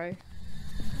a 0.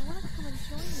 I want to come and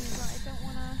join you, but I don't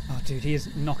want to. Oh, dude, he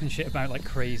is knocking shit about like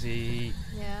crazy.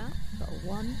 Yeah. Got a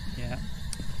 1. Yeah.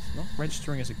 It's not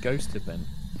registering as a ghost event.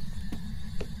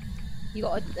 You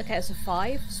got a... Okay, it's a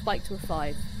 5. Spike to a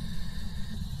 5.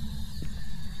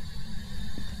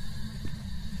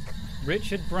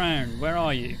 Richard Brown, where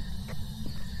are you?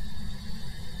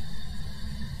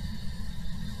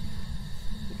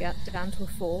 You get down to a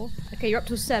 4. Okay, you're up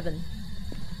to a 7.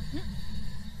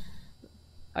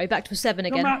 Are you back to a 7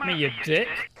 again? Come at me, you dick.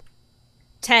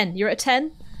 10. You're at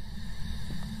 10?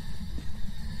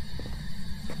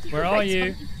 Where are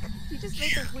you? You just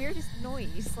made the weirdest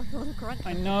noise, like a little grunt.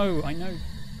 I know.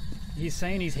 He's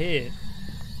saying he's here.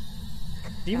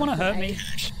 Do you want to hurt me?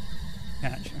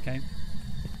 Catch, okay.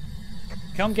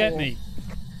 Come get 4. me.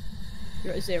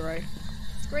 You're at a 0.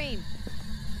 Scream.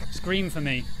 Scream for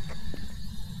me.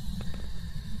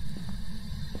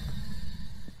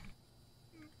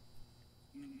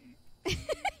 You're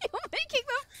making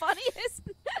the funniest.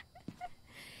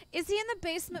 Is he in the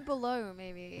basement below,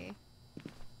 maybe?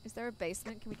 Is there a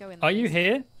basement? Can we go in there? Are you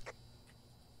here?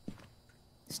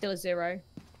 Still a 0.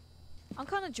 I'm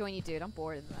kind of join you, dude. I'm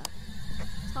bored in that.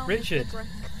 Tom, Richard.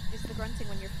 Is the grunting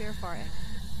when you're fear farting?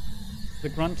 The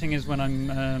grunting is when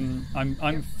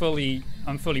I'm fully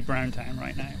Browntown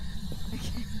right now.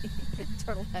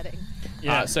 Turtle heading.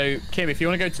 Yeah. So Kim, if you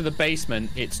want to go to the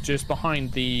basement, it's just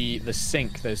behind the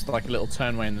sink. There's like a little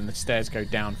turnway, and then the stairs go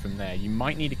down from there. You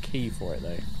might need a key for it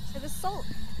though. So the salt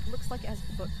looks like it has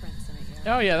footprints in it.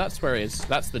 Yeah. Oh yeah, that's where it is.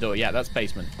 That's the door. Yeah, that's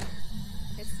basement.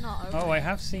 It's not opening. Oh, I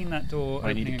have seen that door I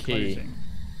opening need a and key. closing.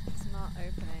 It's not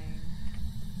opening.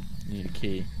 You need a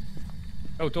key.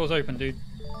 Oh, door's open, dude.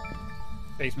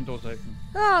 Basement door's open.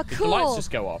 Oh, Did cool. the lights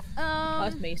just go off? Oh,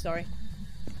 that's me, sorry.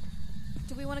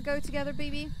 Do we want to go together,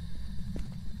 baby?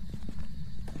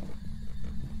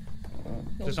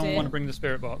 Does someone want to bring the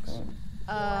spirit box?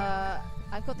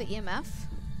 I've got the EMF.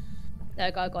 There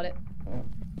we go, I got it.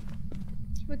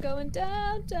 We're going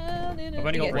down, down in I've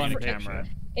only got one Front picture. camera.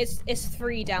 It's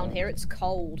 3 down here, it's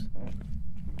cold.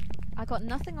 I got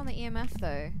nothing on the EMF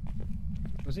though.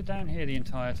 Was it down here the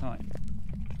entire time?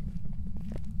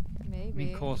 I Maybe.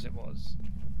 mean, of course it was.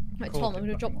 Right, Cool, Tom,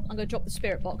 it fucking I'm gonna drop the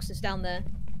spirit box, it's down there.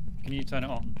 Can you turn it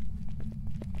on?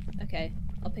 Okay,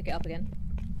 I'll pick it up again.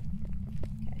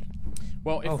 Okay.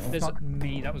 Well, if Oh, there's fuck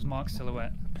me. That was Mark's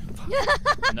silhouette.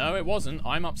 no, it wasn't.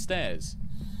 I'm upstairs.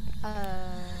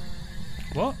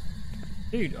 What?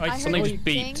 Dude, I heard Something a just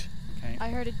ding. beeped. Okay. I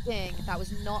heard a ding. That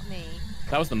was not me.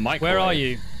 That was the microwave. Where are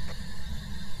you?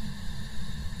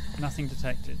 Nothing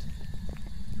detected.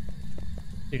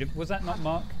 Dude, was that not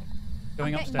Mark?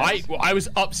 Going Okay, upstairs? I was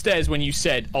upstairs when you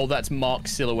said, "Oh, that's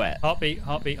Mark's silhouette." Heartbeat,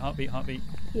 heartbeat, heartbeat, heartbeat.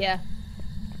 Yeah.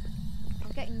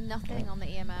 I'm getting nothing on the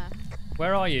EMF.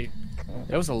 Where are you?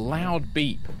 There was a loud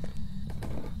beep.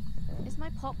 Is my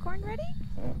popcorn ready?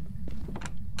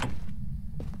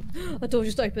 A door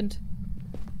just opened.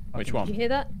 Which Did you one? hear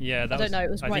that? Yeah, that I don't know, it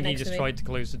was I right think he next to just me. tried to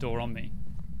close the door on me.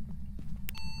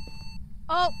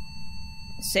 Oh,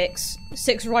 6.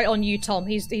 6 right on you, Tom.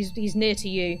 He's near to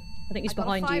you. I think he's I got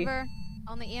behind a you. fiver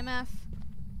on the EMF.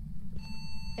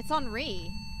 It's on Ree.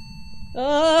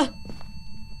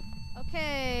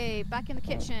 Okay, back in the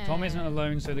kitchen. Tom isn't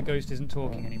alone, so the ghost isn't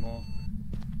talking anymore.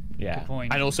 Yeah. Good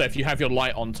point. And also, if you have your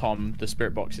light on, Tom, the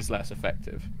spirit box is less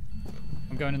effective.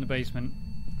 I'm going in the basement.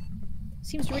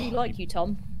 Seems to really like you,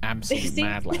 Tom. Absolute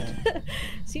mad lad.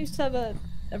 Seems to have a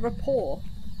rapport.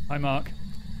 Hi, Mark.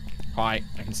 Hi,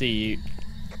 I can see you.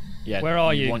 Yeah. Where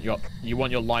are you? You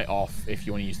want your light off if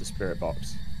you want to use the spirit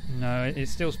box. No, it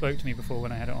still spoke to me before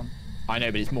when I had it on. I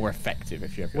know, but it's more effective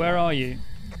if you have your Where light. are you?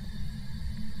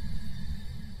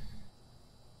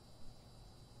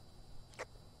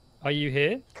 Are you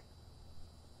here?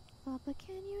 Papa,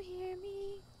 can you hear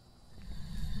me?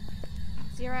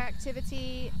 0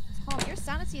 activity. Tom, your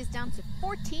sanity is down to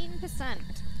 14%.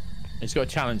 It's got a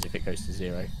challenge if it goes to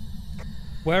 0.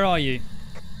 Where are you?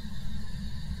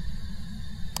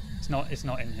 It's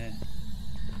not in here.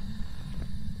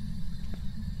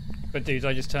 But dudes,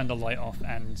 I just turned the light off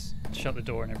and shut the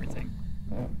door and everything.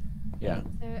 Yeah.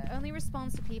 So it only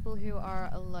responds to people who are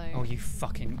alone. Oh, you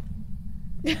fucking...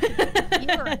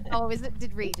 Oh, is it?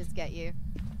 Did Ree just get you?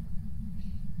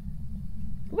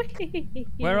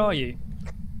 Where are you?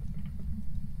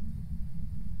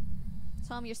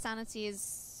 Tom, your sanity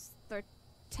is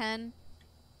 10.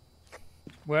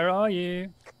 Where are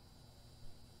you?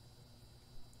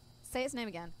 Say his name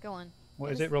again. Go on. What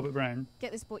Get is this- it, Robert Brown?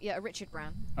 Get this boy. Yeah, Richard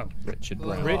Brown. Oh, Richard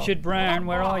Brown. Richard Brown,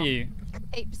 where are you?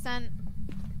 8%.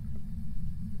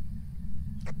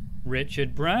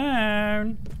 Richard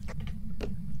Brown.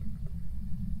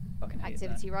 Fucking hate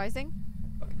Activity rising.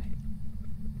 that. Fucking hate.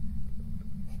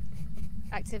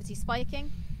 Activity spiking.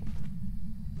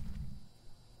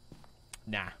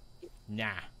 Nah.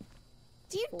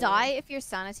 Do you die if your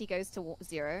sanity goes to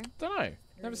 0? Don't know.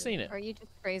 Never seen it. Or are you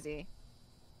just crazy?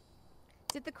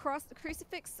 Did the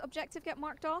crucifix objective get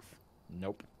marked off?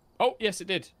 Nope. Oh, yes, it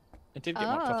did. It did get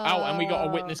marked off. Oh, and we got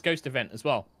a witness ghost event as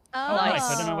well. Oh, nice.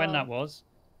 I don't know when that was.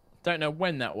 Don't know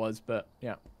when that was, but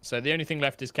yeah. So the only thing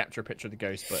left is capture a picture of the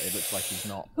ghost, but it looks like he's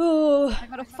not. Oh, I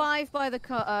got a 5 by the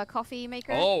coffee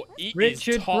maker. Oh, he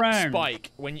Richard is top Brown.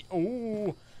 spike when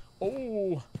you.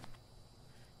 Oh.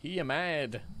 He a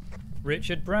mad.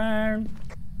 Richard Brown.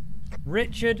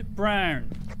 Richard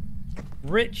Brown.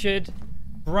 Richard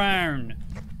Brown.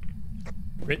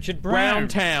 Richard Brown.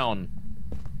 Browntown.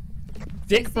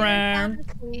 Dick Zero Brown.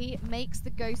 sanity makes the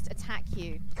ghost attack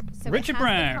you. So it Richard has to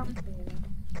Brown. come to you.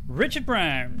 Richard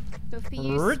Brown. So for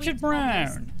you, Richard sweet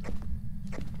Thomas,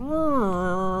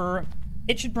 Brown.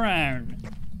 Richard Brown.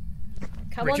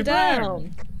 come Richard on Brown.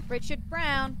 down. Richard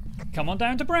Brown. Come on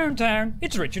down to Browntown.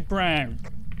 It's Richard Brown.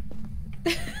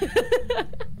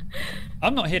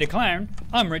 I'm not here to clown.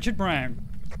 I'm Richard Brown.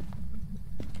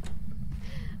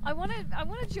 I wanna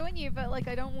join you, but like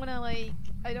I don't wanna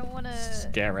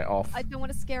Scare it off. I don't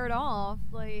wanna scare it off.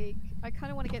 Like I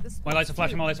kind of want to get this. My lights are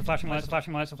flashing. My lights are flashing. My lights are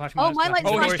flashing. My lights are flashing. My Oh, lights my are lights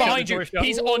flashing. Oh, are he's flashing. behind you.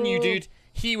 He's on you, dude.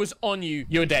 He was on you.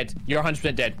 You're dead. You're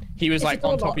 100% dead. He was Is like the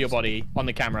door on top of your locked? body on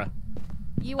the camera.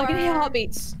 You I are. can hear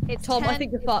heartbeats. It's Tom, 10, I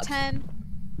think you're it's fucked. 10.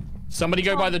 Somebody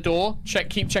go by the door.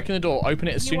 Keep checking the door. Open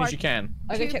it as You soon as are- you can.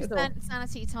 I go check the door. 2%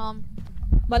 sanity, Tom.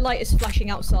 My light is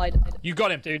flashing outside. You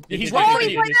got him, Dude, He's dude, right in Oh, front of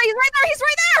he's you. right there! He's right there! He's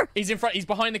right there! He's in front. He's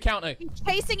behind the counter. He's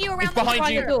chasing you around He's the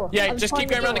behind you. door. Yeah, I'm just behind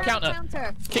keep going the around the door.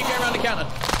 counter. Keep going around the counter.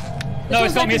 No,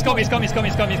 it's got me. It's got me. It's got me. It's got me.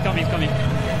 It's got me. It's got me. It's got me.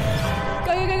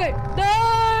 Go, go, go, go!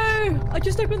 No! I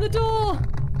just opened the door.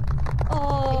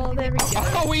 Oh, there we go.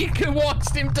 Oh, we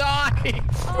watched him die. We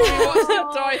watched him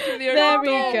die through the There open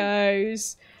he door.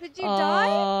 goes. Did you die?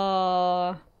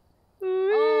 Oh,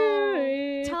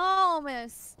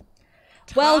 Thomas.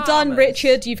 well done, Thomas.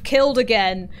 Richard. You've killed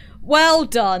again. Well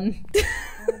done.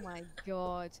 Oh my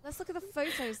god. Let's look at the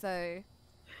photos though.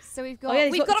 So we've got Oh, yeah,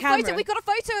 he's we've got got the a photo. camera. We've got a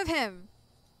photo of him.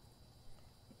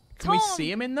 Can we Tom,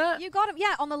 see him in that? You got him.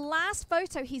 Yeah, on the last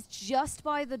photo, he's just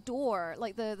by the door,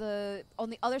 like the on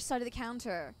the other side of the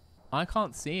counter. I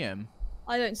can't see him.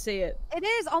 I don't see it. It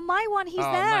is on my one. He's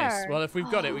Oh, there. nice. Well, if we've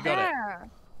got it, we got it.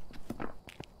 There.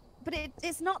 But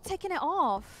it's not taking it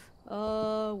off.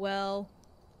 Oh well.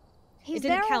 He's It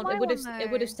didn't there count. on It my would one, have. It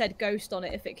would have said ghost on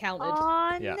it if it counted.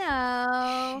 Oh Yeah.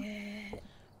 no. Shit.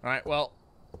 All right, well,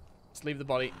 let's leave the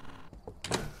body.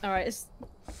 All right.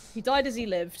 He died as he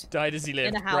lived. Died as he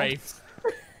lived. In a house. Brave.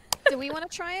 Do we want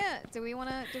to try it? Do we want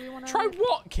to? Try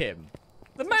what, Kim?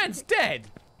 The man's dead.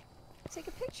 Take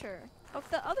a picture of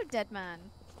the other dead man.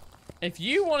 If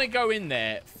you want to go in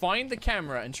there, find the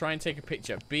camera and try and take a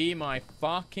picture. Be my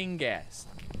fucking guest.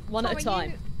 One at a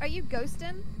time. Are you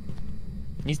ghosting?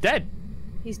 He's dead.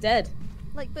 He's dead.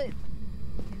 Like, but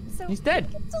so He's dead.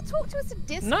 He can still talk to us in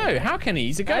Discord. No, how can he?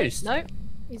 He's a ghost. No.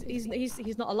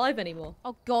 He's not alive anymore.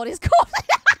 Oh God, his coffin.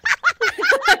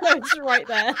 It's right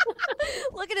there.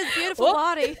 Look at his beautiful Oh.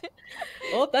 body.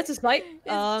 Oh, that's a sight.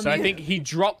 So I think he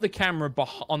dropped the camera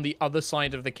on the other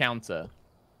side of the counter.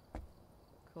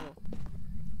 Cool.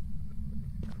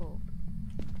 Cool.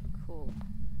 Cool.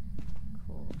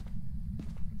 Cool.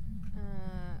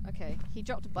 Okay. He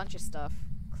dropped a bunch of stuff.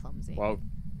 Clumsy. Well,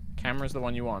 camera's the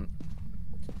one you want.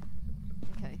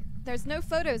 Okay. There's no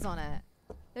photos on it.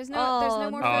 There's no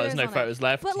more Oh, photos there's no on it. photos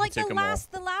left. But He like took the 'em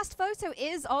all. last photo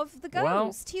is of the ghost.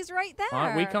 Well, He's right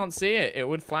there. We can't see it. It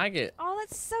would flag it. Oh,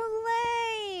 that's so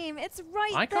lame. It's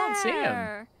right I can't see him.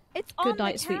 there. It's on Good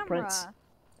night, the sweet camera. prince.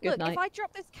 Good Look, night. if I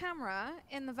drop this camera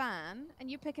in the van and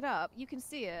you pick it up, you can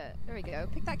see it. There we go.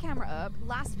 Pick that camera up.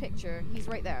 Last picture. He's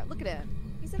right there. Look at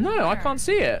him. He's in the corner. No, I can't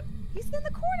see it. He's in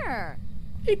the corner.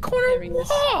 In corner There he is.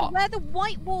 what? Where the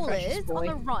white wall Precious is boy. on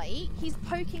the right, he's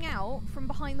poking out from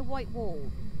behind the white wall.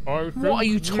 What are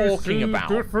you talking about?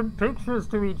 Different pictures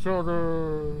to each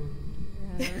other.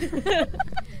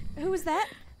 Who was that?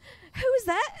 Who was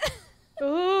that?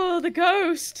 Oh, the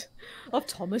ghost of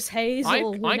Thomas Hazel. I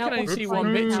will can now only see occupy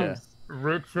one the picture. house.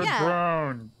 Richard Yeah.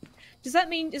 Brown. Does that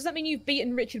mean you've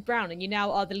beaten Richard Brown and you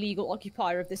now are the legal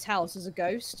occupier of this house as a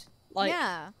ghost? Like,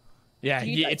 Yeah. Yeah,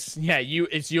 Do you like-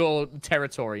 it's your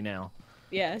territory now.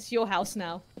 yeah, it's your house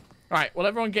now. All right, well,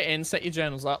 everyone get in, set your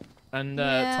journals up, and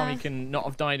Yeah. Tommy can not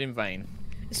have died in vain.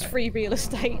 It's free real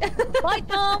estate. Bye,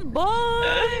 Tom.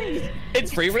 Bye.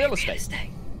 It's free real estate.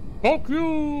 Fuck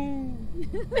you!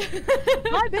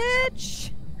 Bye,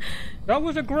 bitch. That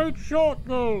was a great shot,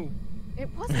 though. It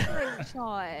was a great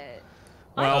shot.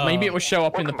 Well, maybe it will show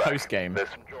up in the post game.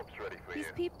 He's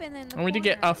peeping in the And we did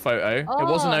get a corner. photo. It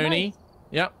Oh, wasn't Oni. nice.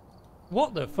 Yep.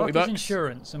 What the fuck is $40.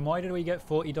 insurance, and why did we get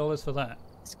 $40 for that?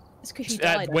 It's because you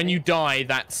died. When I you think. die,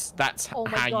 that's Oh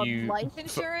my how God, you life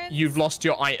insurance? you've lost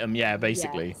your item. Yeah,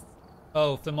 basically. Yes.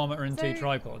 Oh, thermometer and two So-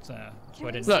 tripods there. So Can I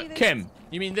we didn't. see Look, this? Kim,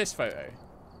 you mean this photo?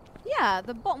 Yeah,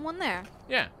 the bottom one there.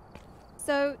 Yeah.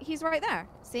 So he's right there.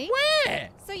 See? Where?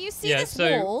 So you see Yeah, this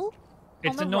so wall.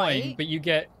 It's on the annoying, right. but you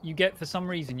get for some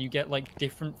reason you get like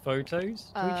different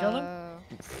photos to each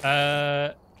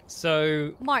other.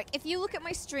 So Mark, if you look at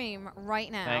my stream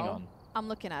right now, Hang on. I'm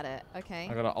looking at it. Okay.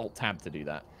 I got an alt tab to do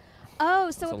that. Oh,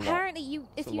 That's so a lot. apparently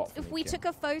That's a lot for if me, we Kim. took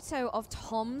a photo of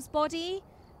Tom's body,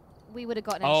 we would have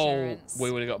gotten Oh, insurance.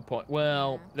 we would have got a point.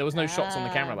 Well, Yeah. there was no shots on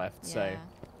the camera left, so.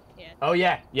 Yeah. Oh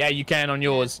yeah, yeah, you can on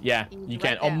yours. Yeah, He's you right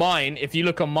can. there. On mine, if you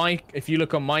look on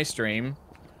my stream,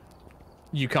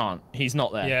 you can't. He's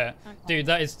not there. yeah, Okay. dude,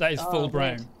 that is Oh, full weird.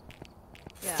 brown.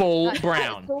 Yeah. Full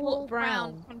brown. Full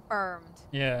brown confirmed.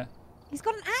 Yeah, He's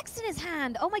got an axe in his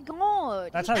hand. Oh my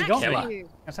God. That's how he got axed me. you.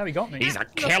 that's how he got me. He's a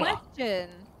Asked you killer. question.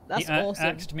 That's he awesome.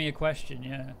 asked me a question.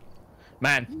 Yeah,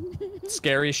 Man,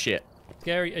 scary as shit.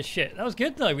 scary as shit. That was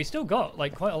good though. We still got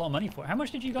like quite a lot of money for it. How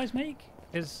much did you guys make?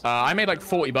 Is I made like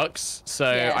 $40,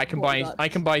 so Yeah, I can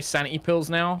 $40. buy sanity pills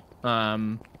now. oh, I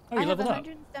you have leveled up.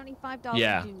 $175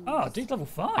 Yeah. dues. Oh, dude, level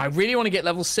 5. I really want to get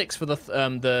level 6 for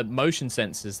the motion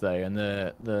sensors though, and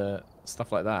the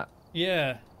stuff like that.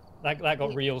 Yeah, that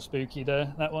got real spooky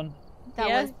there. That one. That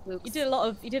yeah, was spooks. you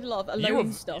did a lot of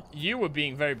alone stuff. You were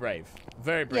being very brave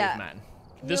Yeah. man.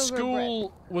 You The were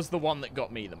school was the one that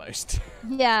got me the most.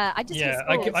 Yeah, I just Yeah,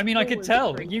 was I mean, I could was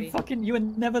tell. creepy. You were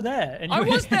never there. And you I were,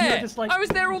 was you were there. just like, I was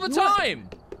there all the You were- time.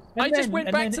 And I just then- went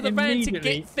and back then to the van to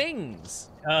immediately- get things.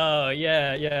 Oh,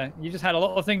 yeah. You just had a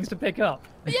lot of things to pick up.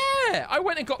 Yeah, I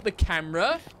went and got the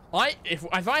camera. If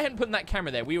I hadn't put that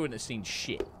camera there, we wouldn't have seen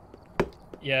shit.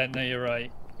 Yeah, no, you're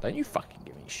right. Don't you fucking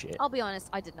give me shit. I'll be honest,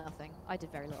 I did nothing. I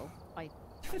did very little.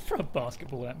 Throw a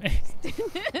basketball at me.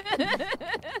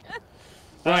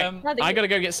 Right, Now that I you- gotta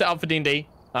go get set up for D&D.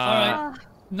 Alright.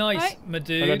 Nice, Right. my I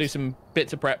dude. gotta do some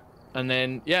bits of prep, and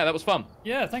then yeah, that was fun.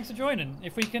 Yeah, thanks for joining.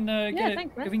 If we can get it,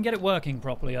 thanks, if man. we can get it working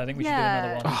properly, I think we should do Yeah.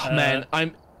 another one. Oh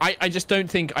man, I just don't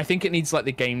think. I think it needs like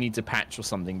the game needs a patch or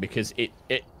something because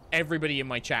everybody in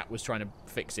my chat was trying to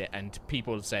fix it, and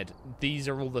people have said these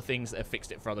are all the things that have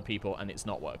fixed it for other people, and it's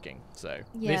not working. So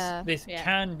Yeah. This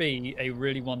can be a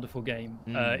really wonderful game.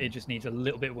 It just needs a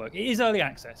little bit of work. It is early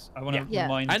access. I want to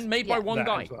remind. and made by one that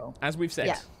guy, as well. as we've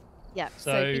said. Yeah.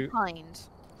 So be So-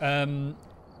 kind.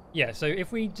 Yeah. So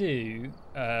if we do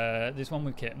this one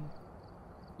with Kim,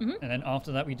 and then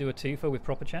after that we do a twofer with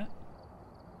proper chat,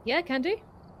 Yeah, can do.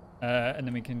 and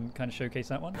then we can kind of showcase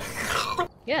that one.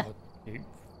 Yeah. Dude,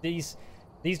 these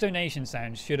donation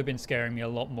sounds should have been scaring me a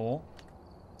lot more.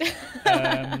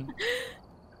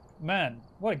 Man,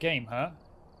 what a game, huh?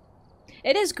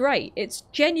 It is great. It's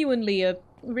genuinely a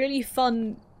really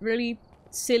fun, really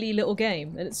silly little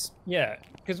game, and it's Yeah,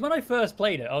 because when I first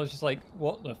played it, I was just like,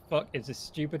 "What the fuck is this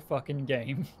stupid fucking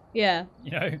game?" yeah.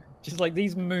 You know, just like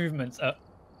these movements are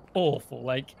awful.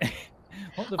 Like,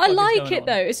 what the fuck I is like going it on?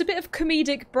 though. It's a bit of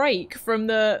comedic break from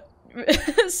the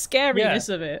scariness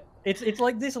of it. It's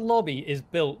like this lobby is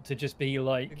built to just be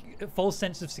like a false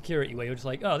sense of security, where you're just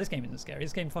like, "Oh, this game isn't scary.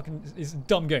 This game fucking is a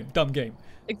dumb game, dumb game."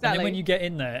 And Exactly. then when you get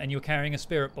in there and you're carrying a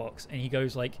spirit box, and he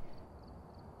goes like,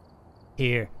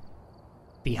 "Here,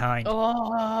 behind,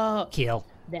 Oh, kill."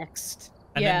 next.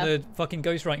 And yeah. then the fucking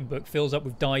ghostwriting book fills up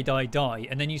with die, die, die.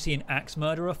 And then you see an axe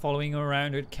murderer following him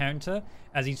around a counter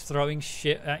as he's throwing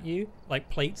shit at you, like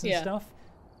plates and stuff.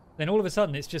 Then all of a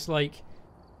sudden it's just like,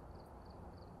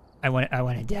 I want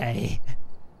to die.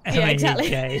 I Yeah, wanna exactly.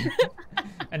 die.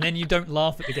 And then you don't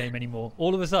laugh at the game anymore.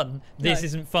 All of a sudden, this No.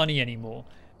 isn't funny anymore.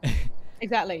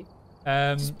 Exactly.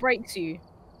 Just breaks you.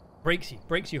 Breaks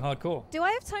you hardcore. Do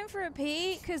I have time for a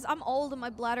pee? Because I'm old and my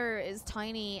bladder is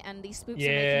tiny, and these spooks are Yeah.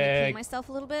 making me pee myself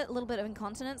a little bit of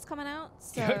incontinence coming out.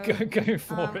 So Go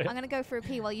for it. I'm gonna go for a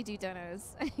pee while you do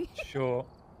donos. Sure.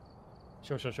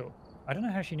 I don't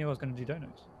know how she knew I was going to do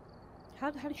donuts. How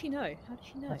did she know? How did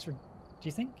she know? Do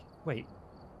you think? Wait.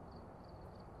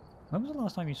 When was the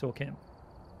last time you saw Kim?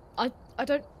 I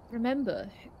don't remember.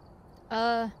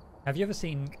 Have you ever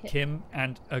seen Kim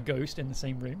and a ghost in the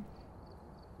same room?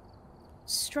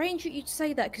 Strange that you'd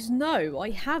say that, because no, I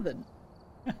haven't.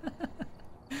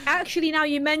 Actually, now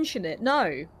you mention it,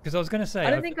 no. Because I was going to say, I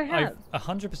don't think I have. I've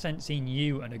 100% seen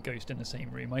you and a ghost in the same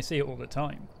room. I see it all the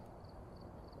time.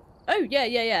 Oh,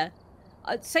 yeah.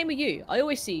 Same with you. I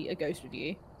always see a ghost with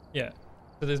you. Yeah.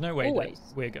 So there's no way Always.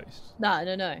 that we're ghosts.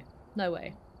 No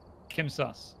way. Kim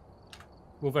sus.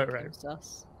 We'll vote her out. It's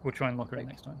us. We'll try and lock her in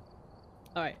next time.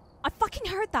 Alright. I fucking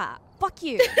heard that. Fuck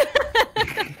you.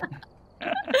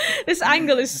 This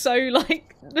angle is so,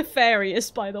 like,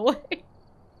 nefarious, by the way.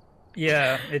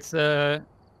 Yeah, it's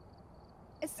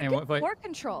It's Hey, good what if I- war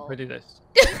control. if I do this.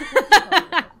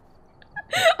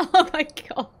 Oh my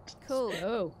god. Cool.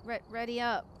 Oh. Ready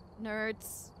up,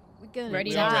 nerds. We're gonna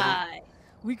Ready are die.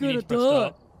 We You need gonna to press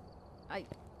die. start.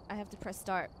 I have to press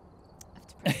start.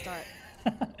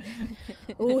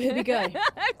 Oh, here we go. I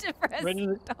have to press Ready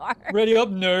to- start. Ready up,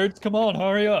 nerds. Come on,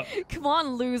 hurry up. Come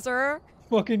on, loser.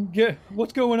 Fucking get.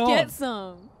 What's going on? Get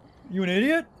some. You an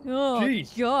idiot? Oh,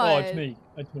 Jeez. God. Oh, it's me.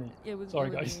 It's me. It was, Sorry,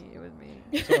 it was guys. Me. It was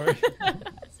me. Sorry.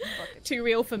 Fucking Too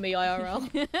real for me,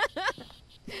 IRL.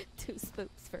 two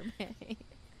spooks for me.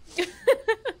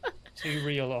 Too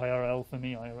real IRL for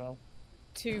me, IRL.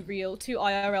 Too real. Too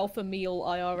IRL for meal,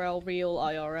 IRL, real,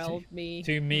 IRL, me.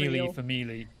 Too mealy real. for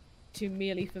mealy. Too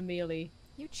mealy for mealy.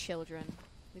 You children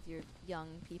with your young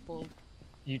people.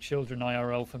 You children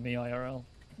IRL for me, IRL.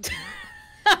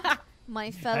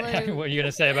 My fellow What are you going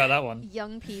to say about that one?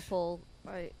 young people.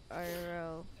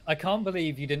 IRL. I can't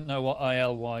believe you didn't know what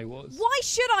ILY was. Why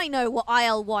should I know what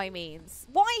ILY means?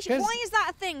 Why 'Cause- is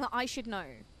that a thing that I should know?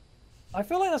 I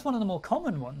feel like that's one of the more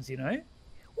common ones, you know?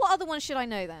 What other one should I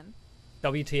know then?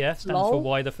 WTF stands Lol. for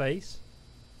why the face.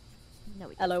 No,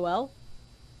 it LOL.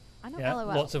 I know Yeah, LOL.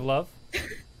 lots of love.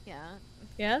 Yeah.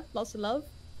 Yeah, lots of love.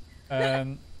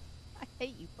 Um, I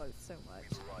hate you both so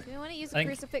much. Do you want to use a Think-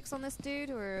 crucifix on this dude,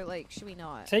 or like, should we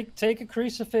not? take a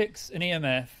crucifix, an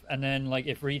EMF, and then like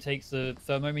if Ree takes the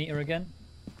thermometer again,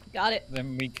 Got it.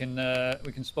 then we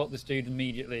can spot this dude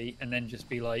immediately, and then just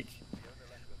be like,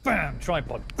 bam,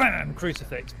 tripod, bam,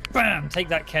 crucifix, bam, take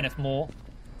that, Kenneth Moore.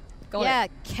 Got yeah,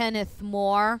 it. Kenneth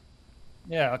Moore.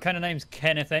 Yeah, our kind of name's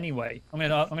Kenneth anyway. I'm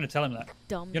gonna tell him that.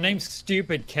 Dumb. Your name's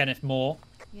stupid, Kenneth Moore.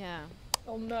 Yeah.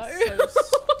 Oh no. So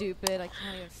stupid. I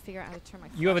can't even figure out how to turn my.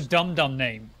 You have a flash- dum-dum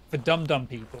name for dum-dum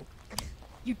people.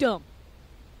 You dumb.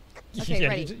 Okay, yeah,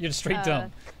 ready. you're straight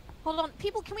dumb. Hold on,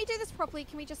 people. Can we do this properly?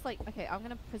 Can we just like? Okay, I'm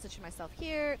gonna position myself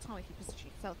here. Tell me if you position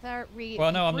yourself there. Read.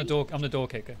 Well, no, I'm the breathe. door. I'm the door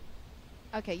kicker.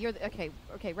 Okay, you're the, okay.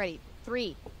 Okay, ready.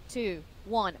 3, 2,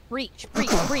 1. Breach. Breach.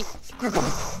 Breach.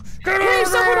 Get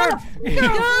over down! Get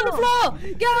on the floor!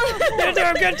 Get on the floor! Get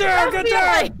down! Get down! Get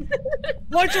down!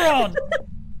 Lights are on!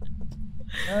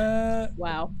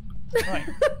 Wow. Right.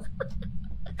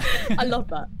 I love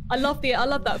that. I love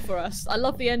that for us. I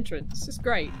love the entrance. It's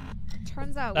great.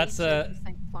 Turns out That's, we've seen the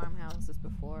same farmhouses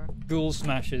before. Ghoul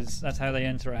smashers. That's how they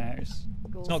enter a house.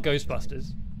 It's not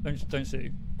Ghostbusters. Don't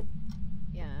sue.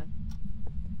 Yeah.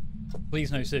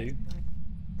 Please no sue.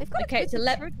 They've got Okay, a it's good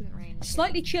 11. detergent range.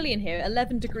 Slightly chilly in here.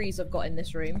 11 degrees I've got in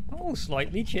this room. Oh,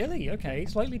 slightly chilly. Okay,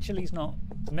 slightly chilly's not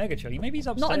mega chilly. Maybe he's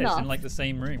upstairs enough. in like the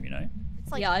same room, you know?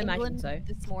 It's like Yeah, I England imagine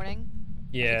so. this morning.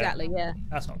 Yeah. Exactly, yeah.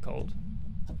 That's not cold.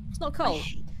 It's not cold.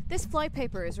 This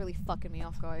flypaper is really fucking me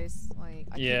off, guys. Like,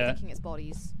 I keep Yeah. thinking it's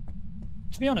bodies.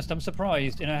 To be honest, I'm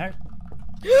surprised in a house.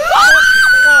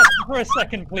 Oh, for a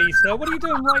second, please, sir. What are you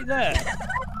doing right there? What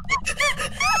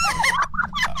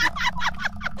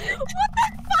the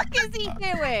fuck is he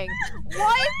doing?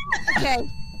 Why? Okay.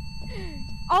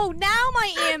 Oh, now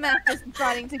my EMF is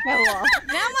starting to go off.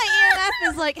 Now my EMF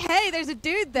is like, hey, there's a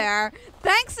dude there.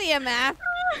 Thanks, EMF.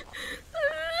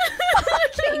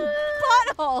 Fucking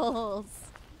buttholes.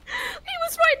 He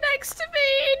was right next to me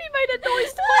and he made a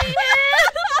noise to my ear.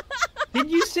 Did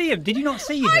you see him? Did you not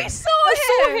see him? I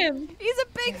saw him. He's a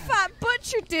big fat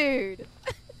butcher dude.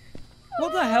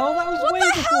 What the hell? That was What way the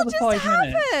before hell the just 5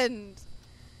 minutes. happened?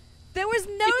 There was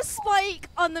no spike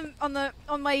on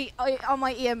my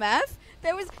EMF.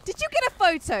 There was. Did you get a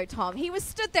photo, Tom? He was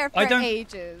stood there for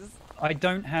ages. I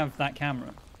don't have that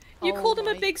camera. You Oh called him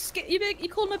a my- big you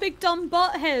called him a big dumb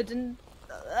butthead and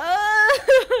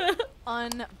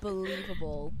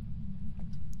Unbelievable.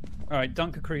 All right,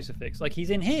 dunk a crucifix. Like he's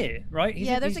in here, right? He's,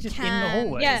 Yeah, there's he's a just can. in the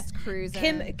hallway. Yeah. Just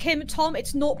cruising. Tom,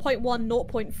 it's 0.1,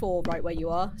 0.4 right where you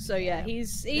are. So yeah,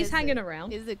 he's hanging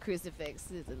around. Is a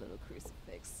crucifix. Is a little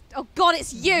crucifix. Oh God,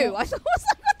 it's you! I was like, what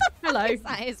the fuck Hello. is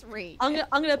that? His reach. I'm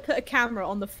gonna put a camera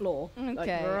on the floor.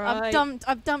 Okay, Like,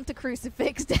 I've dumped a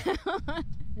crucifix down.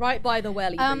 right by the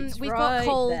welly boots. We've right got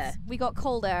cold. there. We got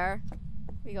cold air.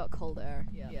 We got cold air.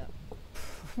 Yeah.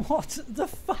 What the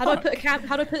fuck? How do I put How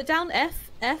do I put it down? F,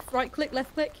 right click,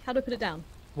 left click. How do I put it down?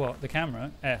 What? The camera?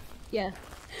 F. Yeah.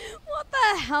 What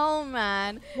the hell,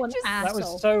 man? What Just- an That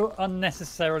asshole. was so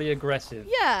unnecessarily aggressive.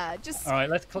 Yeah, just All right,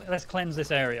 let's cleanse this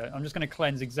area. I'm just going to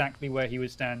cleanse exactly where he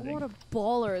was standing. what a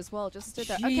baller as well. Just stood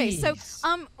there. Okay, so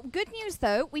Jeez. good news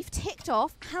though. We've ticked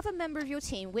off. Have a member of your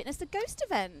team witness a ghost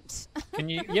event. Can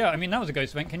you? Yeah, I mean that was a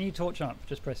ghost event. Can you torch up?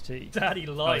 Just press T. Daddy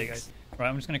Oh, there you go. likes. Right,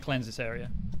 I'm just going to cleanse this area.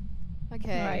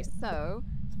 Okay, Right. so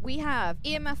we have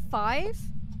EMF 5.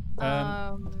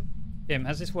 Kim,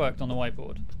 has this worked on the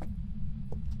whiteboard?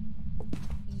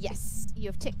 Yes, you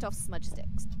have ticked off smudge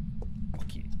sticks.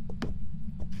 Fuck you.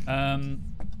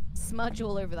 Smudge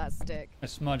all over that stick. I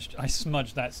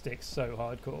smudged that stick so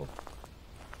hardcore.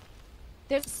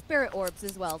 There's spirit orbs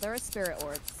as well. There are spirit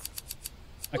orbs.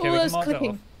 Okay, Oh, we can that's mark that clicking.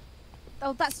 off.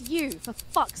 Oh, that's you. For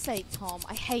fuck's sake, Tom.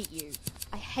 I hate you.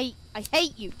 I hate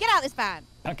you. Get out of this van.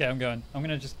 Okay, I'm going. I'm going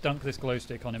to just dunk this glow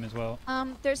stick on him as well.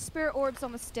 There's spirit orbs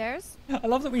on the stairs. I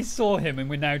love that we saw him and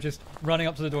we're now just running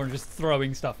up to the door and just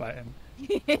throwing stuff at him.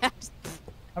 Yeah. How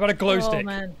about a glow Oh stick?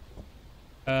 man.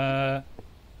 I'm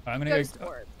going to Ghost go.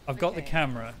 orbs. I've got the Okay.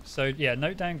 camera. So, yeah,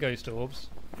 note down ghost orbs.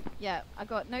 Yeah, I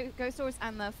got no ghost orbs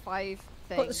and the 5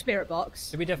 thing. Got the spirit box.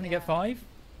 Did we definitely get Yeah. 5?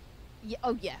 Yeah.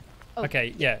 Oh yeah. Oh.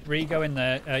 Okay, yeah. Go in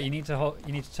there. You need to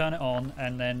turn it on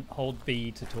and then hold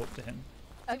B to talk to him.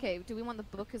 Okay. Do we want the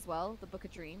book as well? The Book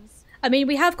of Dreams. I mean,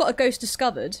 we have got a ghost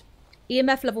discovered.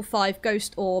 EMF level 5,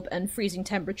 ghost orb, and freezing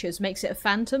temperatures makes it a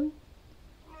phantom.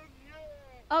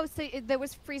 Oh, so there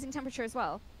was freezing temperature as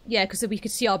well. Yeah, because we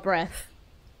could see our breath.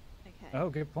 Okay. Oh,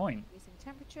 good point. Freezing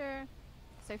temperature.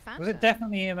 So phantom. Was it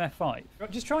definitely EMF 5?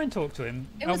 Just try and talk to him.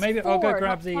 It Oh, was maybe I'll 4, go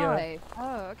grab not the. 5.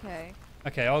 Oh, okay.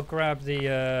 Okay, I'll grab the.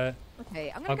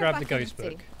 Okay, I'm gonna I'll go grab back the in ghost and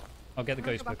see. book. I'll get the I'm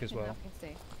gonna ghost go book back as in well. and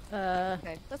see.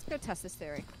 Okay, let's go test this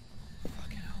theory.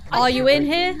 Are you in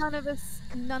here? None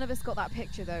of us got that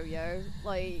picture though, yo.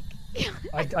 Like,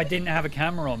 I didn't have a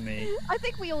camera on me. I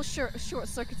think we all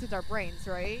short-circuited our brains,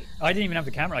 right? I didn't even have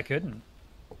the camera. I couldn't.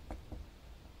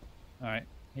 All right,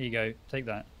 here you go. Take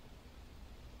that.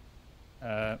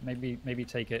 Maybe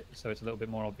take it so it's a little bit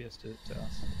more obvious to us. There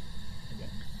you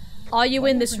go. Are you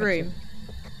in this room?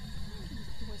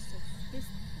 This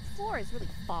floor is really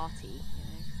farty,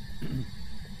 you know.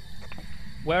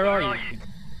 Where are you?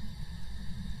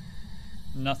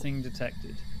 Nothing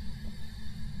detected.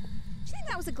 Do you think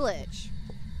that was a glitch?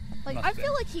 Like, Must I have feel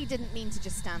been. like he didn't mean to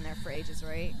just stand there for ages,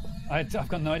 right? I've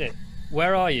got no idea.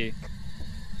 Where are you?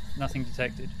 Nothing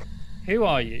detected. Who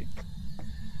are you?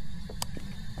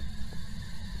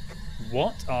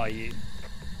 What are you?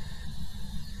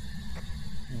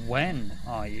 When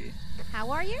are you? How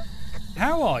are you?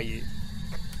 How are you?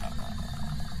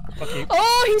 Fuck you.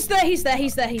 Oh, he's there, he's there,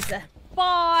 he's there, he's there.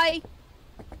 Bye.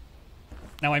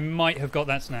 Now I might have got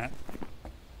that snap.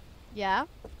 Yeah.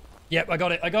 Yep, I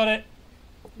got it. I got it.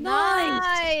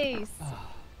 Nice.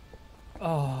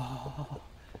 Oh.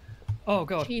 Oh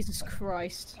god. Jesus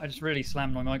Christ. I just really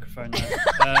slammed my microphone there.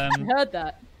 I heard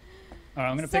that. Alright,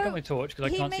 I'm going to pick up my torch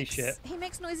because I can't see shit. He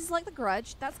makes noises like the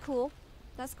Grudge. That's cool.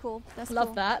 That's cool. That's Love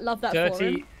cool. that. Love that for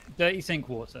him. Dirty sink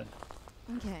water.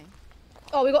 Okay.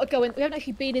 Oh, we got to go in. We haven't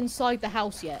actually been inside the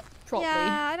house yet, properly.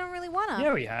 Yeah, I don't really wanna.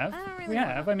 Yeah, we have. I don't really we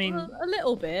have. wanna. I mean, A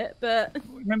little bit, but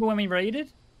remember when we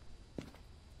raided?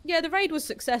 yeah, the raid was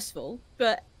successful,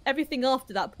 but everything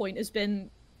after that point has been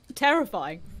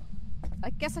terrifying. I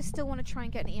guess I still want to try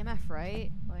and get an EMF, right?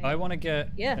 Like... I want to get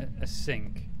Yeah. a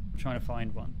sink. I'm trying to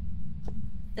find one.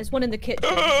 There's one in the kitchen.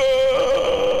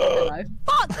 Hello.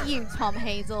 Fuck you, Tom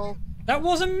Hazel. That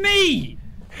wasn't me!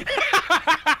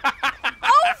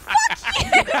 Oh, fuck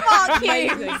you, Mark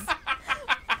Hughes! Amazing.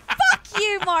 Fuck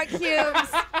you, Mark Hughes!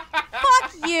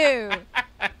 Fuck you!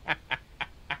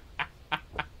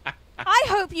 I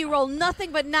hope you roll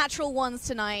nothing but natural ones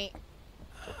tonight.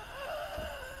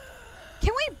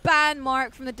 Can we ban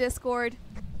Mark from the Discord?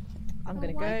 I'm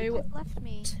gonna Why have you go left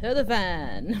me? to the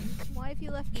van. Why have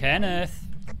you left me? Kenneth!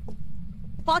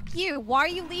 Fuck you! Why are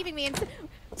you leaving me in?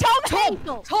 Tom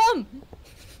Hazel! Tom!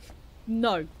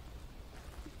 No.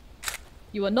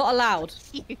 You are not allowed.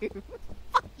 You.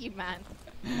 Fuck you, man.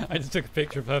 I just took a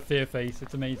picture of her fear face.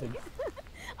 It's amazing.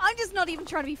 I'm just not even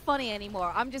trying to be funny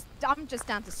anymore. I'm just down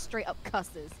to straight up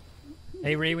cusses.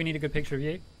 Hey, Ree, we need a good picture of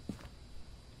you.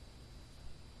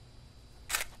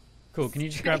 Cool, can you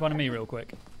just grab one of me real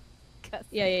quick? Cuss.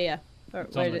 Yeah. Where,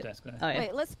 It's where on the did it- desk there. Oh, yeah.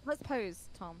 Wait, let's pose,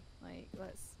 Tom. Like,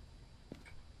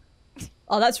 let's.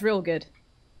 Oh, that's real good.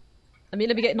 I mean,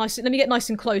 let me get nice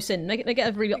and close in. Make it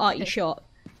a really arty shot.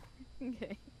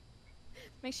 Okay.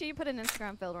 Make sure you put an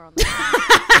Instagram filter on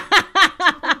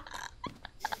that.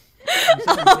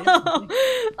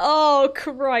 Oh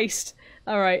Christ!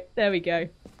 All right, there we go.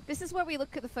 This is where we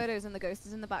look at the photos and the ghost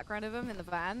is in the background of him in the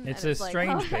van. It's and a like,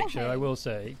 strange oh, picture, I hey. will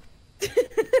say.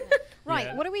 Right,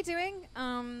 Yeah. what are we doing?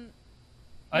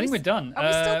 I think we're done. Are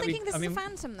we still thinking this I is mean, a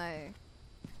phantom though?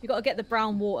 You got to get the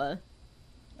brown water.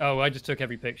 Oh, I just took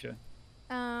every picture.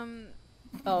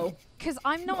 Oh, Because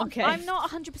I'm not Okay.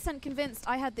 100% convinced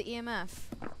I had the EMF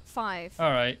 5. All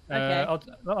right. Okay.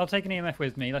 I'll take an EMF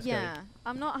with me. Let's Yeah, go.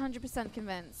 I'm not 100%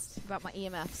 convinced about my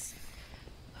EMFs.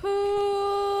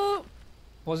 What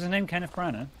was his name? Kenneth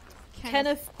Branagh?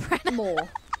 Kenneth Moore.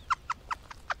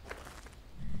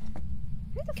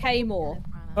 K Moore.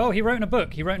 Oh, he wrote in a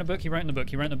book. He wrote in a book. He wrote in a book.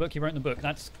 He wrote in a book. He wrote in a book.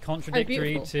 That's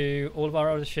contradictory beautiful. to all of our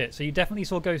other shit. So you definitely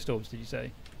saw ghost orbs, did you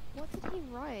say? What did he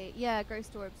write? Yeah,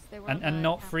 ghost orbs. They were on And the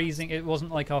not camera. freezing. It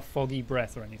wasn't like our foggy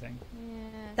breath or anything. Yeah.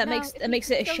 That No, makes if that you- makes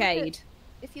if it a you look at- shade.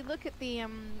 If you look at the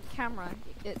camera,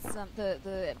 it's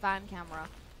the van camera.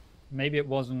 Maybe it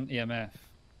wasn't EMF.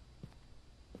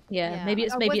 Yeah, maybe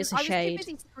it's I a was too shade.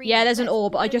 busy screaming. Yeah, there's an It's-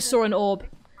 orb. I just saw an orb.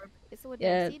 It's a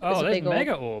Yeah. see, Oh, a there's big orb.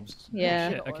 mega orbs. Yeah.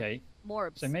 Oh, shit. Okay.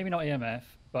 Morbs. So maybe not EMF,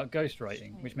 but ghost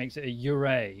writing, which makes it a Ure.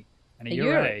 And a A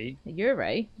Ure. A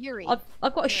Ure. Yuri.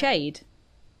 I've got a Yeah. shade.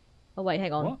 Oh wait,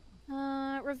 hang on.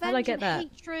 What? Revenge get and that?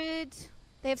 hatred.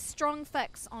 They have strong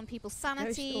effects on people's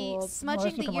sanity. orb.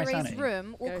 Smudging look the at my Yure's sanity.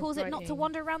 room will Ghost cause it not to writing.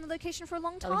 wander around the location for a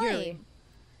long Oh, Yuri. time.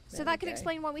 So There that we could go.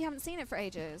 explain why we haven't seen it for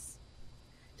ages.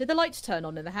 Did the lights turn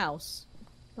on in the house?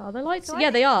 Oh, the lights. So I Yeah,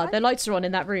 they think- are. I The lights are on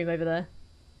in that room over there.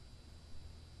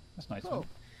 That's nice. Cool. One.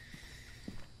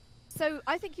 So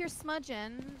I think your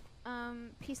smudging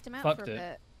pieced him out Fucked for a it.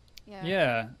 bit. Yeah.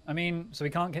 Yeah. I mean, so we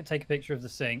can't take a picture of the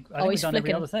sink. I Oh, think we've he's done every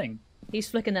flicking. other thing. He's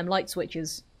flicking them light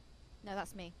switches. No,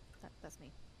 that's me. That's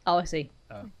me. Oh, I see.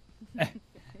 Oh. And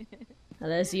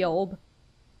there's the orb.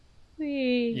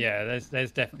 Whee. Yeah,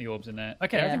 there's definitely orbs in there.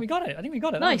 Okay, I Yeah. think we got it. That was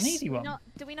an Nice. easy one.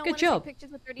 Do we not Good want to job. take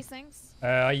pictures with dirty sinks?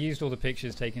 I used all the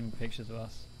pictures taking pictures of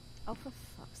us. Oh, for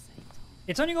fuck's sake, Tom.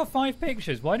 It's only got 5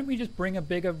 pictures. Why didn't we just bring a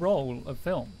bigger roll of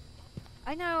film?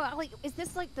 I know. Like, is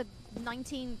this like the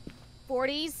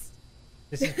 1940s?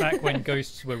 This is back when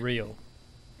ghosts were real.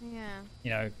 Yeah. You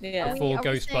know, Yeah. before Are we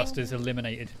Ghostbusters saying-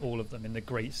 eliminated all of them in the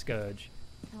Great Scourge.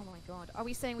 Oh my god. Are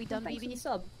we saying we done Thanks for the BB?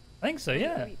 sub. I think so,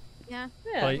 yeah. Yeah.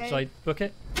 Yeah. Shall I book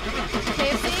it?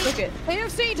 KFC. Look it.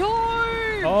 KFC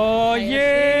time. Oh,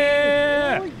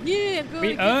 yeah! Oh, yeah. I'm gonna We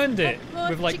get earned some it popcorn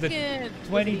with like the chicken.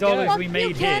 $20 Fuck we you,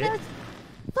 made here. Kenneth.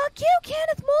 Fuck you,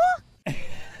 Kenneth Moore.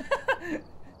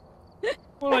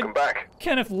 Well, Welcome back.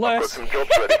 Kenneth Got less. some jobs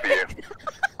ready for you.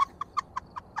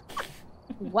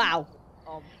 Wow.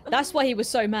 Tom. That's why he was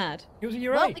so mad.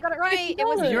 You're Well, right. we got it right. It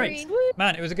was You're You're three. right.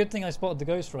 Man, it was a good thing I spotted the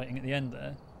ghostwriting at the end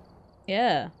there.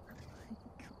 Yeah.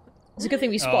 It's a good thing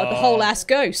we spotted the whole ass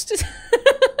ghost.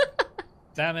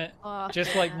 Damn it. Oh,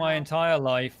 Just like my wow. entire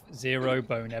life, 0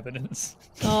 bone evidence.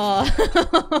 Oh.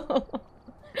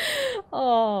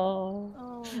 Oh.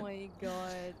 Oh my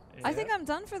god. I think I'm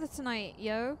done for the tonight,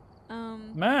 yo.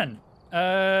 Man,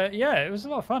 yeah, it was a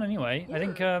lot of fun anyway. I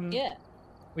think Yeah.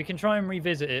 we can try and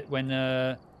revisit it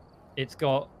when it's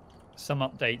got some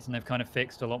updates and they've kind of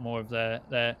fixed a lot more of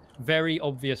their very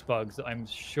obvious bugs that I'm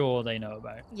sure they know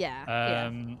about. Yeah.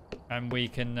 And we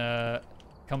can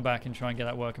come back and try and get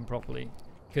that working properly.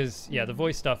 Because, yeah, the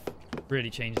voice stuff really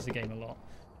changes the game a lot.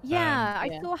 Yeah, I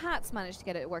Yeah. saw Hats managed to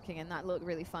get it working and that looked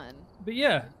really fun. But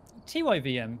yeah,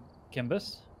 TYVM,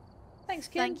 Kimbus. Thanks,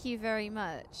 Kim. Thank you very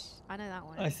much. I know that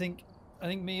one. I think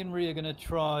me and Rhea are going to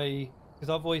try, because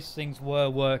our voice things were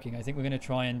working, I think we're going to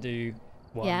try and do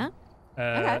one. Yeah?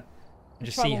 And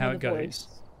just Try see one how with it the goes.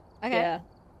 Okay.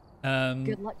 Yeah.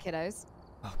 Good luck, kiddos.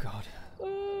 Oh, God.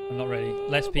 I'm not ready.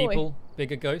 Less Oh, boy. people,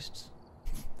 bigger ghosts.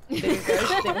 Bigger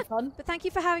ghost, bigger fun. But thank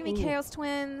you for having me, Ooh. Chaos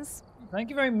Twins. Thank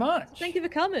you very much. Thank you for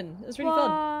coming. It was really fun.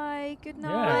 Bye. Good night.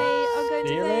 Yeah. I'm going See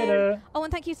to you bed. later. Oh,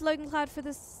 and thank you to Logan Cloud for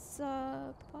the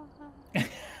sub.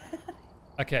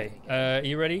 Okay, are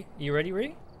you ready? You ready,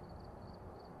 Rhea?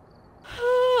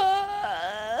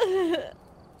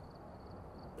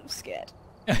 I'm scared.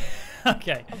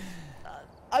 Okay.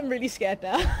 I'm really scared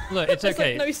now. Look, it's There's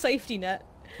okay. like no safety net.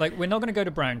 Like, we're not going to go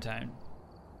to Browntown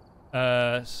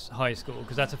high school,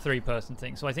 because that's a 3-person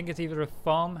thing. So I think it's either a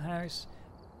farmhouse.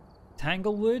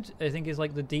 Tanglewood, I think, is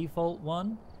like the default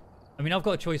one. I mean, I've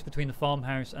got a choice between the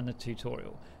farmhouse and the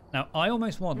tutorial. Now, I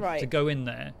almost want to go in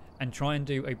there and try and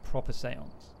do a proper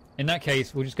seance. In that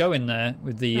case, we'll just go in there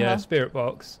with the spirit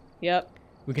box. Yep.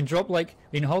 We can drop, like,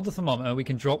 we can hold the thermometer, we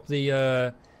can drop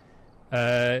the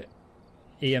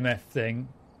EMF thing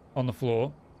on the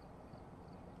floor,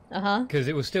 because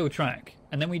it will still track,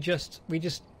 and then we just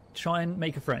try and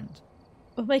make a friend.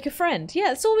 We'll make a friend. Yeah,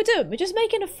 that's all we're doing. We're just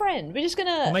making a friend. We're just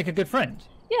gonna We'll make a good friend.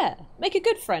 Yeah, make a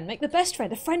good friend. Make the best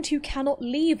friend. A friend who cannot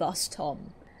leave us,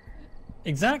 Tom.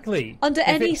 Exactly. Under If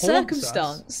any it haunts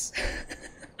circumstance. us,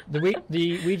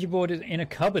 the Ouija board is in a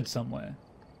cupboard somewhere.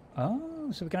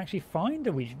 Oh, so we can actually find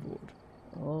a Ouija board.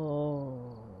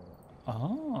 Oh.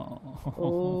 Oh.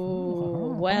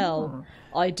 Oh. Well,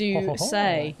 I do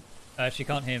say. She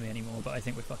can't hear me anymore, but I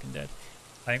think we're fucking dead.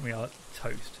 I think we are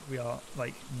toast. We are,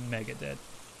 like, mega dead.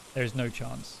 There is no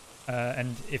chance.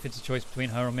 And if it's a choice between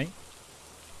her or me,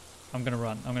 I'm gonna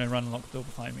run. I'm gonna run and lock the door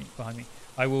behind me.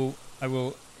 I will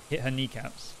hit her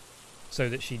kneecaps so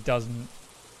that she doesn't,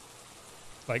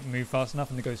 like, move fast enough,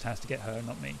 and the ghost has to get her,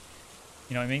 not me.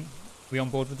 You know what I mean? We on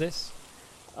board with this?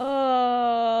 We're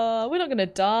not gonna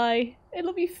die.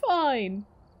 It'll be fine.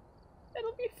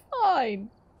 It'll be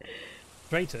fine.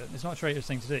 Traitor. It's not a traitorous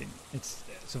thing to do. It's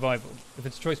survival. If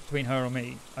it's a choice between her or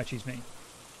me, I choose me.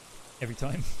 Every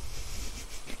time.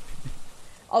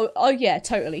 Oh yeah,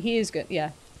 totally. He is good.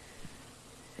 Yeah.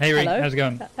 Hey, Ree, Hello? how's it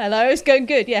going? Hello, it's going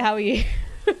good. Yeah, how are you?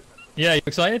 Yeah, you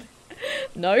excited?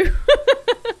 No.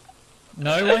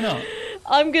 No, why not?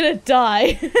 I'm gonna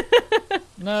die.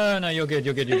 No, you're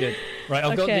good. Right,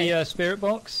 I've got Okay. the spirit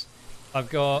box. You've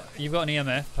got an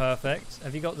EMF, perfect.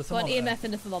 Have you got the Got an thermometer? EMF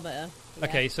in the thermometer. Yeah.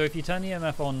 Okay, so if you turn the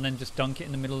EMF on and then just dunk it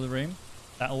in the middle of the room,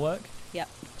 that'll work. Yep.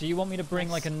 Do you want me to bring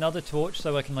like another torch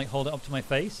so I can like hold it up to my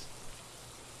face?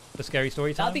 The scary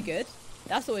story time? That'd be good.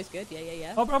 That's always good.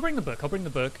 Yeah. I'll bring the book.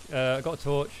 I got a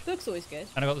torch Book's always good.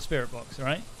 and I got the spirit box,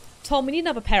 alright? Tom, we need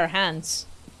another pair of hands.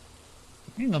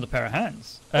 You need another pair of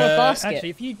hands. Or a basket.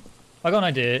 Actually, I got an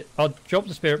idea. I'll drop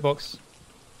the spirit box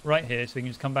right here so we can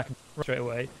just come back and straight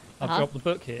away. I'll drop the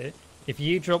book here. If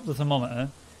you drop the thermometer,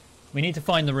 we need to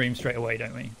find the room straight away,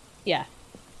 don't we? Yeah.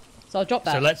 So I'll drop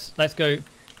that. So let's go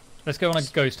on a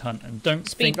ghost hunt, and don't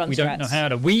Speed think run we don't know strats. how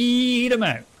to weed them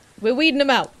out. We're weeding them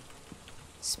out.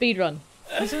 Speed run.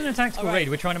 This isn't a tactical Alright. raid.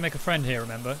 We're trying to make a friend here,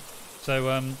 remember?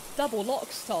 So Double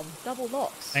locks, Tom. Double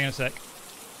locks. hang on a sec.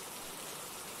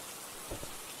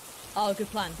 Oh,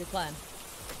 good plan. Good plan.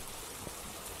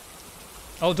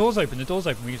 Oh, door's open. The door's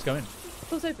open. We just go in.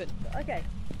 Door's open. Okay.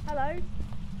 Hello.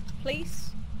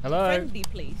 Police. Hello. Friendly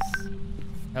police.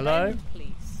 Hello. Friend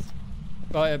police.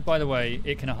 By the way,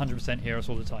 it can 100% hear us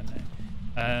all the time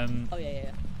now. Oh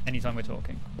yeah. Anytime we're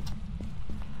talking.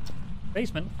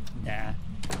 Basement? Nah.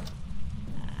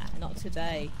 Nah, not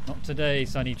today. Not today,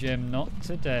 Sunny Jim. Not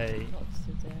today. Not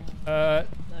today.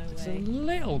 No No It's a way.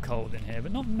 little cold in here,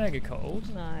 but not mega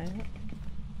cold. No.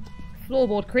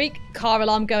 Floorboard creak. Car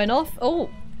alarm going off. Oh.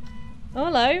 Oh,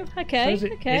 hello. Okay. So is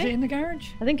it okay. in the garage?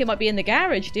 I think it might be in the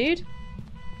garage, dude.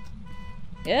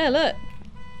 Yeah, look.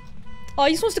 Oh,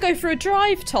 he just wants to go for a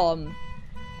drive, Tom.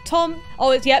 Tom.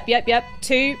 Oh, it's yep.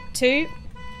 2, 2,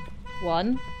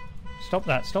 1. Stop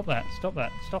that, stop that, stop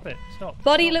that, stop it, stop.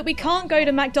 Buddy, stop, look, we stop, can't go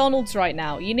to McDonald's right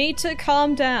now. You need to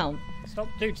calm down. Stop,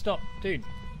 dude.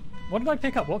 What did I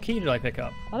pick up? What key did I pick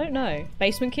up? I don't know.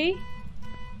 Basement key?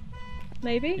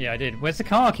 Maybe? Yeah, I did. Where's the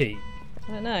car key?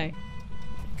 I don't know.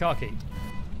 Car key.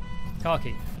 Car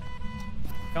key.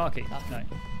 Car key. No.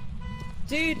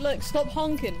 Dude, look, stop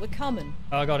honking. We're coming.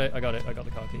 Oh, I got it. I got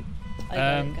the car key.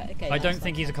 Okay, I don't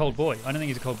think he's a cold boy. I don't think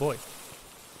he's a cold boy.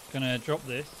 Gonna drop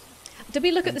this. Did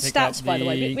we look at the pick up stats, by the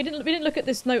way? the- We didn't look at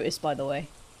this notice, by the way.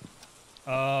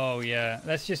 Oh, yeah.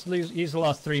 Let's just use the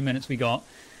last 3 minutes we got.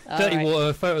 Dirty Alright.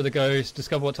 water, photo of the ghost,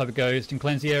 discover what type of ghost, and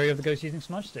cleanse the area of the ghost using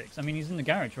smudge sticks. I mean, he's in the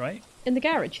garage, right? In the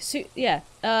garage. So, yeah.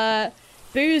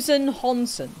 Boozen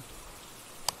Honson.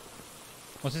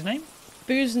 What's his name?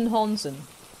 Boozen Honson.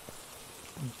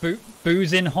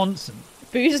 Boozin Honson.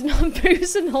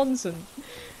 Boozen Honson.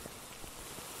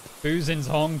 Boozin's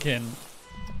honking.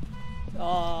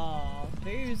 Oh,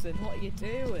 Boozen, what are you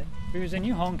doing? Boozin,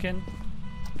 you honking.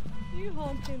 You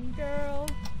honking, girl.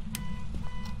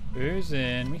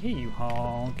 Boozin, we hear you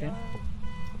honking.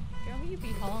 Girl, you be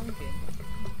honking.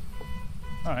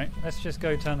 Alright, let's just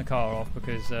go turn the car off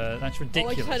because that's Oh,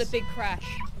 ridiculous. I just heard a big crash.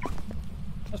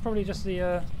 That's probably just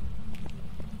the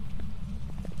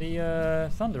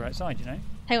thunder outside, you know?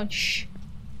 Hang on, shh.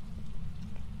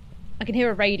 I can hear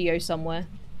a radio somewhere.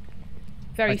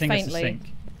 Very I think faintly. it's the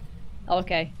sink. Oh,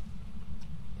 okay.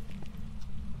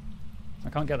 I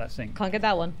can't get that sink. Can't get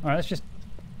that one. Alright, let's just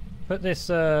put this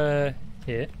here.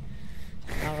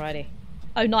 Alrighty.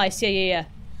 Oh, nice. Yeah.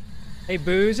 Hey,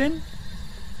 Boozin?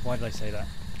 Why did I say that?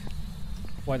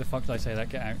 Why the fuck did I say that?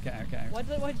 Get out.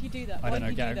 Why did you do that? I don't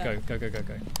know. Get out.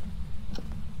 Go.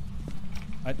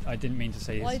 I didn't mean to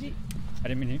say his. Why did you... I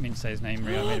didn't mean to say his name.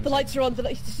 Ria. I made a The mistake. lights are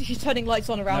on. She's turning lights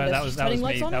on around No, us. that was She's turning me.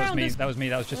 lights on That was around me. us. That was me.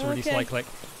 That was just a really Okay. slight click.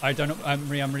 I don't know.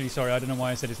 Ria, I'm really sorry. I don't know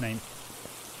why I said his name.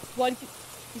 Why did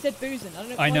you said Boozin? I don't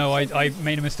know. I know. why did you say I Boozin?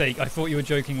 made a mistake. I thought you were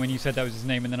joking when you said that was his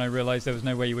name, and then I realised there was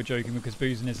no way you were joking because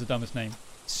Boozin is the dumbest name.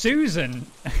 Susan.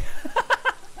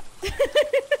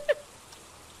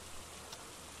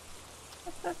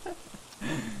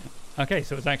 Okay,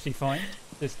 so it's actually fine.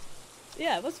 Just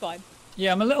Yeah, that's fine.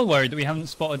 yeah, I'm a little worried that we haven't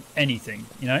spotted anything,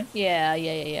 you know.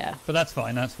 Yeah. But that's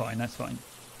fine. That's fine. That's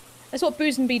what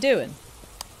Boozin be doing.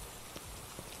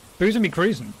 Boozin be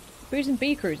cruising. Boozin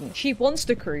be cruising. She wants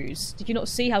to cruise. Did you not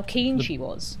see how keen she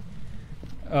was?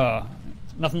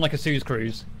 Nothing like a Sue's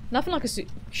cruise. Nothing like a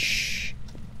shh.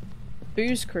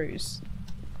 Booze cruise.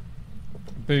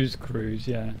 Booze cruise,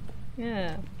 yeah.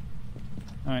 Yeah.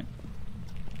 All right.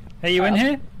 Hey, you in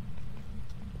here?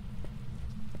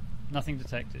 Nothing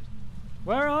detected.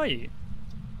 Where are you?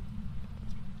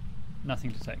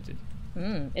 Nothing detected.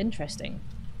 Interesting.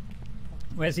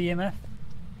 Where's the EMF,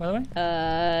 by the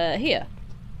way? Here.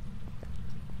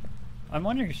 I'm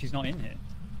wondering if she's not in here.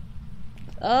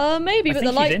 Maybe, I but think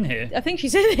the light. she's in here. I think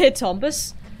she's in here,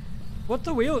 Tombus. What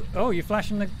the wheel? Oh, you're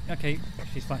flashing the... Okay,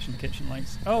 she's flashing the kitchen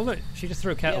lights. Oh, look, she just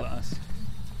threw a kettle Yep. at us.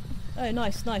 Oh,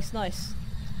 nice. I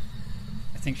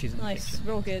think she's in the Nice, kitchen.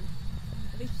 real good.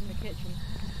 At least she's in the kitchen.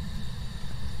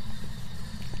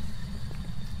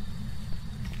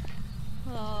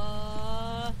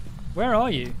 Where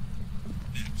are you?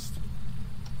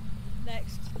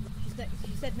 Next.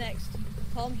 She said next.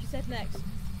 Tom, she said next.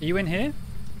 Are you in here?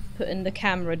 Putting the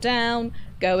camera down.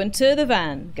 Go into the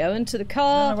van. Go into the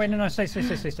car. No, wait, no, stay. Scared.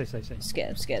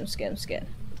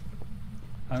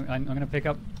 I'm going to pick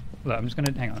up... Look, I'm just going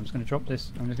to... Hang on, I'm just going to drop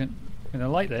this. I'm going to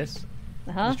light this.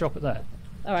 Just drop it there.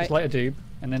 Alright. Just light a doob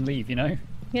and then leave, you know?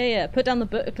 Yeah. Put down the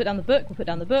book. We'll put down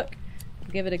the book.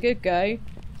 Give it a good go.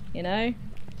 You know?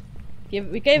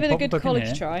 We gave it a pop the good book in college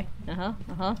here. try.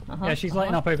 Yeah, she's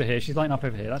lighting up over here.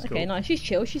 That's cool. Okay, nice. She's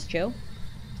chill.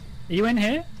 Are you in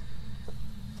here?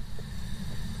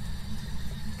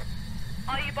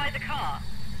 Are you by the car?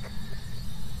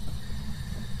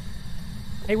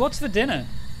 Hey, what's for dinner?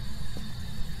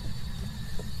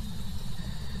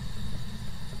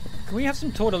 Can we have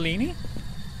some tortellini?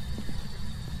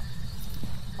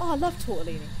 Oh, I love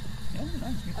tortellini. Yeah,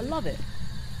 nice. I love it.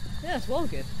 Yeah, it's well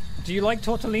good. Do you like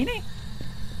tortellini?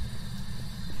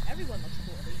 Everyone loves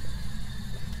tortellini.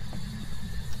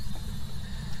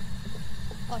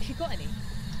 Oh, she got any?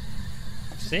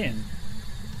 I'm seeing.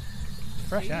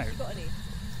 Fresh out. She got any?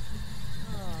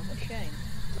 Oh, what a shame.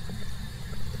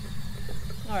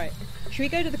 Alright, should we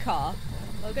go to the car?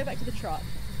 I'll go back to the truck.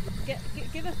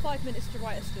 Give her 5 minutes to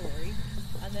write a story,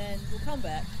 and then we'll come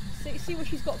back. See what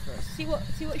she's got for us. See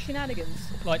what shenanigans.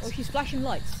 Lights. Oh, she's flashing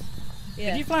lights.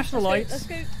 Yeah. Did you flash the Let's lights? Let's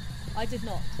go. I did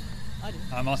not. I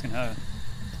didn't. I'm asking her.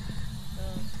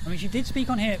 I mean, she did speak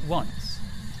on here once.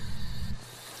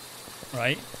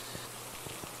 Right?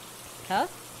 Huh?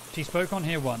 She spoke on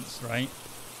here once, right?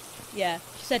 Yeah.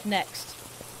 She said next.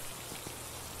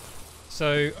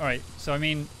 So, alright. So, I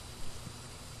mean,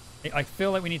 I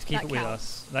feel like we need to keep That it with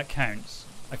counts. us. That counts.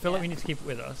 I feel like we need to keep it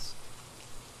with us.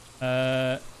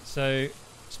 So,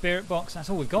 spirit box, that's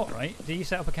all we've got, right? Did you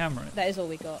set up a camera? That is all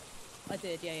we got. I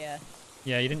did, yeah.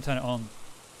 Yeah, you didn't turn it on.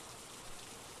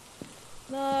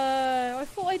 No, I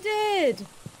thought I did.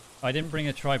 I didn't bring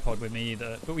a tripod with me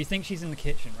either, but we think she's in the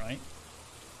kitchen, right?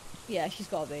 Yeah, she's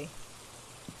got to be.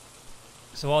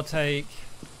 So I'll take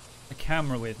a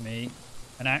camera with me,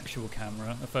 an actual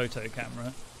camera, a photo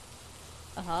camera,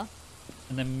 Uh-huh.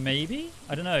 and then maybe,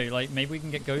 I don't know, like maybe we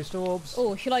can get ghost orbs.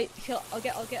 Oh, I'll get some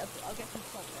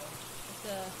salt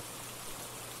though.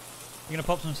 You're gonna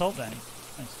pop some salt then?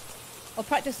 Nice. I'll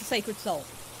practice the sacred salt.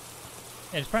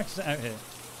 Yeah, just practice it out here.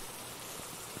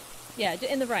 Yeah,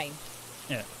 in the rain.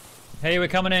 Yeah. Hey, we're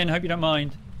coming in. Hope you don't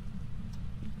mind.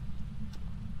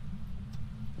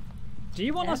 Do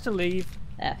you want F. us to leave?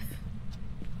 F.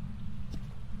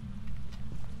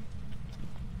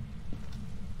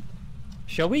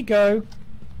 Shall we go?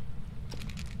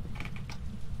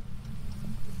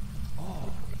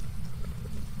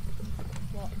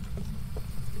 What?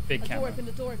 Big A door camera. open,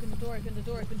 the door open, the door open, the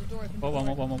door open, the door open.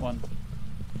 One.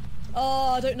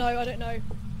 Oh, I don't know.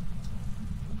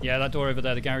 Yeah, that door over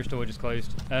there, the garage door just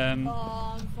closed. Oh,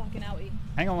 I'm fucking outie.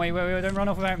 Hang on, wait, don't run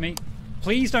off without me.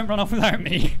 Please don't run off without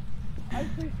me. I'm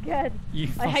so scared. You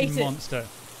I hate fucking it. monster.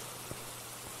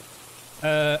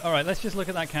 Alright, let's just look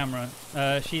at that camera.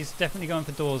 She's definitely going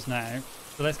for doors now.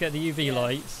 So let's get the UV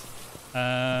lights.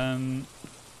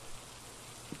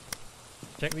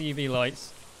 Check the UV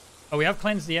lights. Oh, we have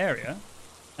cleansed the area.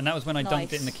 And that was when I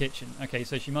dumped it in the Nice. kitchen. Okay,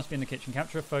 so she must be in the kitchen.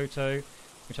 Capture a photo,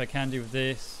 which I can do with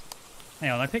this. Hang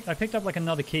on, I picked up like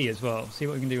another key as well. See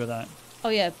what we can do with that. Oh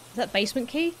yeah, is that basement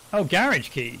key? Oh, garage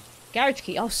key. Garage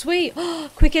key. Oh sweet.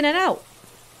 Quick in and out.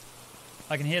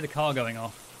 I can hear the car going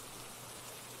off.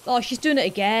 Oh, she's doing it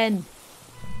again.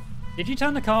 Did you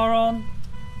turn the car on?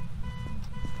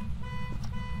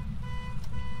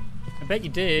 I bet you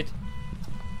did.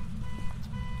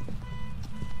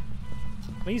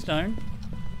 Please don't.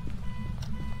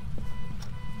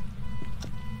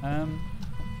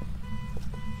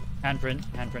 Handprint.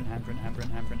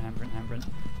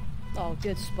 Oh,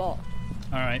 good spot.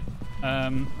 Alright.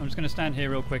 I'm just going to stand here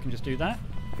real quick and just do that.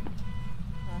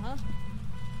 Uh-huh.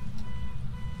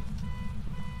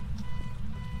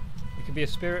 It could be a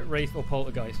spirit, wraith, or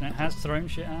poltergeist. And it has thrown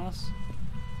shit at us.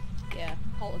 Yeah,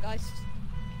 poltergeist.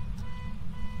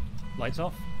 Lights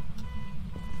off.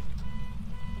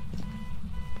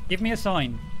 Give me a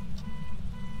sign.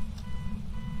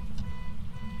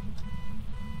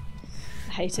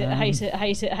 Hate it, hate it,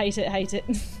 hate it, hate it, hate it.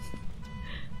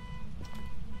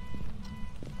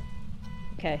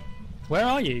 Okay. Where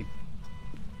are you?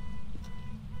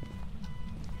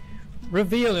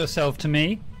 Reveal yourself to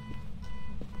me.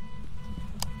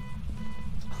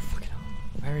 Oh, fuck it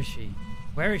up. Where is she?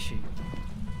 Where is she?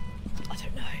 I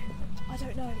don't know. I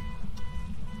don't know.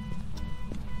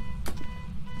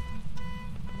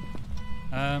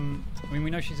 I mean,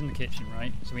 we know she's in the kitchen,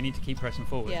 right? So we need to keep pressing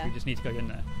forward. Yeah. We just need to go in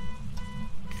there.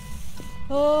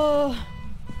 Oh.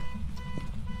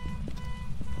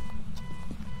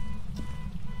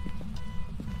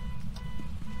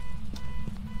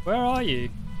 Where are you?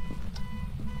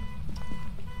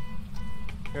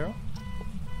 Girl?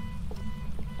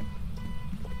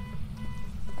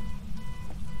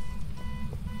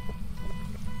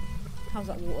 How's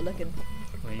that water looking?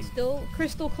 Clean. Still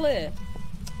crystal clear.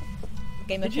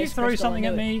 Game of Did you piss throw crystal, I something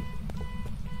at know it. me?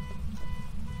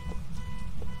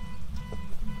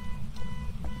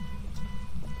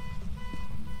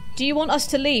 Do you want us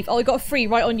to leave? Oh, we got a 3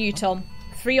 right on you, Tom.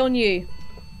 3 on you.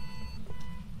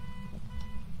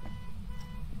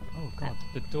 Oh god,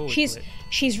 the door is lit.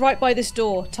 She's right by this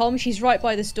door, Tom. She's right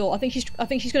by this door. I think she's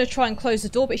going to try and close the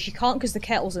door, but she can't because the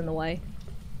kettle's in the way.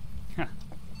 Ha.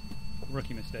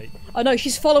 Rookie mistake. Oh no,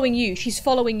 she's following you. She's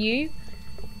following you.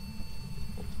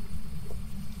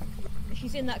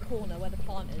 She's in that corner where the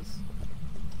plant is.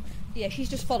 Yeah, she's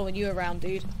just following you around,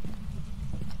 dude.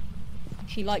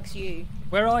 She likes you.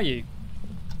 Where are you?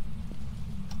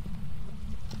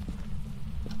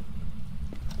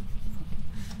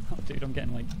 Oh, dude, I'm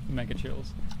getting like mega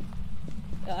chills.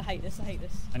 I hate this. I hate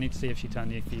this. I need to see if she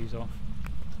turned the fuse off.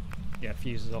 Yeah,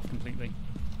 fuse is off completely.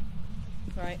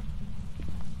 Right.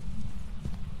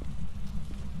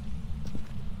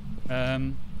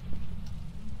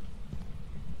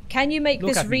 Can you make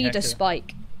Look this at me, reader Hector.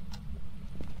 spike?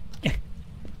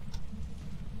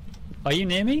 Are you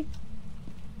near me?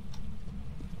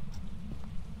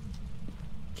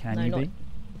 Can No, you not- be?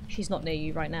 She's not near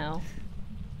you right now.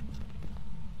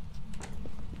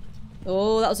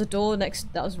 Oh, that was a door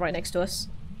next. That was right next to us.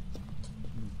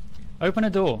 Open a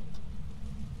door.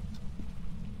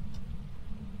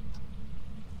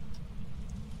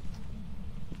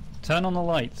 Turn on the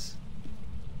lights.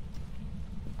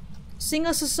 Sing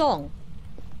us a song.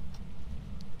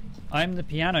 I'm the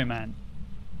piano man.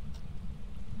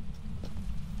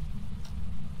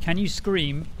 Can you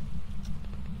scream?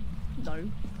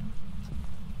 No.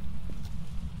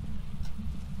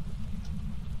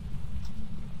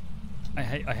 I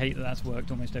hate that that's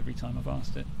worked almost every time I've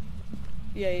asked it.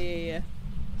 Yeah.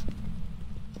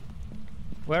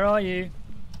 Where are you?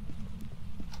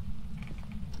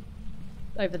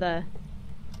 Over there.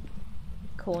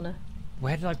 Corner.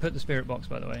 Where did I put the spirit box,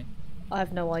 by the way? I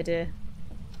have no idea.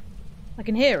 I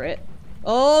can hear it.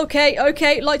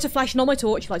 Okay. Lights are flashing on my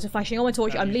torch.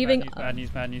 I'm leaving. Bad news.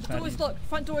 Door is locked.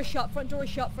 Front door is shut.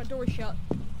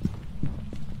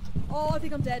 Oh, I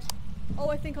think I'm dead. Oh,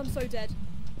 I think I'm so dead.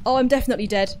 Oh, I'm definitely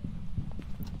dead.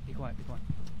 Be quiet.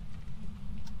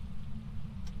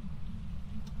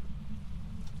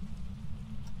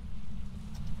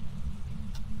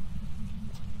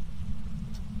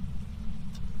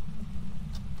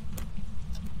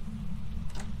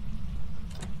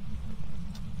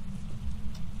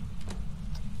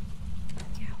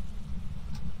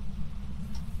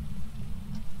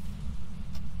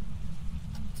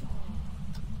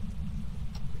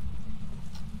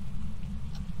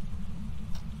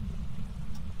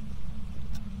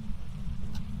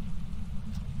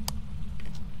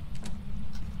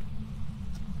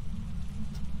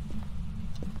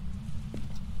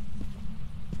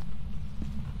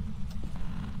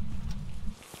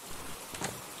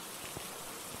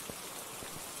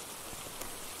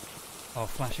 Oh,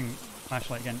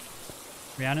 flashlight again.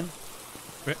 Rhiannon?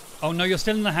 Oh no, you're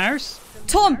still in the house?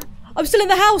 Tom! I'm still in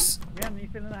the house! Rhiannon, you're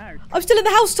still in the house? I'm still in the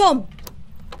house, Tom!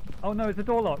 Oh no, is the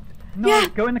door locked? No, Yeah,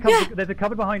 go in the cupboard. yeah. There's a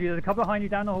cupboard behind you. There's a cupboard behind you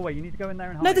down the hallway. You need to go in there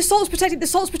and hide. No, the salt's protecting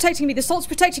me. The salt's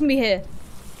protecting me here.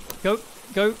 Go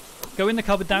in the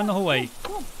cupboard down the hallway.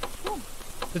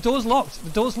 The door's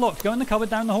locked. Go in the cupboard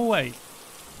down the hallway.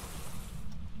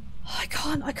 Oh,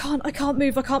 I can't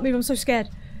move. I'm so scared.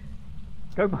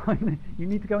 Go behind. You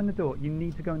need to go in the door.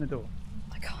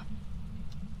 I can't.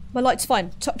 My light's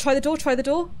fine. Try the door.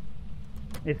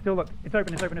 It's still locked. It's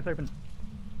open.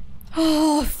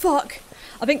 Oh, fuck.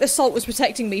 I think the salt was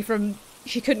protecting me from...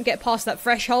 She couldn't get past that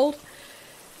threshold.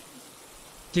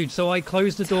 Dude, so I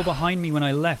closed the door behind me when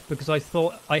I left because I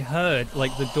thought I heard,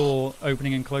 like, the door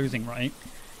opening and closing, right?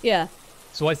 Yeah.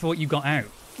 So I thought you got out.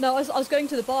 No, I was going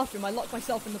to the bathroom. I locked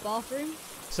myself in the bathroom.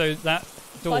 So that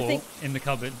door I think... in the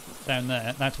cupboard down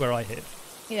there, that's where I hid.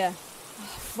 Yeah.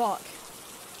 Oh, fuck.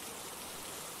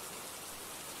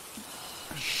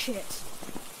 Oh, shit.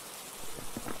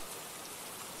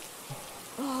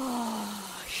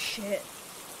 Oh, shit.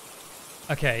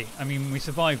 Okay, I mean, we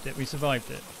survived it.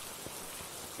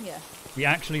 Yeah. We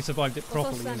actually survived it What's our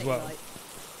properly as sanity well. like?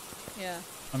 Yeah.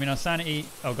 I mean, our sanity...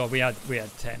 Oh, God, we had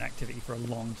 10 activity for a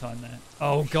long time there.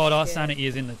 Oh, God, our shit. sanity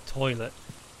is in the toilet.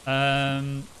 All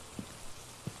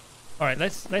right,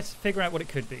 let's figure out what it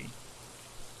could be.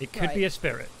 It could be a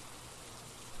spirit.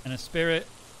 And a spirit...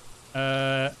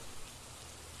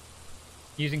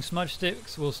 using smudge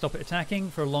sticks will stop it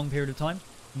attacking for a long period of time.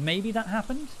 Maybe that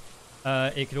happened.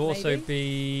 It could also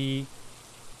be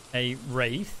a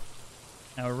wraith.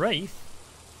 Now, a wraith...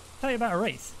 Tell you about a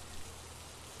wraith.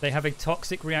 They have a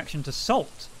toxic reaction to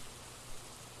salt.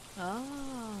 Ah.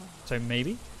 So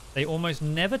maybe. They almost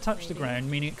never touch the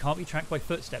ground, meaning it can't be tracked by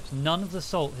footsteps. None of the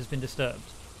salt has been disturbed.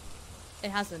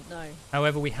 It hasn't, no.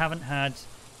 However, we haven't had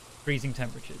freezing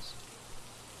temperatures.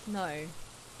 No.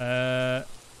 And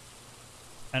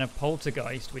a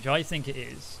poltergeist, which I think it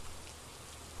is.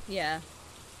 Yeah.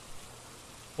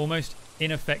 Almost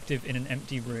ineffective in an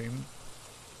empty room.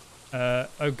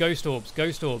 Oh, ghost orbs.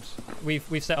 We've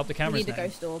set up the We cameras need a now.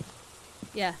 ghost orb.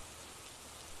 Yeah.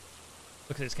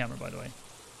 Look at this camera, by the way.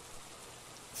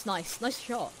 It's nice. Nice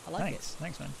shot. I like it.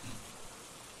 Thanks, man.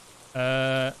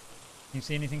 You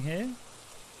see anything here?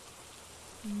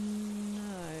 No.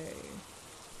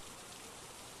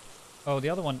 Oh, the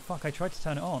other one. Fuck, I tried to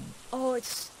turn it on. Oh,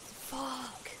 it's...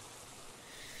 Fuck.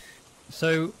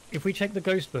 So, if we check the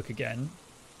ghost book again,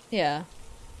 Yeah.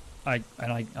 I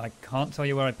can't tell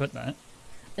you where I put that. I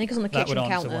think it's on the That kitchen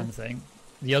would answer counter. one thing.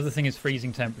 The other thing is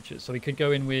freezing temperatures. So we could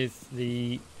go in with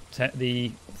the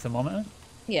thermometer.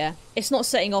 Yeah. It's not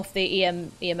setting off the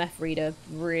EMF reader,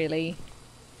 really.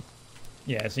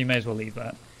 Yeah, so you may as well leave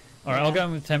that. All right, Yeah. I'll go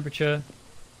in with temperature.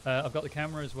 I've got the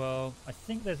camera as well. I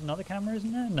think there's another camera,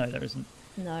 isn't there? No, there isn't.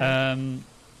 No.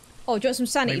 Oh, do you want some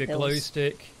sanity maybe a pills? glow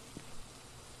stick.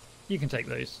 You can take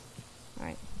those.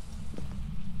 Alright.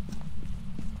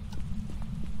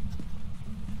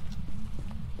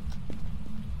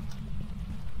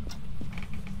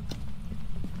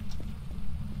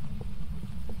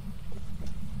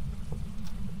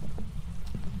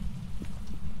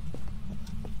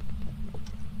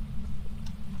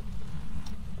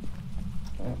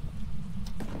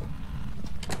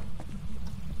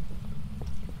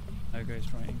 No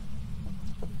ghostwriting.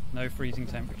 No freezing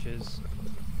temperatures.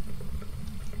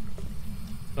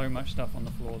 So much stuff on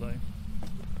the floor though.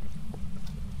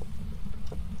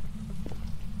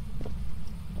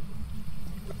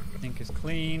 Sink is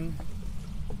clean.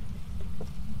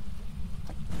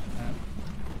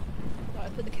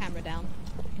 Right, put the camera down.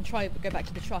 I can try go back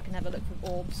to the truck and have a look for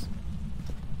orbs.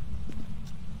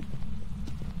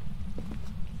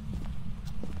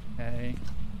 Okay.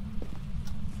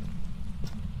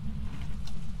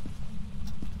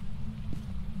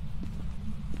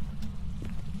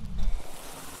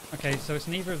 Okay, so it's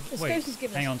neither of... This Wait, ghost has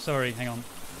given hang us- on, sorry, hang on.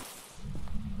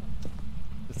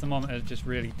 The thermometer just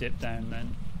really dipped down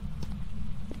then.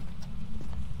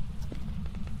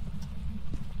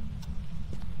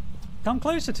 Come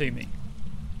closer to me.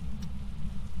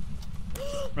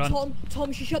 Run.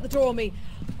 Tom, she shut the door on me.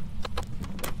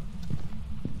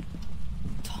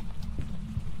 Tom.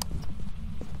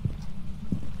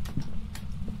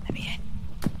 Let me in.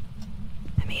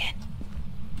 Let me in.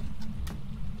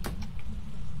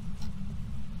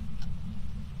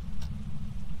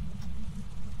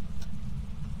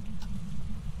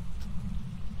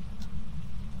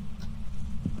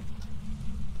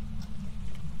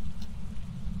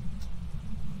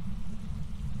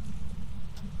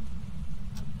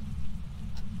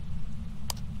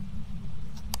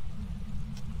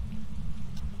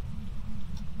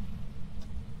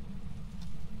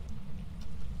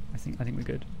 I think we're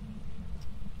good.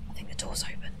 I think the door's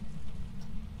open.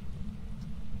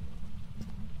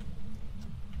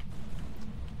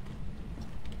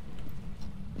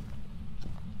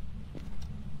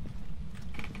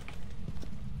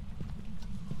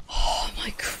 Oh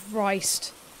my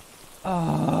Christ.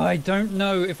 I don't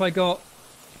know if I got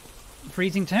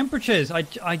freezing temperatures.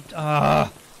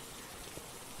 Oh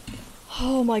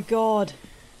my God.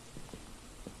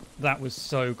 That was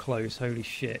so close. Holy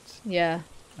shit. Yeah.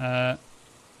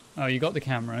 Oh, you got the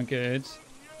camera. Good.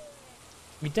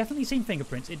 We definitely seen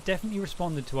fingerprints. It definitely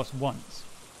responded to us once.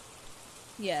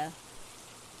 Yeah.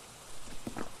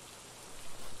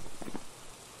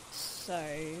 So,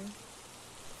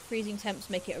 freezing temps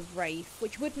make it a wraith,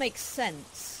 which would make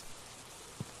sense.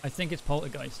 I think it's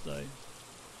poltergeist though.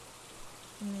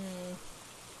 Hmm.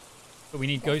 But we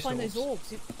need Gotta ghost find orbs. those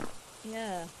orbs.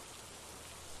 Yeah.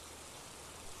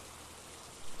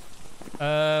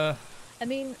 I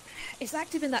mean, it's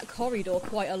active in that corridor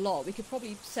quite a lot. We could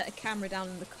probably set a camera down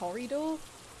in the corridor.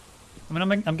 I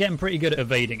mean, I'm getting pretty good at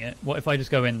evading it. What if I just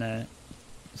go in there,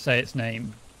 say its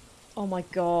name? Oh my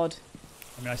God.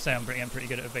 I mean, I say I'm pretty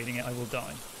good at evading it. I will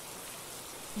die.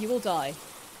 You will die.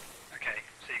 Okay,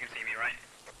 so you can see me, right?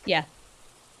 Yeah.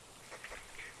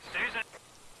 Susan!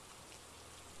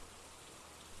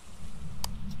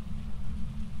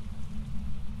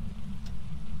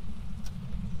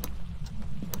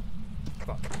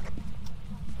 Fuck.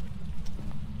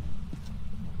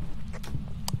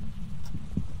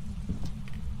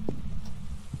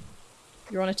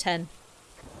 You're on a 10.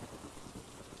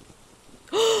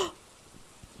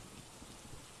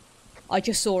 I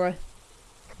just saw her.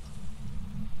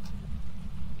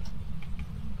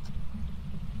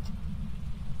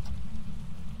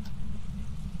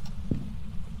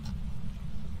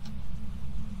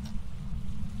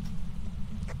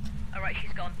 Alright,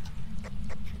 she's gone.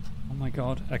 Oh my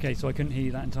god. Okay, so I couldn't hear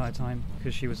you that entire time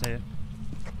because she was here.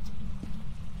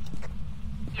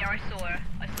 Yeah, I saw her.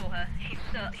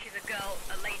 She's a girl,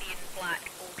 a lady in black,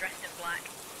 all dressed in black.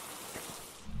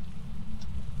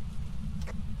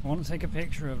 I want to take a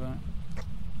picture of her.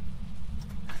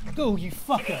 Go, you If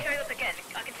fucker! he shows up again,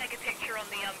 I can take a picture on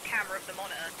the camera of the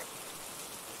monitor.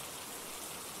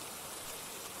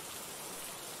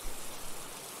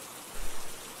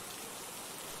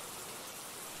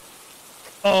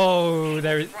 Oh,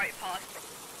 there is. Right past.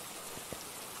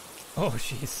 Oh,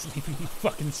 she is sleeping on the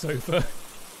fucking sofa.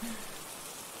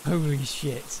 Holy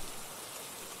shit.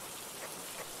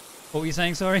 What were you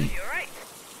saying, sorry? You're right.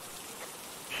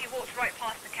 She walked right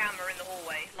past the camera in the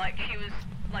hallway. Like she was,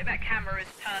 like that camera is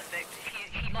perfect.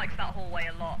 She likes that hallway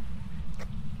a lot.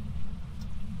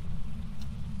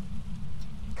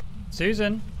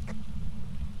 Susan?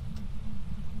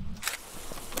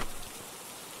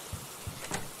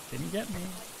 Didn't get me.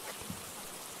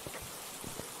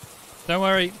 Don't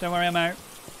worry, I'm out.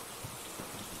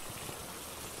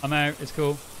 I'm out, it's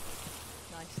cool.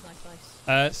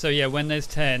 Nice. So yeah, when there's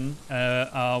 10,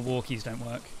 our walkies don't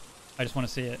work. I just want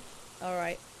to see it.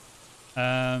 Alright.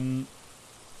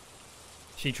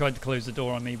 She tried to close the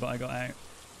door on me, but I got out.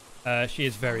 She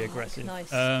is very aggressive.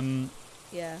 Nice.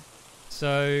 Yeah.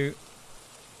 So,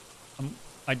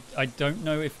 I don't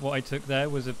know if what I took there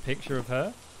was a picture of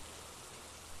her,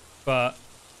 but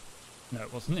no,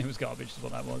 it wasn't. It was garbage. Is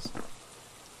what that was.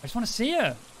 I just want to see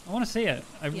her. I want to see her.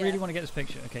 I really want to get this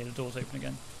picture. Okay, the door's open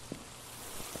again.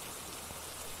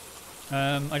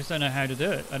 I just don't know how to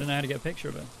do it. I don't know how to get a picture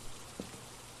of her.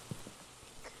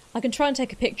 I can try and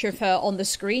take a picture of her on the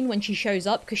screen when she shows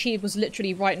up, because she was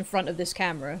literally right in front of this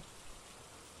camera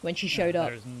when she showed up.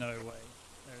 There is no way.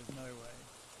 There is no way.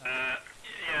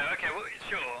 Yeah, okay, well,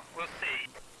 sure, we'll see.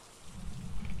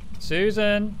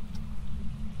 Susan!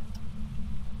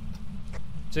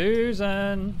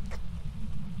 Susan!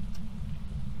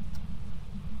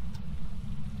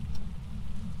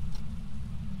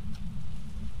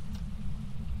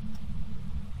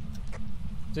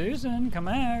 Susan, come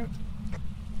out!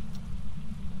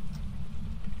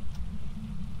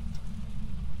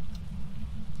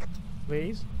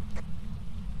 Please?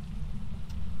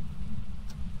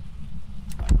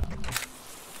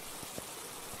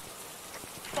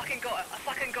 Fucking got her. I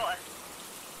fucking got her.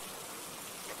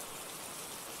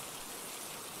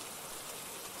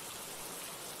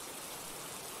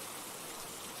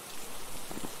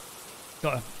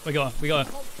 Got her. We got her. We got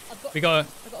her. We got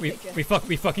her. We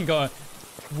fucking got her.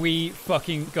 We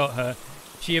fucking got her.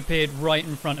 She appeared right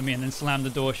in front of me and then slammed the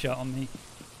door shut on me.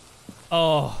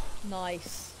 Oh.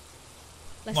 Nice.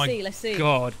 Let's see.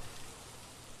 God.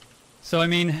 So I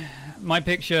mean, my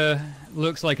picture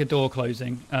looks like a door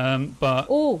closing, but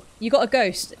oh, you got a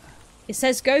ghost. It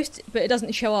says ghost, but it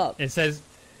doesn't show up. it says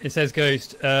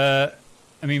ghost. I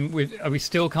mean, we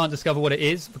still can't discover what it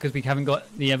is because we haven't got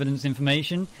the evidence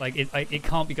information. Like it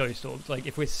can't be ghost orbs. Like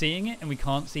if we're seeing it and we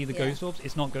can't see the ghost orbs,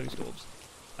 it's not ghost orbs.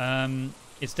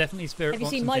 It's definitely spirit box.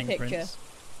 Have you seen and my fingerprints.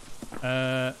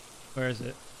 picture? Where is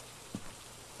it?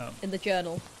 Oh. In the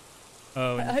journal.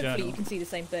 Oh, in the Hopefully journal. you can see the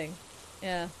same thing.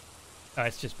 Yeah. Oh,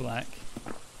 it's just black.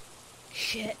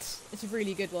 Shit. It's a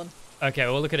really good one. Okay,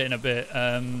 we'll look at it in a bit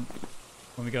when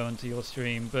we go onto your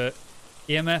stream. But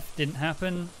EMF didn't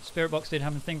happen. Spirit box did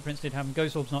happen. Fingerprints did happen.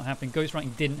 Ghost orbs not happening. Ghost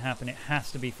writing didn't happen. It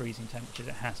has to be freezing temperatures.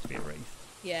 It has to be a wraith.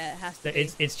 Yeah, it has to be.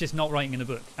 It's just not writing in the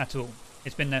book at all.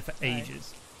 It's been there for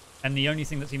ages. And the only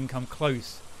thing that's even come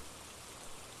close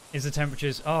is the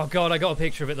temperatures. Oh god, I got a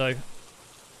picture of it though.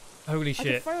 Holy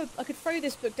shit. I could throw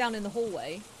this book down in the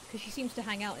hallway, because she seems to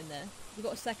hang out in there. We've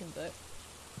got a second book.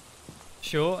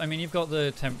 Sure, I mean you've got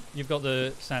the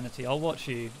sanity. I'll watch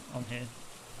you on here.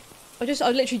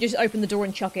 I'll literally just open the door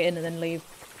and chuck it in and then leave.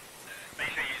 Make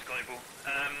sure you use global.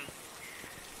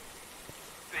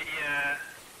 But yeah.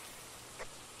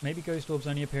 Maybe ghost orbs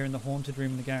only appear in the haunted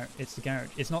room in the garage. It's the garage.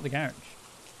 It's not the garage.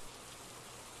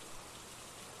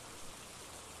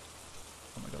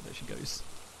 Oh my god, there she goes.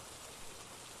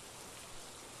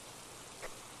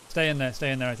 Stay in there,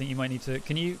 stay in there. I think you might need to...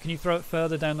 Can you throw it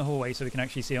further down the hallway so we can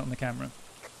actually see it on the camera?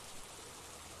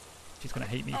 She's going to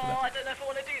hate me for that. I don't know if I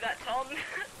want to do that, Tom.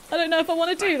 I don't know if I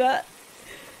want to do that.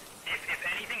 If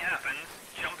anything happens,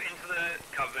 jump into the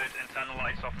cupboard and turn the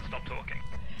lights off and stop talking.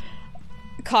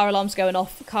 Car alarm's going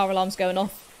off. Car alarm's going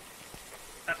off.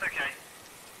 That's okay.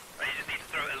 But you just need to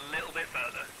throw it a little bit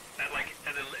further. At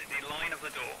the line of the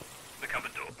door. The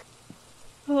cupboard door.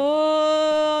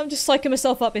 Oh, I'm just psyching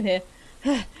myself up in here.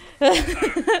 You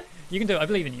can do it. I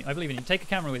believe in you. I believe in you. Take a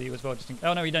camera with you as well. Just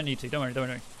oh no, you don't need to. Don't worry. Don't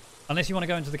worry. Unless you want to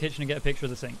go into the kitchen and get a picture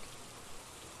of the sink.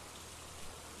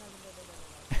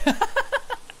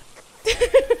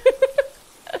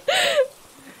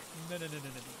 No.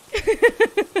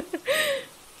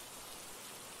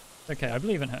 Okay, I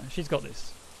believe in her. She's got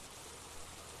this.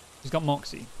 She's got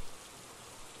moxie.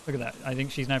 Look at that. I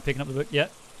think she's now picking up the book. Yeah.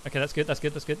 Okay, that's good. That's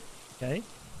good. That's good. Okay.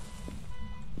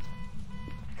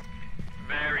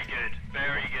 Very good.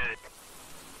 Very good.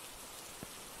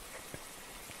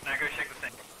 Now go check the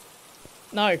sink.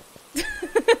 No.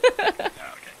 Oh,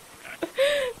 okay.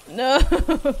 No.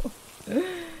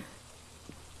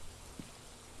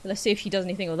 Let's see if she does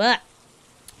anything with that.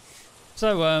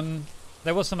 So,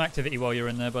 there was some activity while you were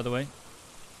in there, by the way.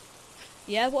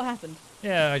 Yeah, what happened?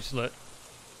 Yeah, I just looked.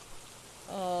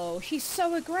 Oh, she's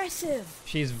so aggressive.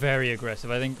 She's very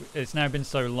aggressive. I think it's now been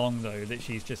so long, though, that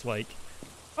she's just like,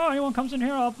 oh, anyone comes in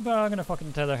here, I'm going to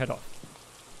fucking tear their head off.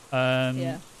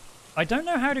 Yeah. I don't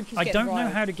know how to. She's I getting don't know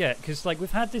riled. how to get because like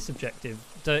we've had this objective,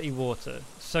 dirty water,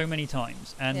 so many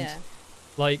times, and Yeah.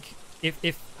 like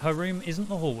if her room isn't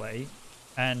the hallway,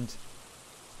 and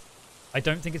I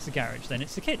don't think it's the garage, then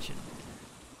it's the kitchen.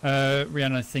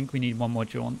 Rihanna, I think we need one more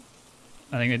jaunt.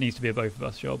 I think it needs to be a both of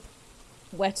us job.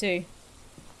 Where to?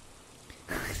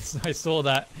 So I saw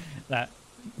that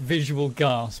visual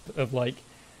gasp of like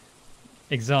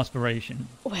exasperation.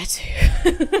 Where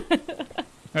to?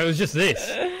 It was just this.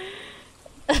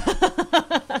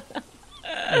 Yeah.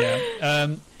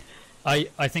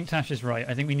 I think Tash is right.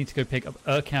 I think we need to go pick up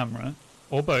a camera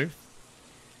or both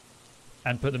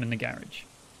and put them in the garage.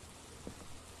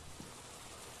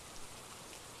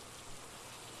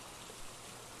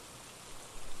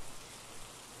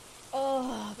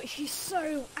 Oh, but she's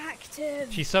so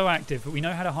active. She's so active, but we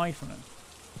know how to hide from her.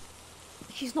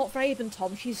 She's not Raven,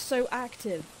 Tom. She's so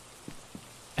active.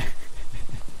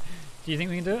 Do you think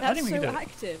we can do it? That's I think we can so do it.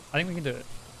 active. I think we can do it.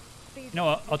 Please, You know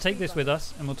what? I'll take please this don't. with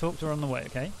us and we'll talk to her on the way,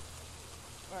 okay?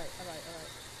 Alright.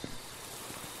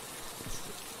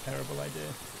 Terrible idea.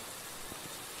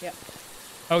 Yep.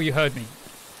 Oh, you heard me.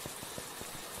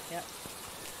 Yep.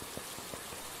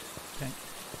 Okay.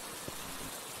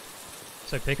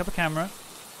 So pick up a camera,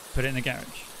 put it in the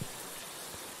garage.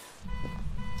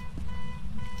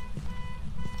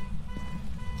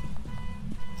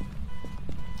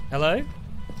 Hello?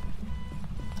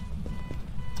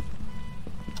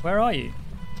 Where are you?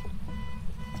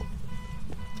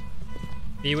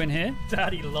 Are you in here?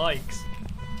 Daddy likes.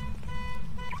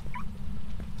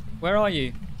 Where are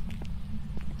you?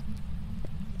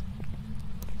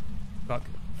 Fuck.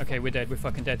 Okay, we're dead. We're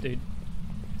fucking dead, dude.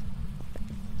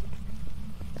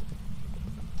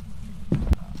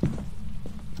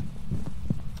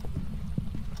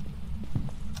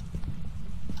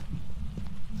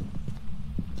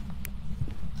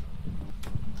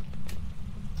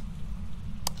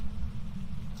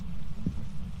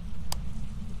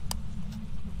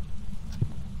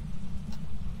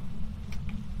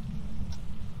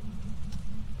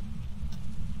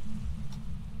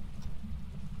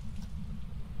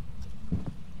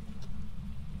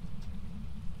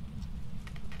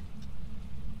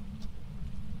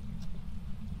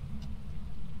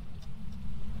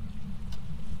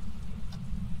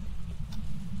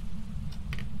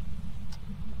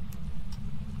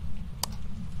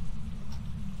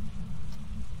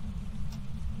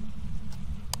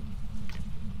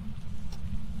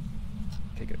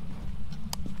 Okay, good.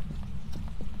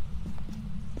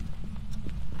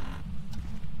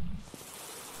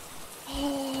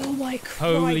 Oh my Christ.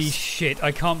 Holy shit,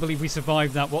 I can't believe we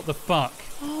survived that. What the fuck?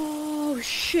 Oh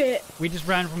shit. We just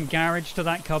ran from garage to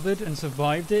that cupboard and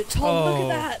survived it. Tom,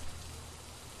 look at that.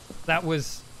 That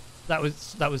was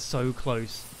so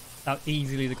close. That was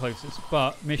easily the closest.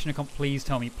 But mission accomplished. Please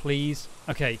tell me, please.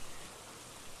 Okay.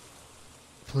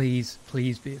 Please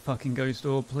be a fucking ghost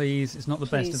orb, please. It's not the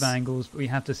best of Please. angles, but we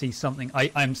have to see something.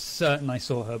 I'm certain I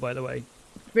saw her, by the way, in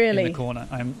Really? the corner.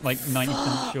 I'm like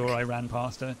 90% sure I ran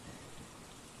past her.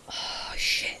 Oh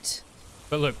shit.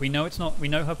 But look, we know it's not. We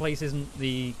know her place isn't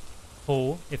the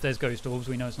hall. If there's ghost orbs,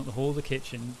 we know it's not the hall, the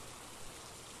kitchen,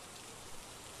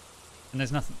 and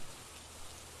there's nothing.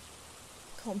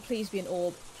 Come on, please be an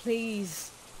orb.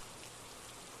 Please.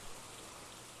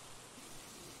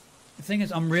 The thing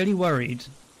is, I'm really worried.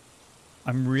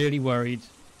 The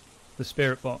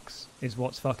spirit box is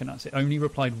what's fucking us. It only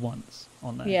replied once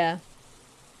on there. Yeah.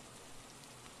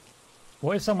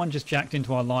 What if someone just jacked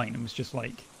into our line and was just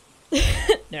like,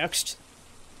 Next.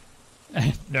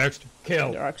 next,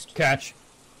 kill, Next. catch.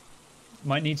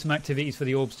 Might need some activities for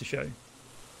the orbs to show. See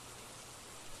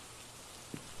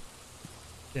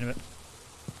you in a bit.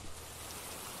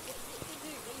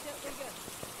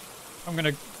 I'm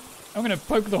gonna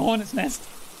poke the hornet's nest.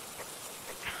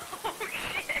 Oh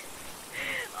shit!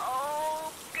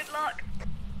 Oh, good luck.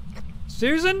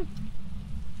 Susan?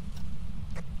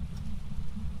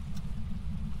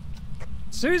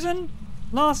 Susan?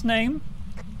 Last name?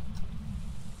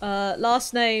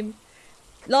 Last name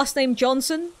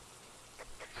Johnson.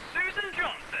 Susan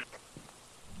Johnson.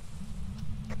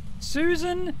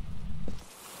 Susan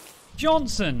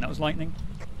Johnson. That was lightning.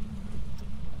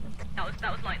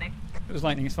 That was lightning. It was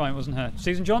lightning, it's fine, it wasn't her.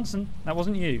 Susan Johnson, that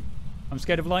wasn't you. I'm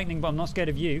scared of lightning, but I'm not scared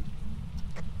of you.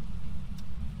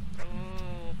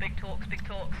 Ooh, big talks, big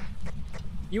talks.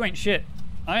 You ain't shit.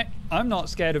 I'm not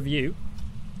scared of you.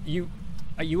 You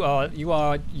are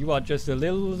just a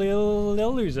little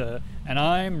loser, and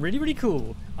I'm really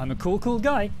cool. I'm a cool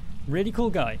guy, really cool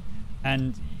guy,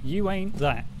 and you ain't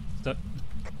that. So,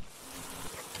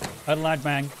 a lad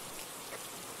bang.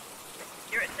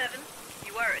 You're at 7.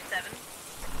 You were at 7.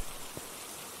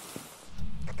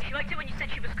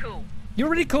 You're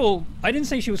really cool. I didn't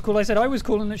say she was cool. I said I was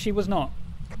cool and that she was not.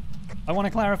 I want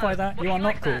to clarify that. what You do are you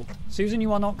not like cool. that? Susan,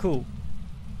 you are not cool.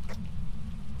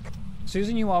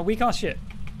 Susan, you are weak ass shit.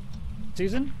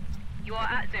 Susan? You are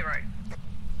at 0.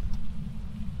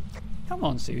 Come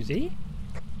on, Susie.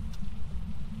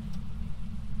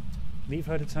 Leave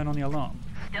her to turn on the alarm.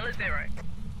 Still at 0.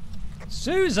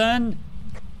 Susan!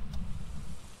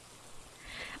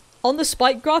 On the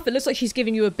spike graph, it looks like she's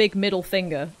giving you a big middle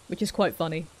finger, which is quite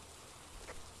funny.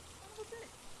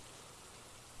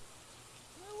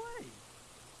 No way.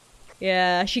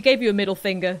 Yeah, she gave you a middle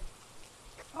finger.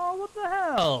 Oh, what the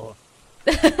hell?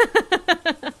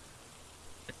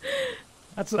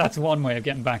 That's one way of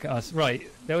getting back at us. Right,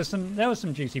 there was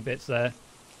some juicy bits there.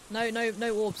 No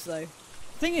orbs though.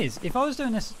 Thing is, if I was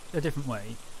doing this a different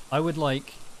way, I would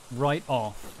like write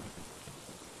off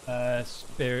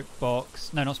spirit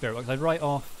box. No, not spirit box. I'd write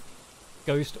off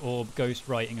ghost orb, ghost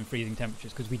writing, and freezing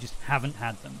temperatures because we just haven't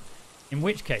had them. In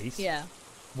which case, Yeah.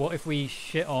 what if we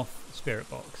shit off spirit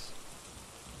box?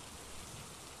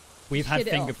 We've had Shit it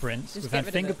off. fingerprints. Just We've get had rid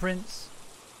of it. fingerprints.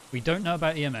 We don't know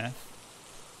about EMF.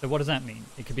 So what does that mean?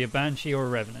 It could be a banshee or a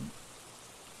revenant.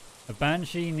 A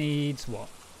banshee needs what?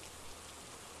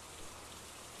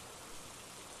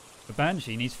 A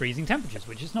banshee needs freezing temperatures,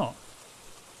 which is not.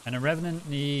 And a revenant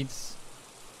needs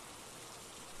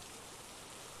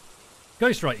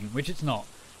ghost writing, which it's not.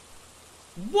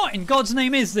 What in God's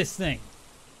name is this thing?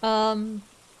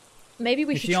 Maybe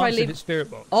we If should she try answered leave. its spirit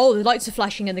box. Oh, the lights are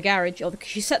flashing in the garage. Oh,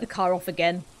 she set the car off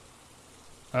again.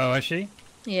 Oh, has she?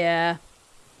 Yeah.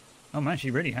 Oh man,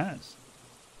 she really has.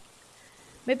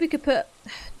 Maybe we could put.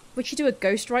 Would she do a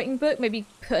ghostwriting book? Maybe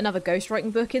put another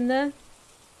ghostwriting book in there.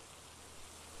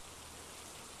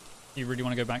 Do you really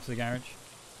want to go back to the garage?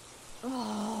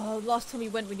 Oh, last time we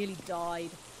went, we nearly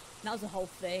died. That was a whole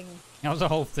thing. That was a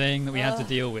whole thing that we had to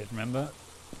deal with, remember?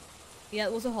 Yeah,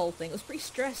 it was a whole thing. It was pretty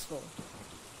stressful.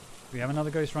 Do we have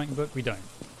another ghostwriting book? We don't.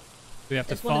 We have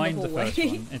There's to one in find the the first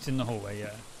hallway. one. It's in the hallway,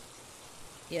 yeah.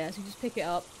 Yeah, so just pick it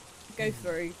up, go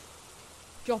through,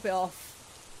 drop it off.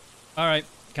 Alright,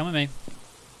 come with me.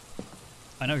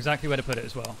 I know exactly where to put it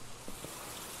as well.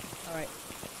 Alright.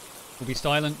 We'll be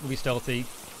silent, we'll be stealthy,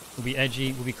 we'll be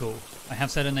edgy, we'll be cool. I have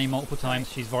said her name multiple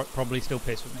times, she's probably still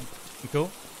pissed with me. You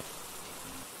cool?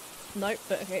 Nope,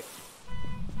 but okay.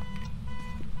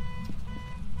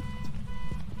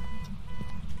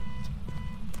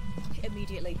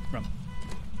 Immediately. Run.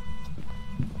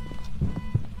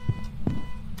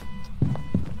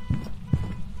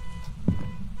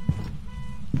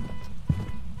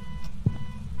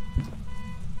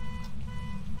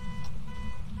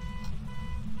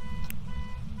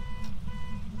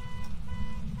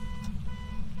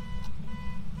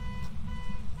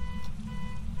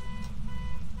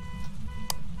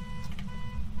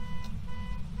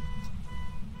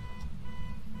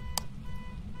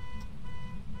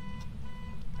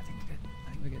 I think we're good.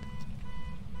 I think we're good.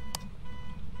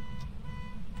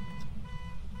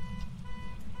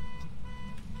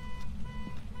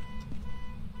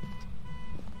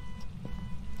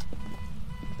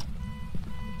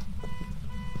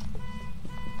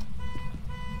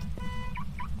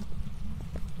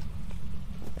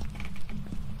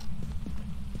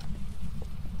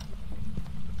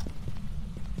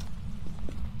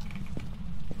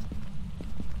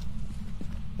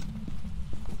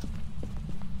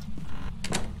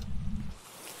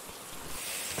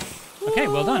 Okay,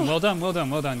 well done, well done, well done,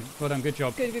 well done, well done. Good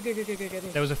job. Good.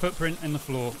 There was a footprint in the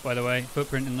floor, by the way.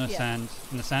 Footprint in the Yeah. sand,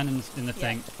 in the Yeah.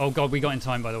 thing. Oh god, we got in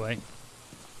time, by the way.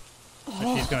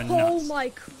 So she's going nuts. Oh my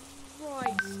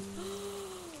Christ.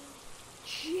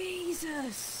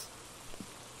 Jesus.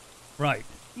 Right.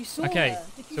 You saw Okay, her.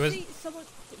 Did you so as- see someone?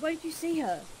 Where did you see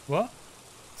her? What?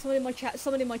 Someone in my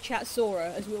chat saw her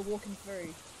as we were walking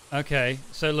through. Okay,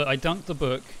 so look, I dunked the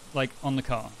book like on the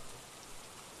car,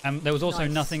 and there was also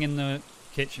Nice. nothing in the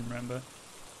kitchen. Remember?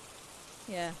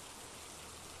 Yeah.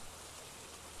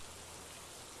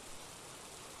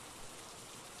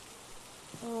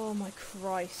 Oh my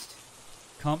Christ.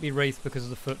 Can't be wraith because of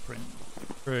the footprint.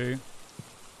 True.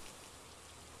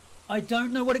 I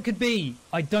don't know what it could be.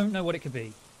 I don't know what it could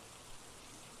be.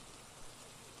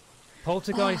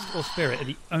 Poltergeist or spirit are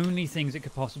the only things it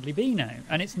could possibly be now,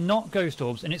 and it's not ghost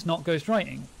orbs and it's not ghost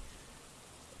writing.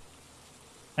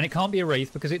 And it can't be a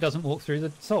wraith because it doesn't walk through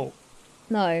the salt.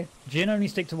 No. Gin only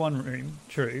stick to one room,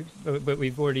 true, but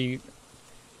we've already...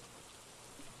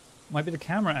 Might be the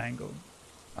camera angle.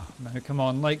 Oh no, come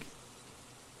on, like...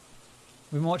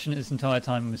 We've been watching it this entire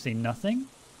time and we've seen nothing.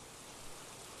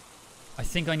 I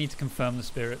think I need to confirm the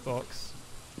spirit box.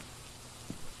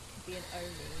 Could be an Oni.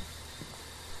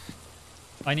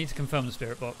 I need to confirm the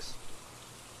spirit box.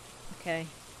 Okay.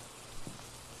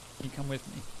 You come with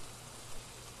me.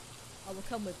 I will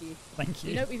come with you. Thank you.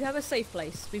 You know, we have a safe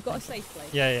place. We've got a safe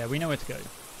place. Yeah, we know where to go.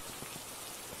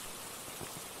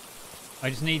 I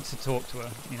just need to talk to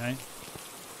her, you know?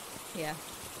 Yeah.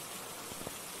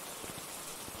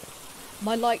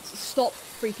 My lights stop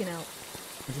freaking out.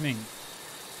 What do you mean?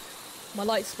 My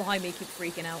lights behind me keep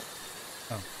freaking out.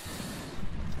 Oh.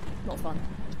 Not fun.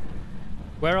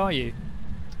 Where are you?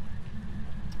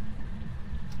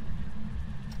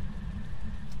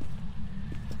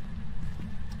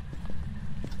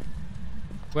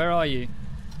 Where are you?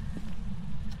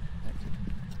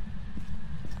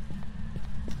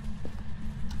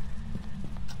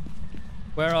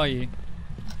 Where are you?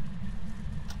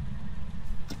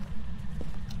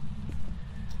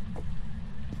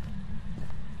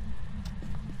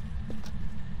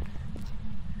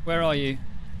 Where are you?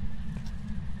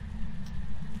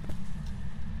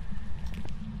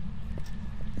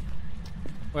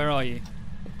 Where are you?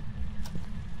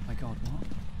 My God, what?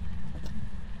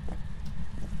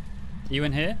 Are you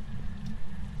in here?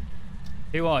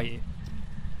 Who are you?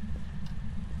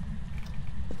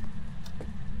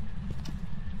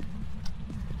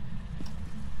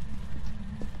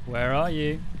 Where are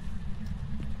you?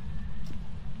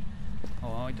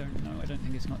 Oh, I don't know. I don't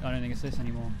think it's this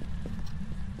anymore.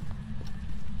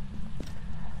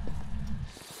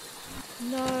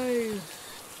 No.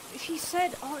 She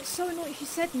said, oh, it's so annoying. She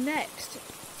said next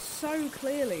so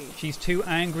clearly. She's too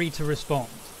angry to respond.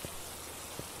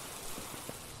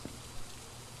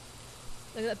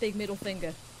 Look at that big middle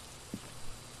finger.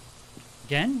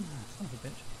 Again? Son of a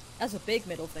bitch. That's a big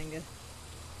middle finger.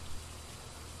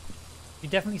 You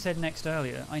definitely said next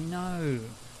earlier. I know.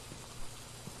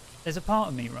 There's a part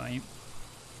of me, right,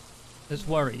 that's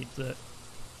worried that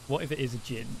what if it is a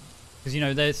djinn? Because, you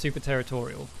know, they're super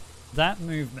territorial. That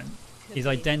movement is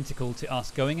identical to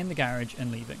us going in the garage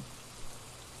and leaving.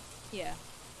 Yeah.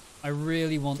 I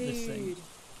really want this thing.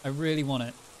 I really want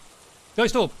it.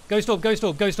 Ghost orb! Ghost orb! Ghost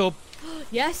orb! Ghost orb!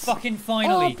 Yes! Fucking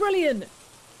finally! Oh, brilliant!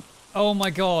 Oh my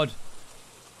God.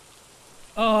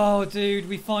 Oh, dude,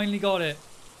 we finally got it.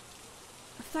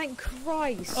 Thank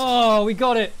Christ. Oh, we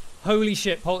got it. Holy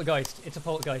shit, poltergeist. It's a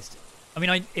poltergeist. I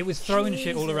mean, it was throwing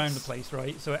shit all around the place,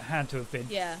 right? So it had to have been.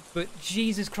 Yeah. But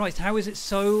Jesus Christ, how is it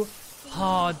so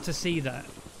hard to see that?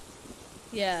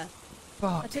 Yeah.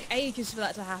 Fuck. It took ages for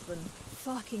that to happen.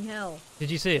 Fucking hell.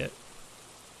 Did you see it?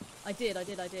 I did.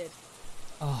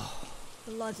 Oh.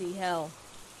 Bloody hell.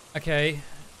 Okay. Do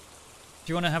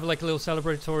you want to have like a little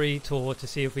celebratory tour to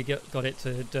see if we got it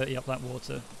to dirty up that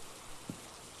water?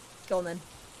 Go on then.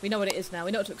 We know what it is now.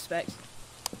 We know what to expect.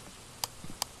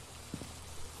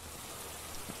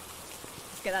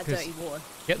 Let's get that dirty water.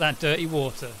 Get that dirty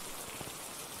water.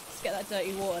 Let's get that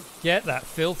dirty water. Get that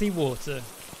filthy water.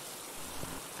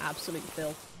 Absolute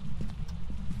filth.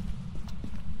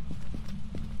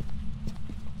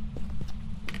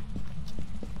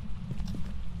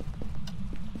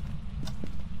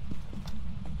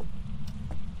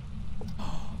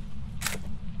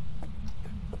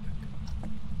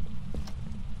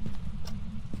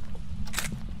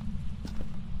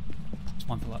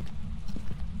 One for luck.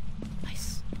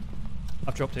 Nice.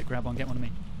 I've dropped it. Grab one. Get one of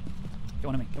me. Get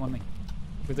one of me. Get one of me.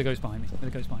 With the ghost behind me. With the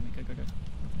ghost behind me. Go, go, go.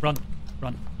 Run.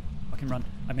 Run. Fucking run.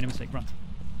 I made a mistake. Run.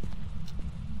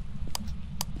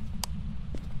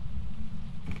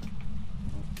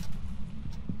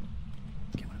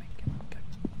 Get one of me. Get one. Go.